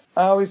 I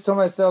always tell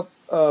myself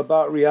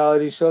about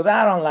reality shows.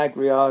 I don't like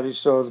reality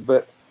shows,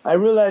 but I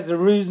realized the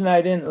reason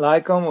I didn't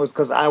like them was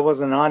because I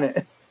wasn't on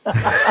it.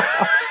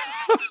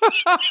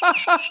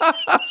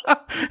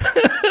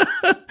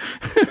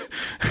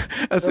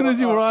 As soon as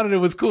you were on it, it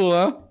was cool,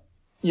 huh?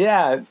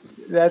 Yeah,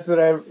 that's what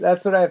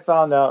I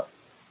found out.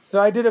 So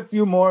I did a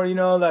few more,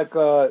 like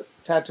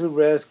Tattoo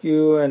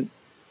Rescue, and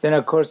then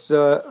of course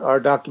our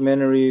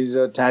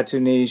documentaries, Tattoo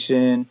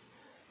Nation.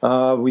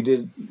 We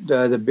did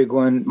the big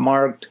one,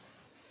 Marked,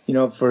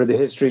 for the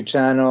History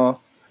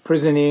Channel,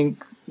 Prison Inc.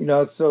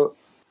 So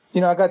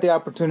I got the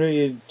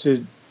opportunity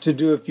to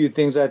do a few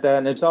things like that,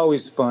 and it's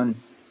always fun,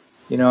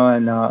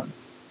 and I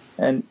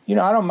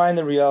don't mind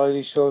the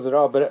reality shows at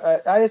all,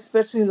 but I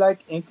especially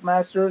like Ink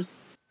Masters.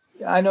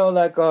 I know,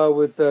 like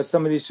with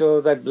some of these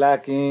shows like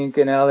Black Ink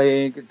and LA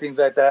Ink and things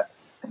like that,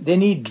 they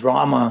need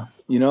drama,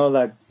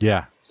 like.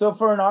 Yeah. So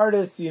for an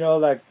artist,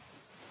 like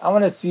I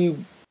want to see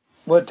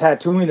what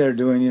tattooing they're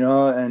doing,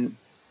 and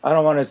I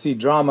don't want to see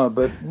drama,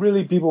 but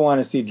really people want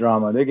to see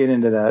drama. They get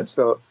into that.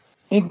 So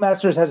Ink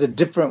Masters has a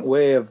different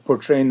way of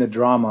portraying the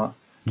drama.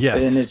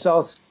 Yes. And it's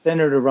all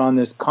centered around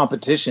this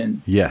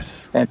competition.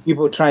 Yes. And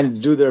people trying to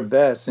do their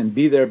best and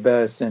be their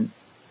best, and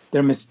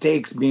their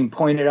mistakes being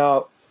pointed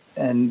out.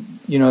 And,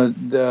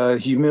 the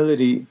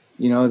humility,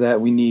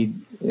 that we need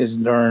is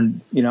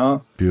learned,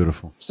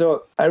 Beautiful.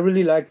 So I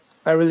really like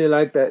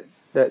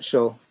that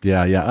show.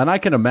 Yeah. And I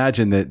can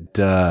imagine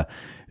that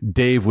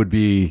Dave would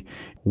be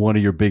one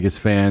of your biggest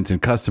fans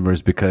and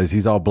customers because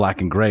he's all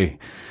black and gray,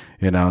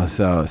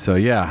 so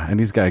yeah. And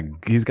he's got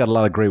a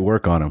lot of great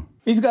work on him.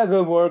 He's got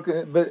good work,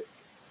 but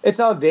it's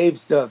all Dave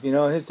stuff,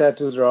 His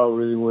tattoos are all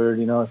really weird,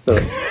 so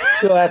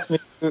he'll ask me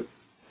to do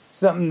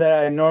something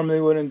that I normally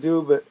wouldn't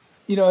do, but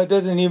it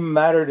doesn't even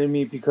matter to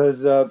me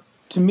because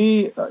to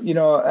me,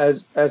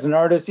 as an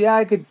artist, yeah,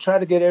 I could try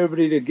to get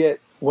everybody to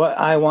get what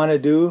I want to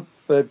do,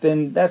 but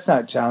then that's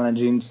not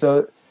challenging.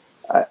 So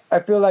I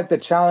feel like the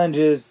challenge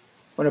is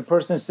when a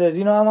person says,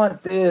 I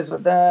want this or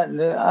that,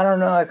 and I don't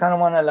know, I kind of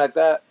want it like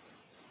that.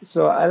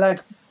 So I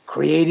like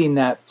creating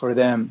that for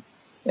them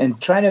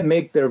and trying to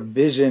make their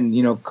vision,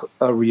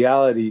 a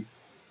reality.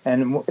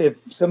 And if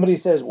somebody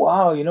says,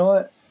 wow, you know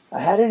what, I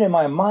had it in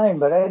my mind,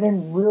 but I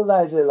didn't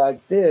realize it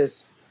like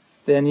this,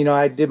 then,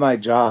 I did my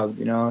job,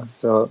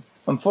 So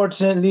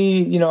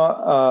unfortunately,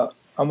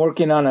 I'm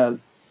working on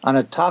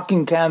a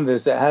talking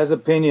canvas that has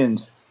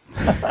opinions.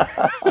 Can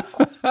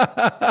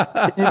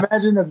you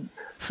imagine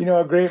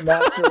a great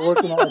master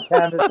working on a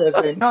canvas that's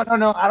saying, no,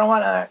 I don't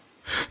want to.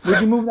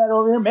 Would you move that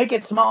over here? Make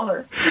it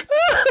smaller.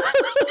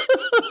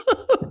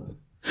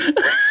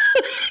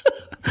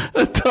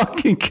 A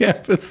talking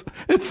canvas.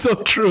 It's so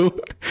true.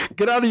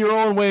 Get out of your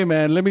own way,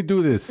 man. Let me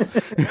do this.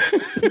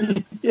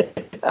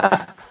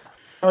 Yeah.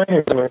 So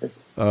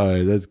anyways. All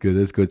right, that's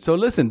good. So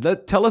listen,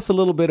 tell us a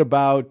little bit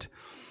about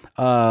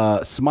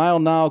Smile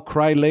Now,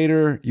 Cry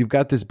Later. You've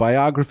got this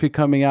biography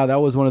coming out. That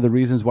was one of the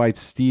reasons why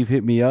Steve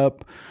hit me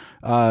up.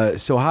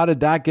 So how did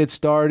that get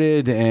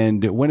started,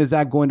 and when is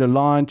that going to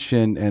launch,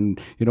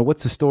 and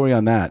what's the story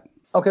on that?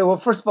 Okay, well,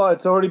 first of all,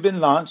 it's already been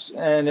launched,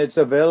 and it's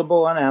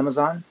available on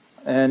Amazon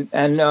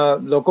and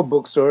local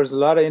bookstores. A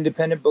lot of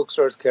independent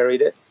bookstores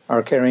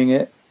are carrying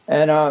it.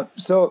 And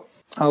so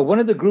one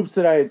of the groups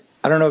that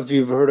I don't know if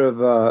you've heard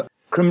of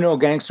Criminal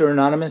Gangster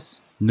Anonymous.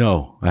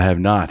 No, I have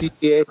not.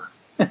 CGA.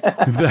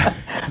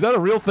 Is that a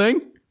real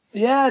thing?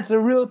 Yeah, it's a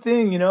real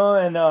thing,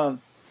 and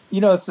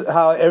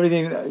how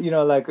everything,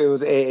 like it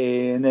was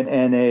AA and then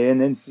NA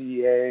and then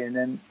CA and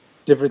then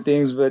different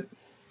things. But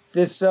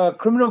this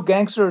Criminal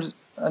Gangsters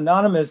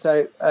Anonymous,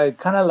 I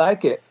kind of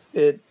like it.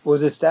 It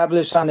was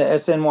established on the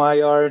SNY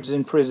yards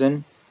in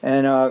prison,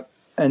 and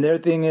their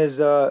thing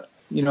is,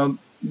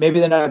 maybe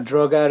they're not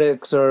drug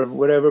addicts or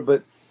whatever,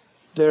 but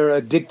they're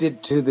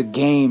addicted to the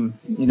game,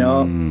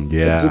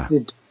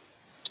 addicted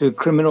to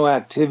criminal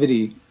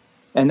activity,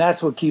 and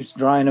that's what keeps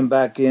drawing them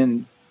back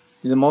in.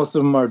 Most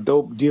of them are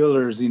dope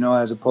dealers,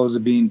 as opposed to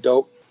being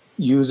dope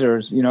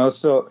users,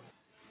 So,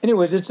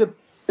 anyways, it's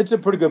a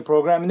pretty good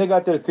program, and they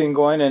got their thing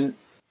going,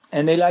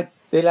 and they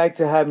like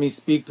to have me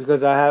speak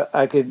because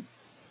I can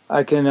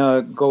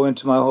go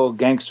into my whole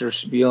gangster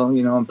spiel,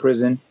 in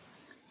prison,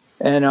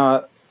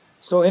 and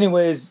so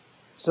anyways,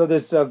 so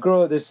this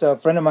girl, this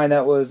friend of mine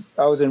that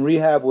I was in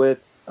rehab with,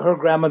 her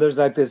grandmother's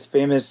like this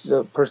famous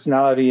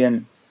personality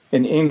in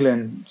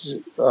England,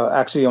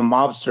 actually a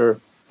mobster.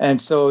 And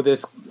so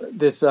this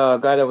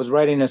guy that was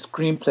writing a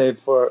screenplay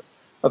for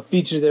a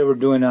feature they were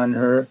doing on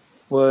her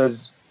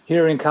was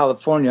here in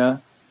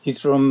California. He's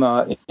from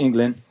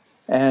England,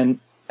 and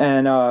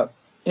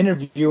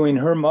interviewing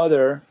her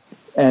mother,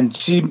 and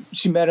she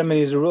met him, and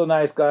he's a real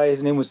nice guy.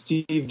 His name was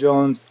Steve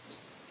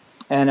Jones,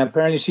 and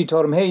apparently she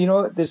told him, hey,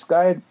 this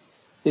guy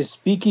is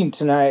speaking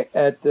tonight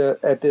at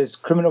this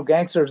Criminal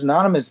Gangsters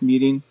Anonymous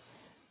meeting.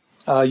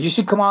 You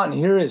should come out and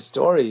hear his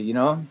story,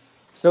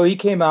 So he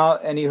came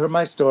out and he heard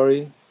my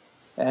story.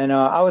 And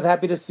I was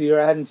happy to see her.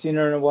 I hadn't seen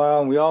her in a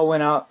while, and we all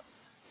went out,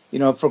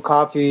 for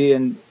coffee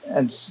and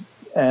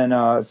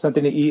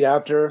something to eat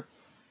after.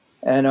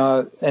 And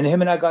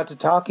him and I got to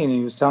talking.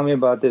 He was telling me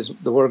about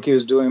the work he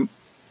was doing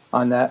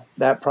on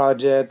that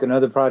project and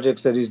other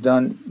projects that he's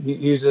done.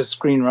 He's a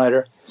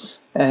screenwriter,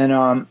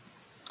 and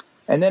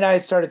then I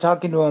started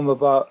talking to him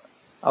about.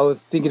 I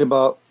was thinking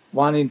about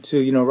wanting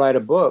to write a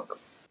book.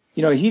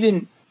 He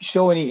didn't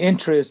show any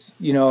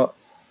interest,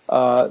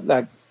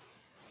 like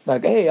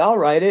like, hey, I'll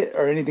write it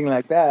or anything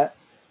like that.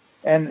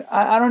 And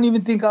I don't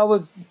even think I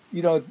was,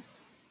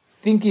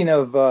 thinking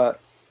of, I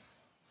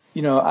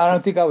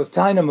don't think I was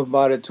telling him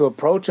about it to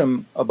approach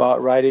him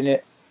about writing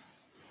it,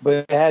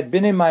 but it had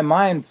been in my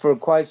mind for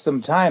quite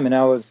some time. And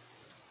I was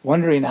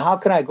wondering, how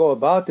can I go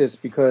about this?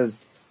 Because,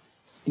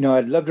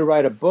 I'd love to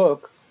write a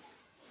book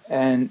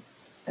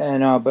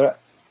but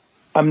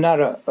I'm not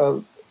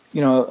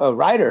a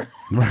writer.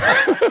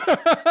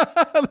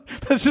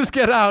 Let's just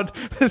get out.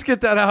 Let's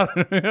get that out.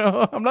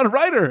 I'm not a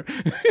writer.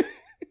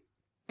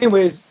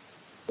 Anyways,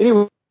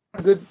 a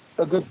good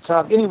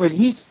talk.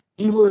 Anyways,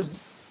 he was,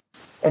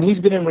 and he's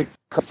been in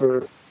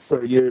recovery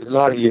for years, a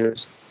lot of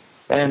years.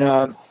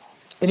 And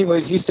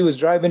anyways, he was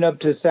driving up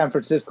to San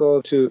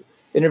Francisco to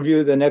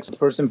interview the next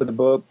person for the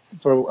book,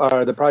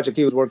 for the project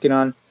he was working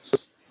on.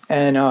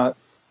 And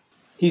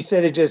he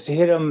said it just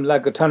hit him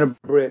like a ton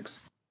of bricks.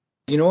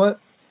 You know what?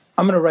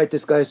 I'm going to write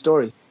this guy's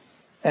story.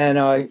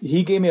 And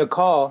he gave me a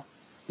call,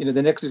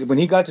 when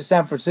he got to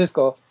San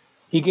Francisco,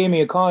 he gave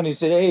me a call and he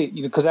said, hey,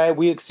 because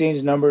we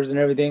exchanged numbers and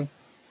everything.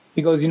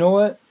 He goes, you know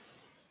what?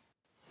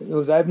 He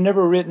goes, I've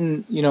never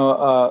written,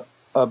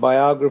 a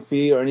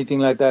biography or anything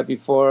like that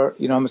before.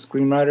 I'm a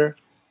screenwriter,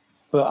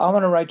 but I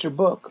want to write your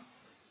book.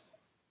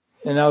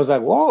 And I was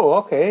like, whoa,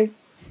 okay.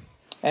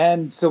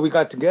 And so we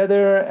got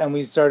together and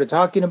we started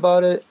talking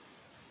about it.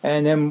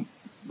 And then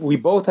we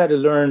both had to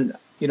learn,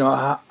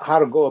 how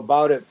to go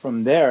about it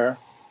from there.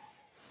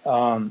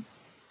 But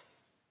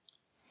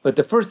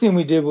the first thing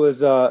we did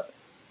was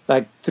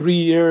like 3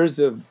 years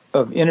of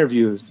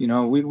interviews.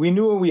 We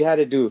knew what we had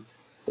to do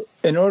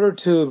in order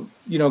to,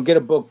 get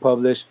a book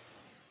published.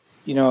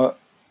 You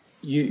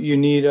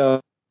need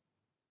an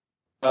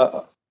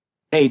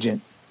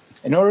agent.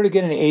 In order to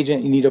get an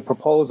agent, you need a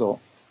proposal.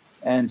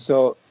 And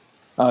so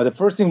the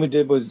first thing we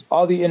did was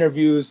all the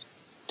interviews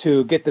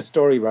to get the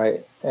story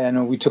right.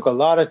 And we took a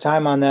lot of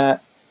time on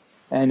that.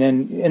 And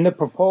then in the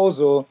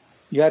proposal,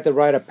 you had to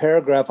write a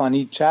paragraph on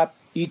each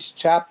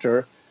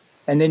chapter,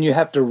 and then you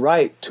have to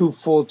write 2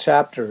 full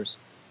chapters.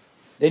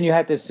 Then you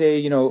had to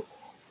say,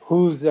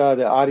 who's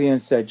the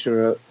audience that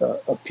you're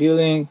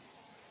appealing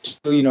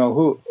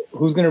to,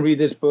 who's going to read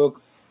this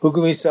book, who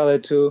can we sell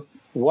it to,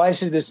 why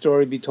should this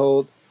story be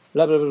told,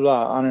 blah, blah, blah,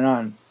 blah, on and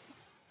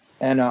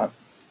on.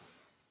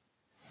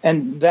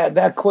 And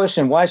that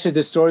question, why should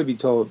this story be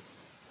told?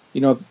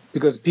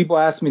 Because people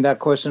ask me that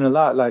question a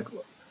lot. Like,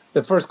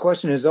 the first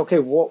question is, okay,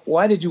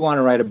 why did you want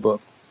to write a book?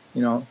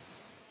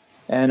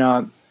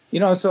 And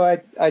so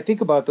I think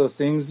about those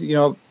things.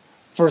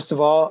 First of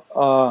all,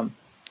 I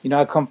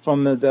come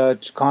from the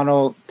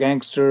Chicano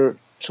gangster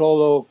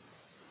cholo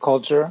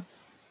culture,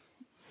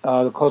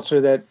 the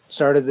culture that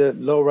started the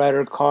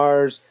lowrider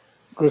cars,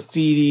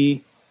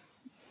 graffiti,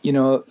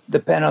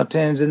 the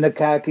Pendletons and the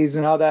khakis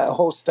and all that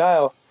whole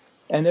style.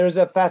 And there's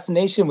a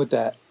fascination with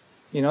that,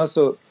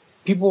 so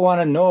people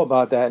want to know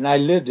about that. And I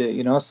lived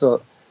it,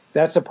 so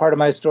that's a part of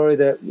my story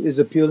that is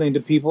appealing to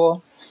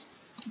people.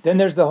 Then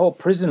there's the whole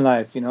prison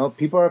life.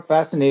 People are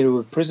fascinated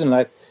with prison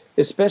life,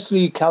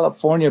 especially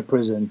California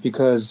prison,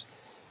 because,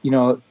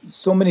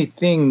 so many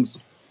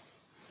things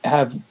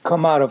have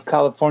come out of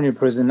California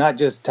prison, not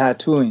just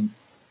tattooing,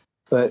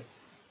 but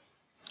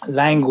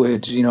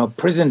language,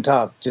 prison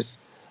talk, just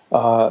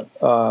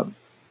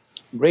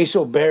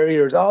racial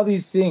barriers, all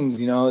these things,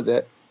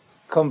 that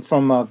come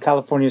from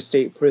California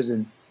State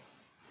Prison.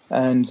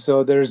 And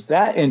so there's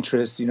that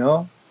interest,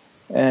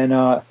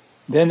 and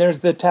then there's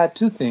the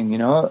tattoo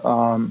thing,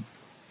 I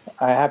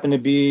happen to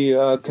be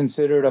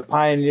considered a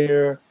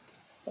pioneer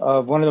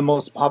of one of the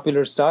most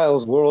popular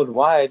styles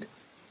worldwide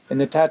in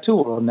the tattoo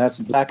world, and that's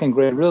black and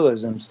gray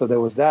realism. So there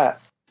was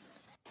that.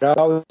 But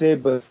I always say,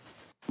 but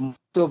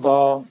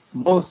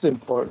most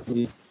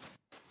importantly,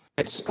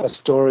 it's a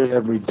story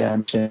of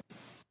redemption.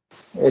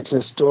 It's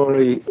a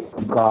story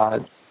of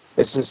God.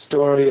 It's a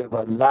story of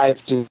a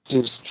life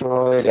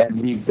destroyed and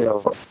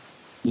rebuilt,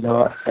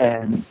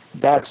 and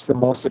that's the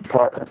most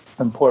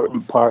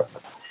important part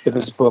of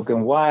this book.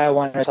 And why I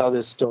want to tell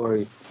this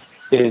story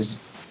is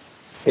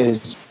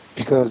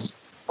because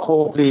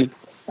hopefully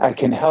I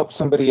can help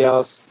somebody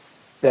else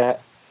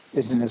that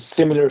is in a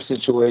similar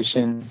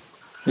situation.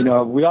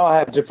 We all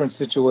have different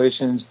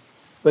situations,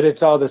 but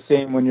it's all the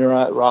same when you're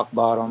at rock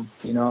bottom,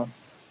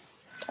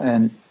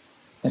 and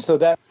so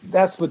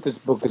that's what this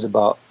book is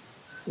about.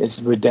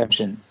 It's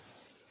redemption.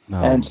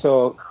 And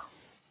so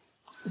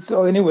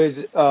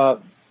anyways,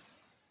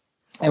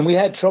 and we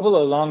had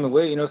trouble along the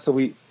way, so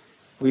we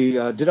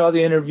did all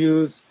the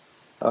interviews,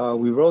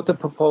 we wrote the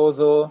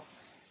proposal,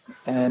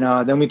 and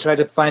then we tried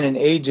to find an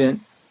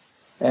agent,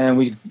 and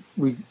we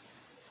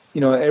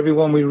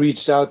everyone we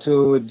reached out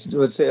to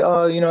would say,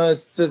 oh,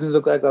 it doesn't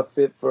look like a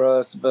fit for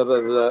us, blah,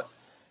 blah, blah.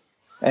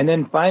 And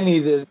then finally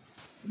the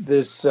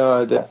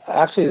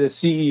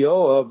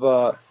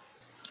CEO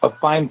of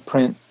Fine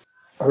Print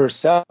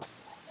herself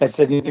had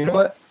said, you know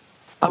what,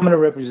 I'm going to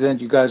represent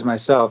you guys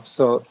myself.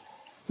 So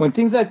when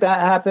things like that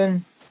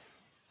happen,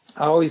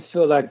 I always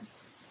feel like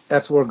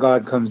that's where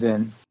God comes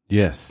in.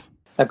 Yes.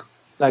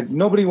 Like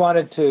nobody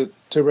wanted to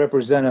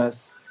represent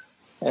us,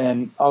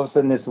 And all of a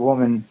sudden, this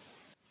woman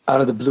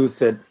out of the blue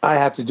said, I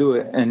have to do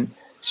it. And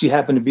she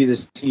happened to be the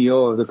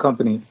CEO of the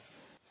company.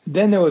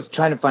 Then there was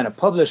trying to find a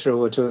publisher,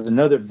 which was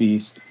another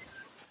beast,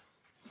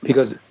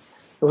 because it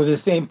was the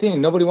same thing.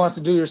 Nobody wants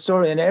to do your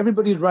story, and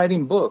everybody's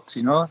writing books,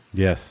 you know?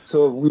 Yes.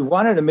 So we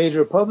wanted a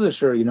major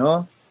publisher, you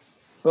know?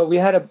 But we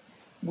had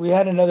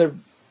another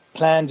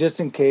plan just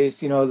in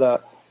case, you know.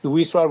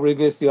 Luis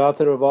Rodriguez, the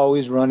author of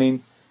Always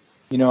Running,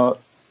 you know,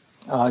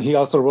 he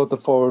also wrote the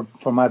foreword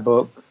for my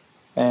book.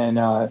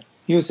 And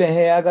he was saying,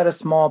 hey, I got a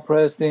small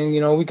press thing,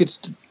 you know, we could,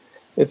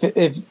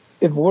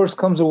 if worse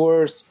comes to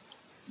worse,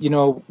 you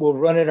know, we'll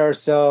run it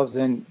ourselves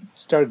and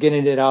start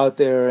getting it out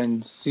there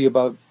and see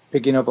about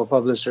picking up a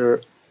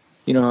publisher,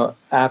 you know,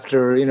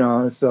 after, you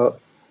know. So,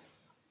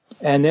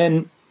 and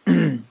then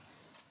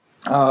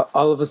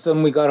all of a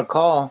sudden we got a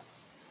call.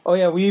 Oh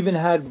yeah, we even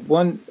had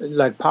one,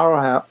 like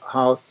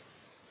Powerhouse.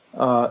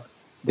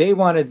 They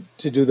wanted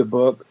to do the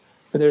book,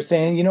 but they're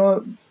saying, you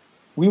know,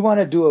 we want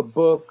to do a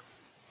book,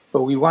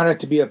 but we want it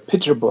to be a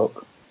picture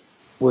book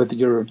with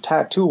your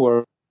tattoo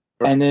work,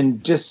 and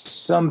then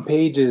just some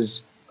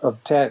pages of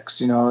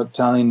text, you know,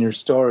 telling your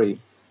story.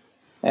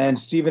 And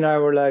Steve and I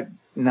were like,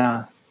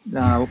 nah,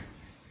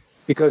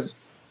 because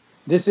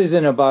this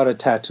isn't about a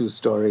tattoo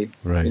story,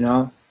 right? You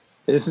know,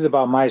 this is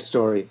about my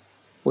story,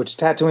 which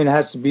tattooing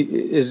has to be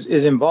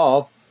is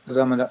involved because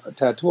I'm a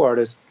tattoo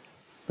artist,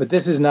 but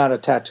this is not a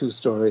tattoo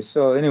story.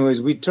 So,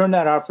 anyways, we turned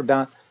that offer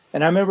down,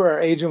 and I remember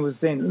our agent was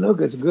saying, "Look,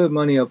 it's good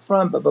money up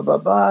front, blah blah blah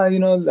blah." You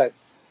know, like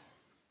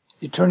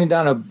you're turning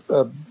down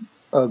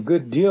a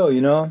good deal, you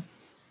know.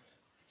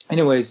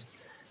 Anyways.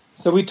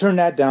 So we turned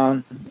that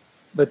down,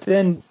 but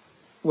then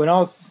when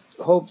all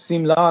hope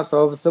seemed lost,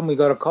 all of a sudden we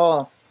got a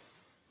call,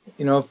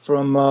 you know,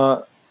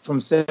 from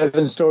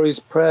 7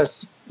 Stories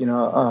Press, you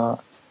know,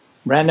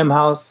 Random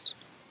House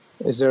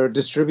is their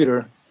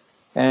distributor,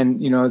 and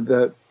you know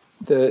the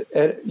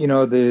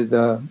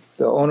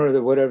owner of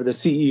the whatever, the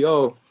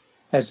CEO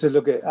has said,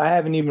 look, I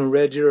haven't even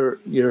read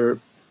your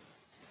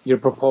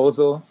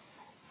proposal,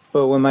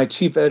 but when my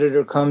chief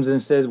editor comes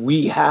and says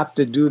we have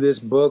to do this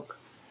book,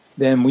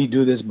 then we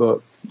do this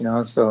book. You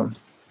know, so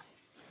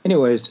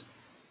anyways,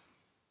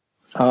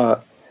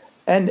 and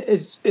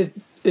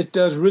it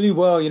does really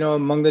well, you know,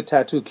 among the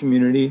tattoo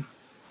community.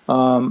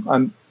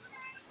 I'd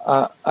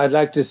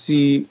like to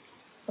see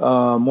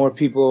more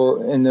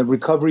people in the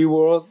recovery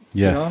world.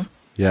 Yes. You know?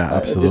 Yeah,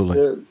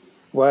 absolutely.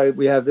 Why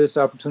we have this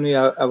opportunity,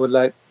 I would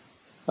like,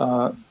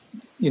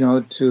 you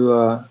know,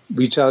 to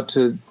reach out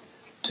to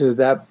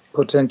that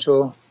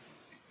potential,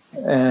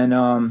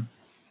 and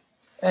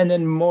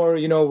then more,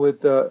 you know,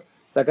 with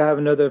like I have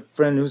another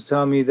friend who's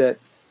telling me that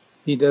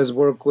he does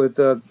work with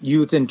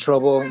youth in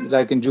trouble,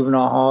 like in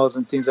juvenile halls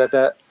and things like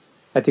that.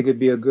 I think it'd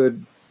be a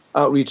good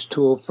outreach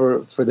tool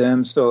for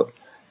them. So,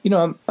 you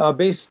know,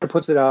 Baser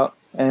puts it out,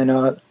 and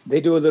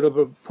they do a little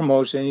bit of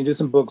promotion. You do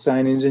some book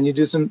signings, and you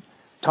do some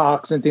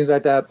talks and things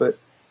like that. But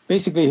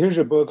basically, here's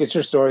your book. It's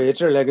your story.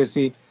 It's your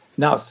legacy.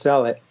 Now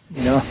sell it,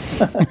 you know?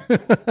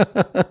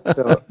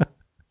 So.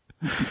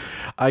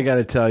 I got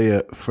to tell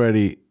you,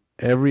 Freddy,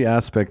 every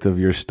aspect of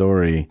your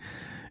story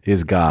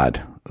is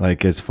God.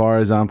 Like, as far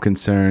as I'm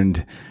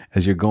concerned,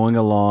 as you're going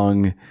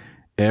along,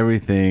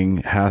 everything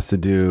has to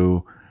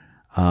do,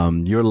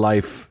 your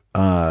life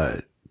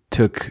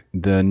took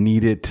the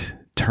needed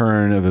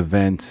turn of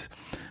events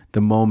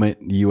the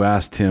moment you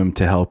asked him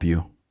to help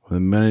you. The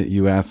minute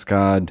you asked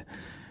God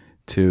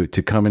to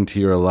come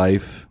into your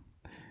life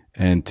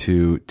and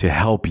to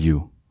help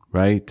you,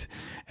 right?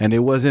 And it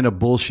wasn't a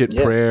bullshit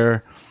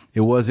prayer.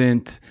 It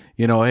wasn't,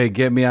 you know, hey,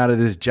 get me out of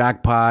this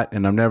jackpot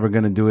and I'm never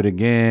going to do it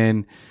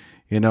again.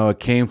 You know, it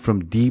came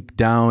from deep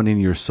down in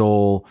your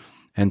soul.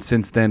 And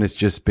since then, it's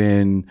just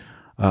been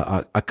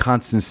a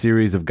constant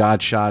series of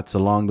God shots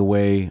along the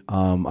way.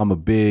 I'm a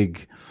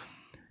big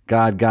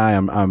God guy.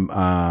 I'm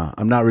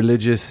not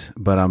religious,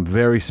 but I'm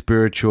very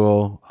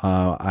spiritual.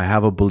 I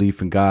have a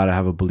belief in God. I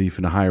have a belief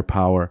in a higher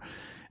power.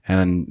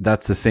 And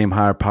that's the same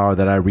higher power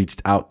that I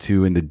reached out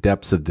to in the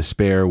depths of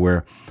despair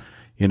where,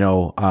 you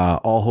know,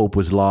 all hope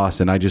was lost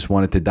and I just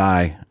wanted to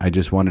die. I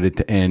just wanted it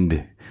to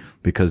end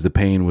because the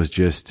pain was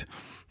just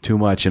too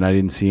much and I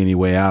didn't see any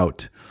way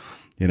out.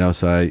 You know,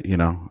 so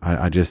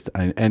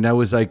and I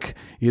was like,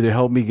 either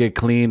help me get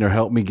clean or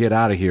help me get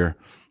out of here.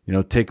 You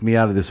know, take me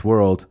out of this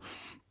world.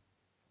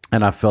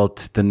 And I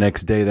felt the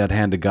next day that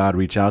hand of God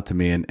reach out to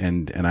me,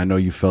 and I know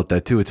you felt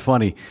that too. It's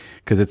funny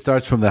because it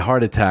starts from the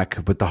heart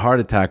attack, but the heart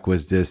attack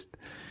was just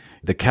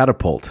the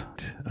catapult.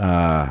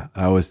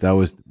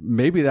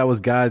 Maybe that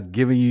was God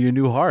giving you your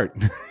new heart.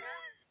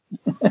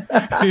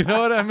 You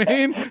know what I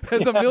mean?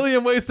 There's a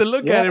million ways to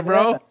look at it,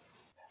 bro.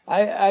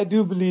 I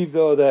do believe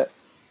though that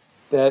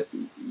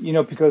you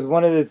know, because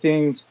one of the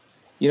things,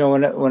 you know,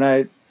 when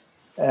I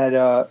had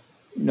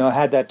you know,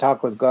 had that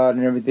talk with God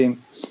and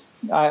everything,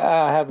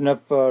 I have enough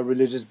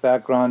religious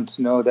background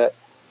to know that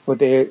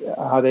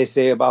how they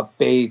say about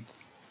faith,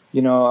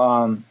 you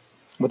know,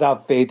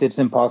 without faith it's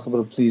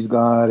impossible to please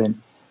God,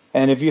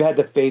 and if you had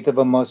the faith of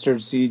a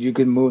mustard seed, you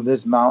could move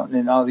this mountain,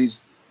 and all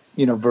these,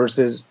 you know,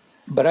 verses.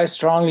 But I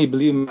strongly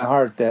believe in my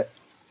heart that,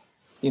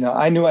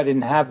 I knew I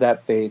didn't have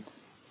that faith.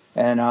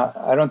 And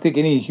I don't think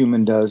any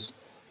human does.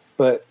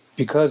 But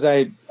because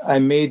I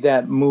made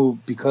that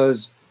move,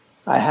 because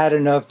I had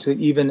enough to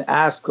even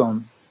ask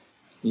him,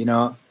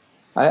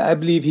 I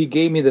believe he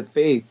gave me the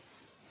faith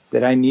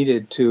that I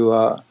needed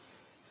to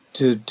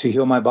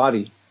heal my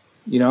body,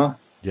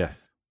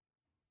 Yes,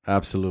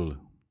 absolutely.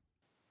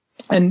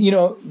 And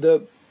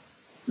the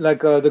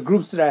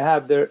groups that I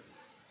have, they're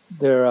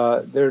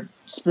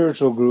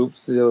spiritual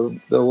groups. The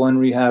one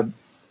rehab,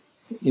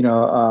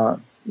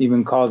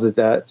 even calls it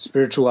that,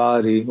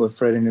 spirituality with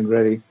Freddy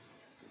Negrete.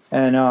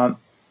 And I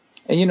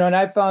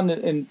found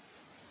it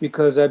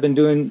because I've been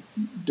doing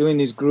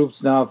these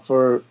groups now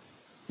for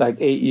like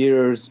 8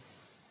 years.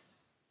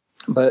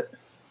 But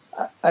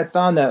I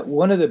found that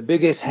one of the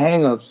biggest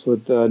hangups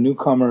with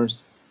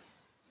newcomers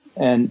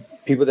and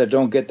people that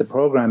don't get the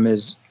program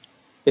is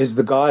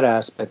the God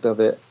aspect of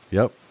it.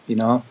 Yep.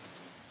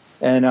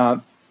 And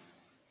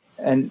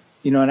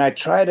I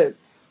try to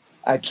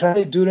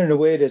do it in a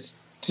way to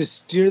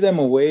steer them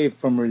away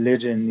from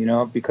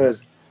religion,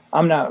 because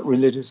I'm not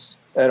religious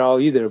at all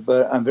either,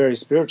 but I'm very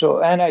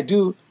spiritual, and I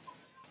do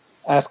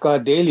ask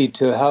God daily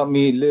to help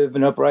me live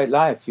an upright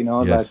life.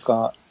 Yes.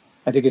 I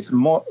think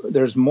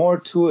there's more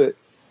to it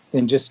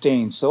than just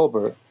staying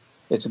sober.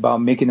 It's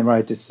about making the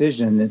right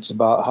decision. It's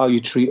about how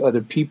you treat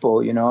other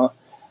people.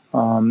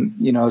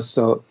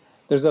 So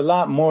there's a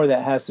lot more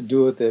that has to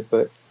do with it.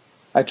 But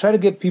I try to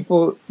get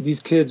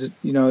these kids,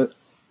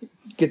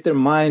 get their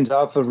minds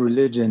off of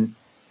religion,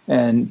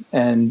 and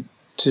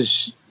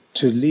to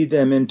lead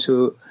them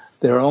into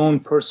their own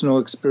personal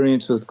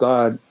experience with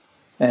God,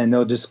 and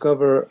they'll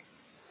discover,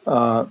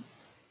 a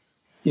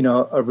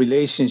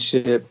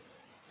relationship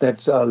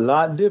that's a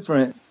lot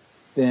different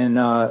than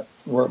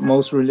what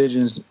most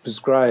religions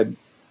prescribe.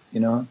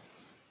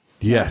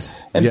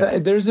 Yes. And yeah.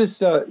 there's this.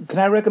 Can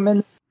I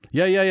recommend?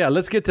 Yeah.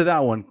 Let's get to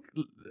that one.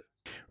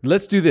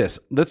 Let's do this.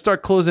 Let's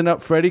start closing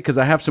up, Freddy, because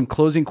I have some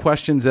closing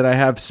questions that I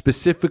have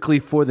specifically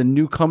for the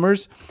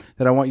newcomers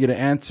that I want you to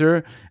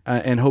answer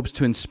in hopes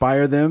to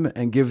inspire them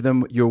and give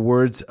them your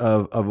words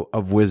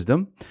of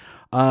wisdom.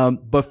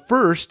 But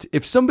first,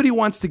 if somebody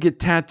wants to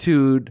get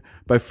tattooed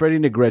by Freddy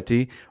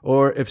Negrete,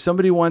 or if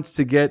somebody wants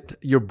to get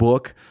your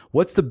book,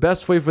 what's the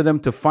best way for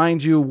them to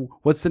find you?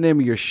 What's the name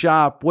of your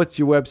shop? What's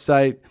your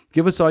website?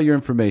 Give us all your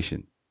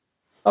information.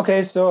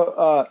 Okay,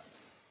 so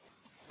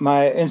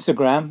my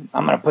Instagram,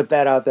 I'm going to put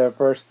that out there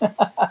first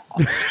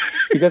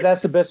because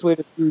that's the best way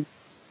to do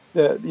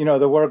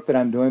the work that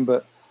I'm doing.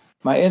 But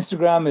my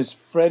Instagram is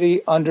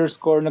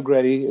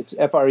Freddy_Negrete. It's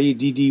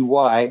FREDDY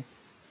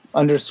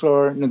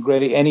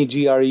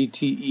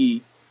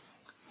 _Negrete,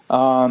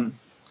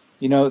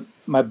 NEGRETE.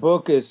 My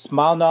book is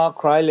Smile Now,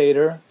 Cry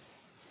Later,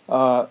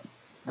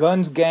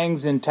 Guns,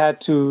 Gangs, and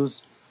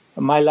Tattoos,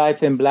 My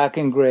Life in Black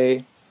and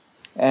Gray.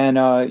 And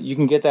you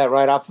can get that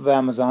right off of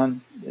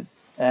Amazon.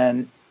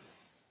 And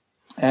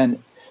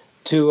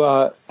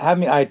to have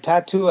me, I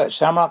tattoo at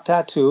Shamrock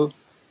Tattoo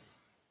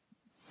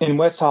in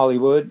West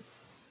Hollywood.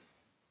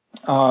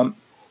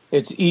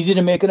 It's easy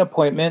to make an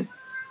appointment.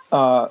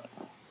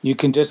 You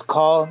can just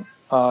call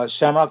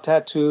Shamrock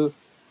Tattoo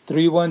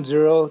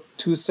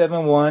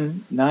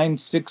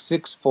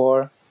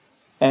 310-271-9664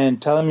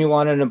 and tell them you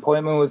want an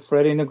appointment with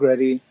Freddy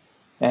Negrete,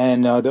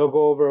 and they'll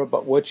go over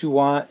about what you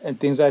want and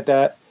things like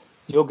that.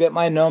 You'll get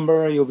my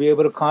number. You'll be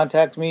able to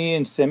contact me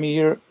and send me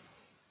your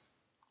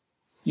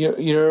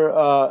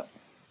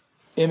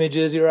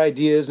images, your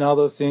ideas, and all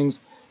those things.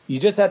 You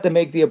just have to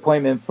make the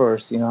appointment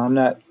first. I'm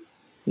not,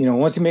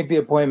 once you make the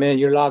appointment,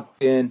 you're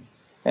locked in,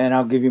 and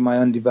I'll give you my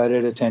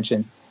undivided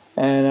attention.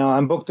 And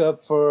I'm booked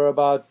up for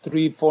about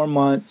 3-4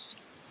 months.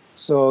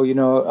 So,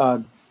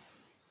 getting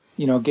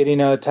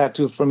a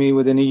tattoo from me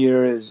within a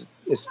year is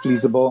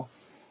feasible.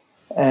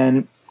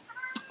 And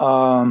I'm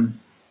on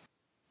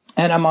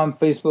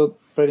Facebook,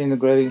 Freddy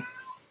Negrete.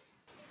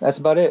 That's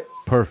about it.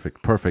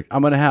 Perfect.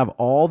 I'm going to have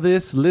all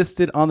this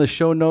listed on the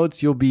show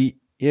notes. You'll be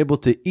able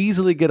to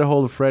easily get a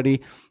hold of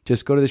Freddy.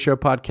 Just go to the SHAIR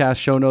Podcast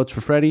show notes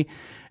for Freddy,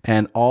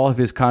 and all of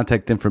his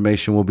contact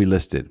information will be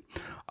listed.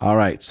 All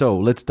right, so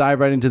let's dive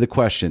right into the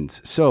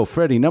questions. So,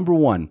 Freddy, number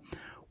one,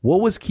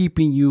 what was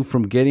keeping you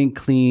from getting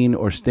clean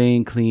or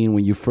staying clean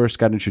when you first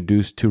got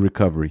introduced to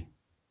recovery?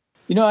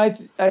 I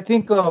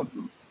think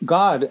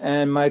God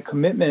and my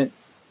commitment,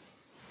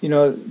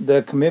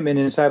 the commitment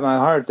inside my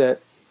heart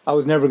that I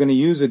was never going to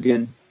use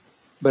again.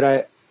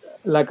 But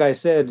like I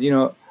said,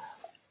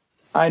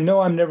 I know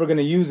I'm never going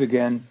to use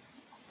again,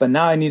 but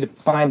now I need to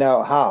find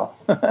out how.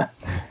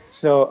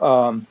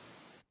 So,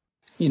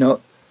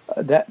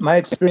 that my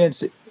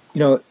experience,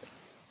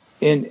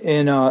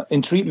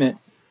 in treatment,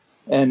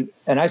 and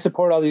I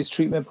support all these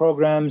treatment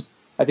programs.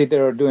 I think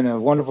they're doing a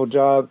wonderful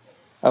job.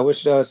 I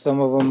wish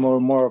some of them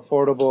were more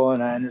affordable,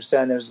 and I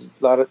understand there's a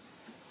lot of,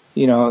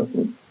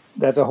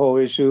 that's a whole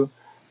issue.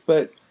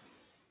 But,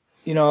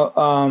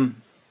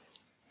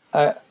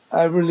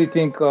 I really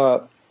think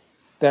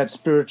that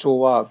spiritual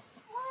walk,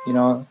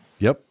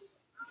 Yep.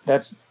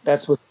 that's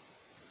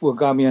what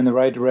got me in the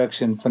right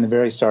direction from the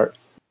very start.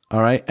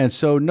 All right. And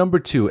so number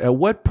 2, at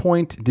what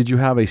point did you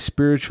have a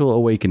spiritual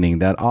awakening,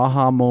 that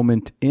aha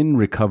moment in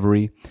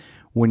recovery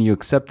when you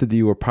accepted that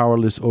you were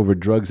powerless over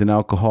drugs and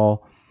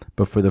alcohol,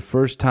 but for the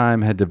first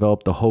time had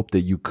developed the hope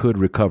that you could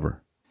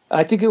recover?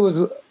 I think it was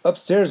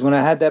upstairs when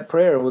I had that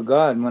prayer with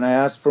God, when I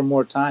asked for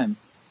more time,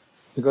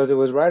 because it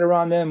was right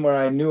around then where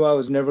I knew I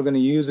was never going to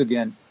use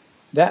again.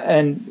 That,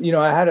 and, you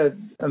know, I had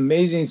an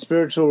amazing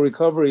spiritual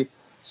recovery,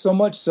 so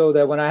much so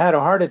that when I had a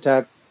heart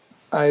attack,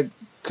 I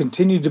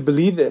continued to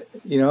believe it,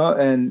 you know,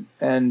 and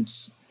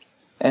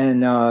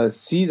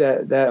see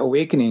that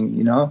awakening,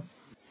 you know.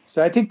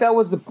 So I think that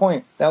was the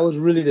point. That was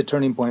really the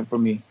turning point for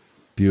me.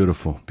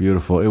 Beautiful,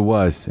 beautiful. It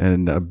was,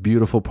 and a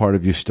beautiful part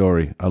of your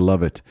story. I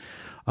love it.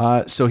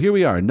 So here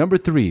we are. Number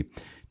 3. Do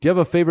you have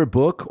a favorite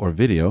book or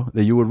video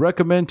that you would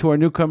recommend to our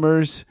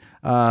newcomers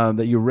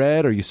that you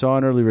read or you saw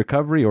in early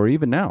recovery or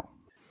even now?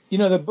 You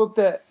know, the book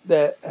that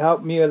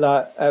helped me a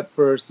lot at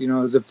first, you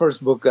know, was the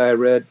first book I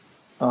read.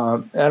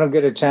 I don't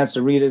get a chance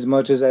to read as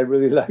much as I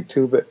really like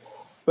to, but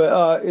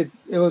it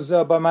was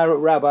by my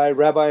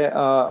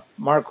Rabbi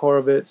Mark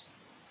Horowitz,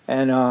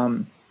 and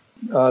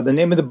the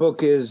name of the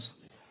book is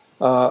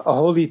A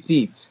Holy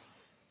Thief,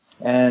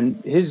 and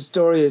his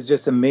story is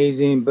just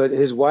amazing. But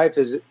his wife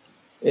is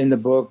in the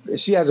book;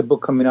 she has a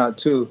book coming out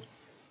too,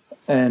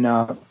 and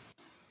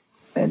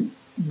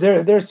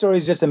their story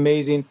is just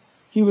amazing.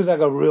 He was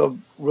like a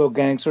real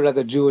gangster, like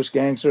a Jewish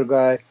gangster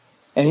guy,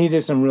 and he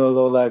did some real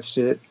low life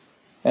shit.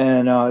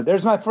 And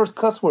there's my first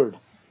cuss word.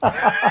 I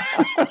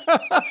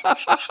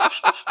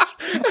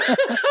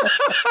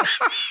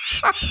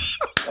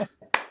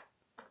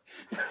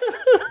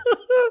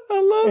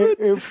love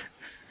it.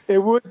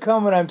 It would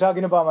come when I'm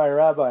talking about my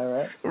rabbi,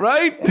 right?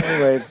 Right.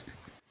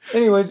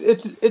 Anyways,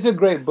 it's a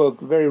great book,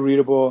 very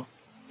readable,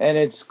 and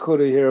it's cool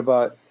to hear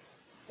about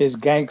his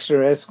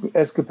gangster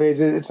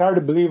escapades. It's hard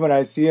to believe when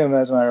I see him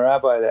as my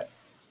rabbi,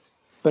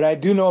 but I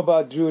do know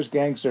about Jewish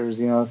gangsters,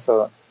 you know.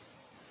 So.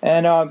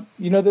 And,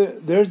 you know,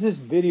 there's this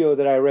video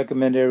that I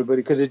recommend to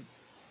everybody because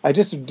I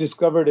just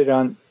discovered it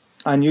on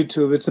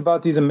YouTube. It's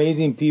about these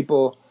amazing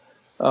people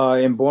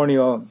in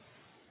Borneo.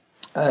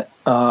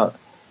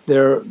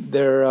 They're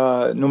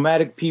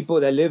nomadic people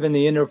that live in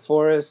the inner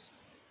forest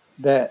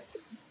that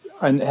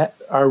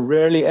are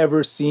rarely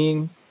ever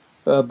seen.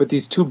 But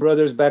these 2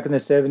 brothers back in the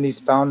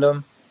 70s found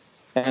them.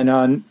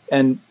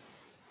 And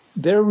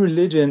their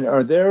religion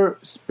or their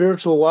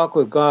spiritual walk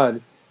with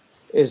God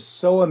is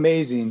so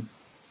amazing.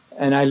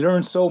 And I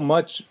learned so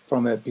much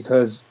from it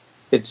because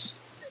it's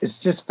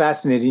just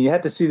fascinating. You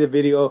have to see the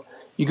video.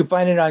 You can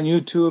find it on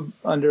YouTube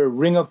under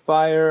Ring of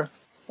Fire,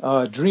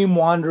 Dream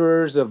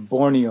Wanderers of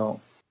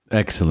Borneo.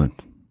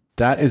 Excellent.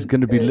 That is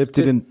going to be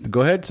lifted in. Go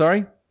ahead.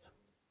 Sorry.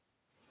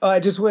 I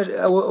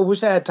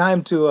wish I had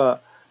time to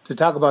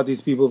talk about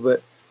these people,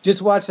 but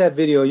just watch that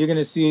video. You're going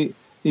to see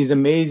these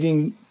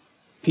amazing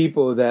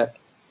people that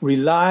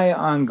rely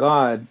on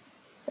God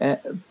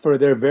for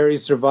their very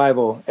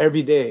survival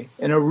every day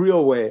in a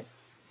real way,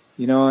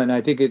 you know. And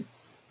I think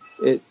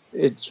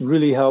it's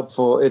really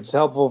helpful. It's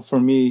helpful for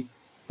me,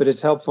 but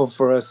it's helpful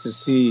for us to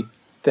see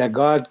that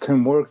God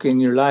can work in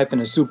your life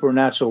in a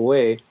supernatural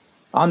way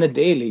on the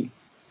daily.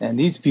 And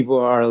these people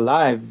are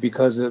alive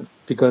because of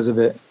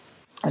it.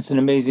 It's an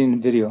amazing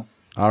video.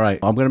 All right.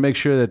 I'm going to make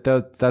sure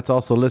that's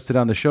also listed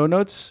on the show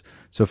notes.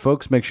 So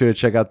folks, make sure to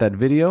check out that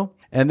video.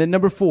 And then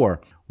number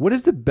 4, what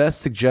is the best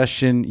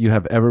suggestion you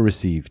have ever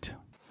received?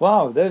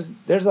 Wow, there's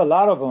a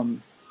lot of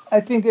them.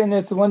 I think, and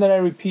it's the one that I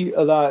repeat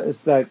a lot.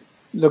 It's like,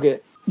 look,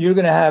 you're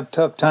going to have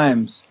tough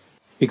times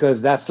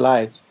because that's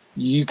life.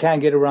 You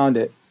can't get around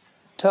it.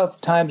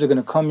 Tough times are going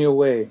to come your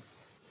way,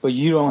 but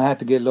you don't have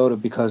to get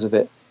loaded because of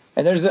it.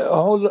 And there's a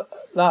whole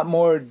lot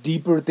more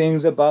deeper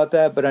things about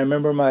that, but I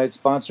remember my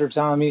sponsor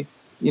telling me,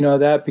 you know,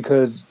 that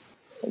because,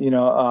 you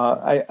know,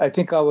 I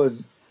think I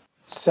was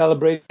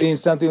celebrating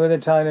something with him,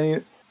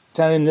 telling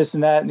him this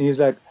and that, and he's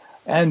like,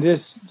 and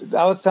this,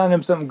 I was telling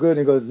him something good, and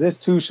he goes, this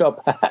too shall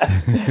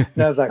pass.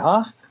 And I was like,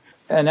 huh?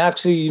 And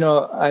actually, you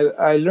know,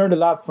 I learned a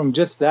lot from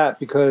just that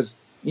because,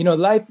 you know,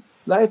 life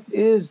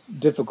is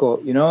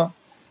difficult, you know,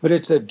 but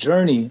it's a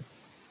journey.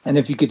 And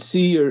if you could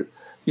see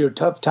your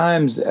tough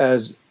times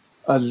as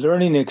a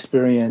learning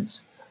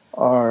experience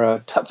or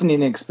a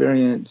toughening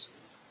experience,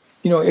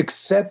 you know,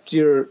 accept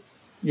your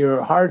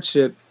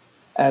hardship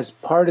as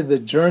part of the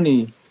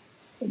journey,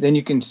 then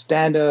you can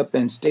stand up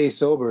and stay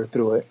sober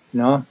through it, you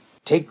know?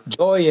 Take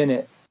joy in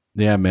it.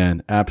 Yeah,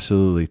 man.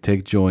 Absolutely.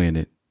 Take joy in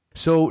it.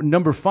 So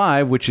number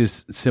 5, which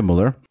is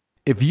similar,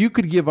 if you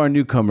could give our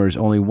newcomers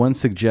only one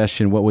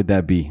suggestion, what would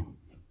that be?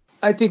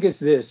 I think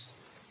it's this.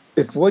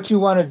 If what you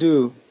want to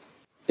do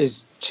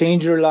is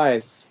change your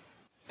life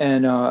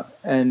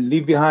and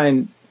leave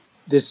behind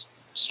this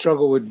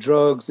struggle with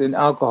drugs and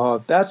alcohol,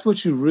 if that's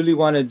what you really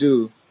want to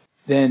do,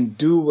 then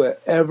do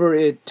whatever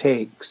it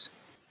takes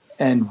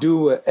and do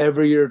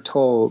whatever you're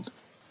told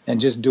and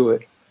just do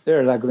it.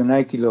 They're like the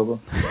Nike logo.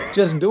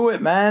 Just do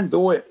it, man.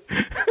 Do it.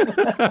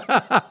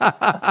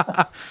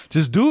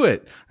 Just do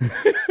it.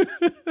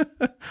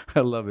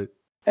 I love it.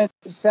 And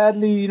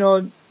sadly, you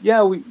know,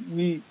 yeah,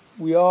 we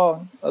a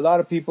lot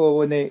of people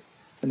when they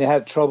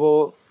have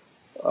trouble,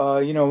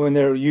 when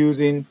they're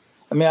using.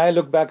 I mean, I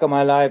look back on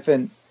my life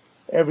and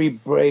every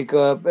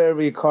breakup,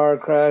 every car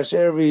crash,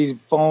 every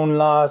phone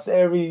loss,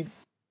 every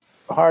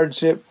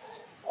hardship,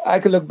 I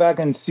could look back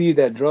and see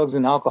that drugs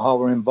and alcohol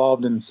were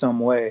involved in some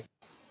way.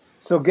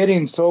 So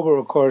getting sober,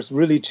 of course,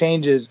 really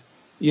changes,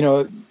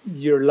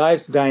 your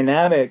life's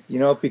dynamic,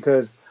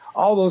 because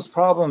all those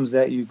problems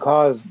that you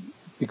caused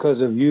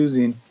because of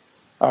using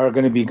are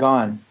going to be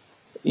gone,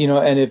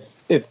 and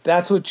if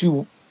that's what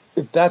you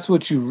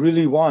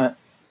really want,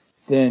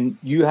 then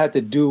you have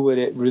to do what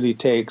it really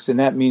takes, and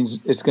that means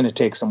it's going to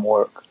take some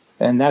work.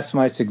 And that's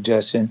my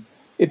suggestion.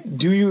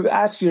 Do you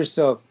ask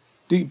yourself,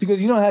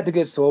 because you don't have to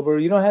get sober,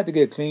 you don't have to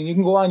get clean, you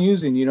can go on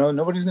using,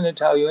 nobody's going to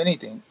tell you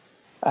anything.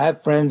 I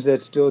have friends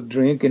that still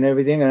drink and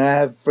everything, and I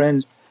have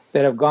friends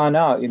that have gone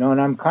out, and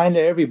I'm kind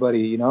to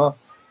everybody, a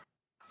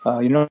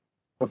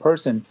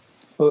person.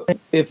 But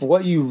if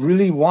what you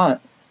really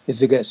want is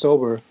to get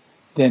sober,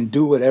 then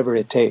do whatever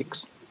it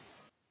takes.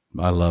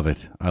 I love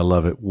it. I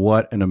love it.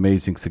 What an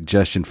amazing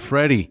suggestion.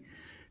 Freddy,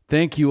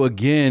 thank you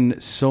again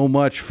so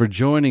much for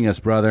joining us,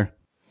 brother.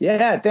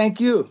 Yeah, thank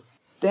you.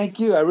 Thank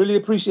you. I really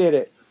appreciate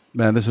it.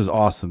 Man, this was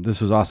awesome.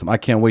 This was awesome. I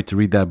can't wait to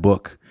read that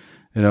book.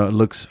 It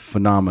looks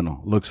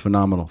phenomenal.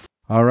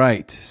 All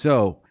right.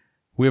 So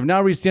we have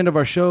now reached the end of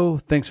our show.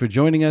 Thanks for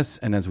joining us.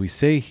 And as we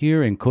say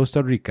here in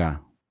Costa Rica,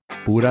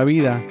 pura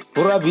vida.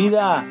 Pura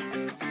vida.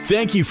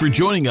 Thank you for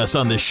joining us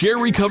on the SHAIR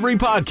Recovery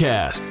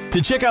Podcast.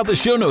 To check out the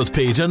show notes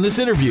page on this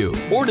interview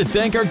or to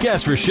thank our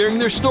guests for sharing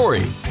their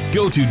story,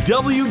 go to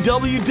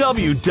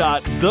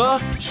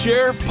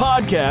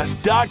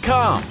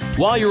www.theshairpodcast.com.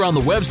 While you're on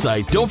the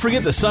website, don't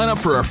forget to sign up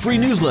for our free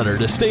newsletter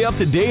to stay up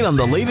to date on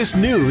the latest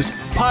news,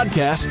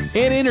 podcasts,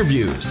 and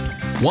interviews.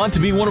 Want to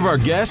be one of our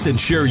guests and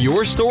share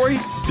your story?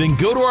 Then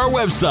go to our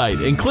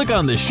website and click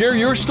on the Share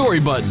Your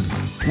Story button.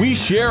 We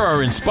share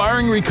our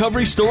inspiring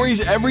recovery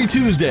stories every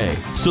Tuesday,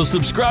 so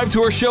subscribe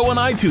to our show on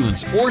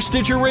iTunes or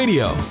Stitcher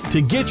Radio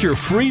to get your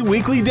free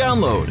weekly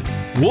download.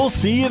 We'll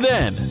see you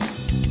then.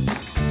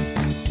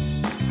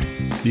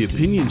 The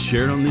opinions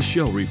shared on this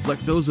show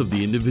reflect those of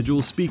the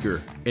individual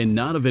speaker and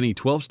not of any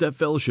 12-Step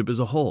Fellowship as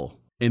a whole.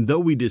 And though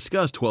we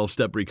discuss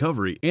 12-Step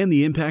recovery and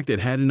the impact it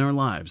had in our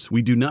lives,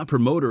 we do not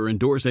promote or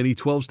endorse any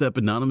 12-Step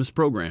Anonymous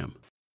program.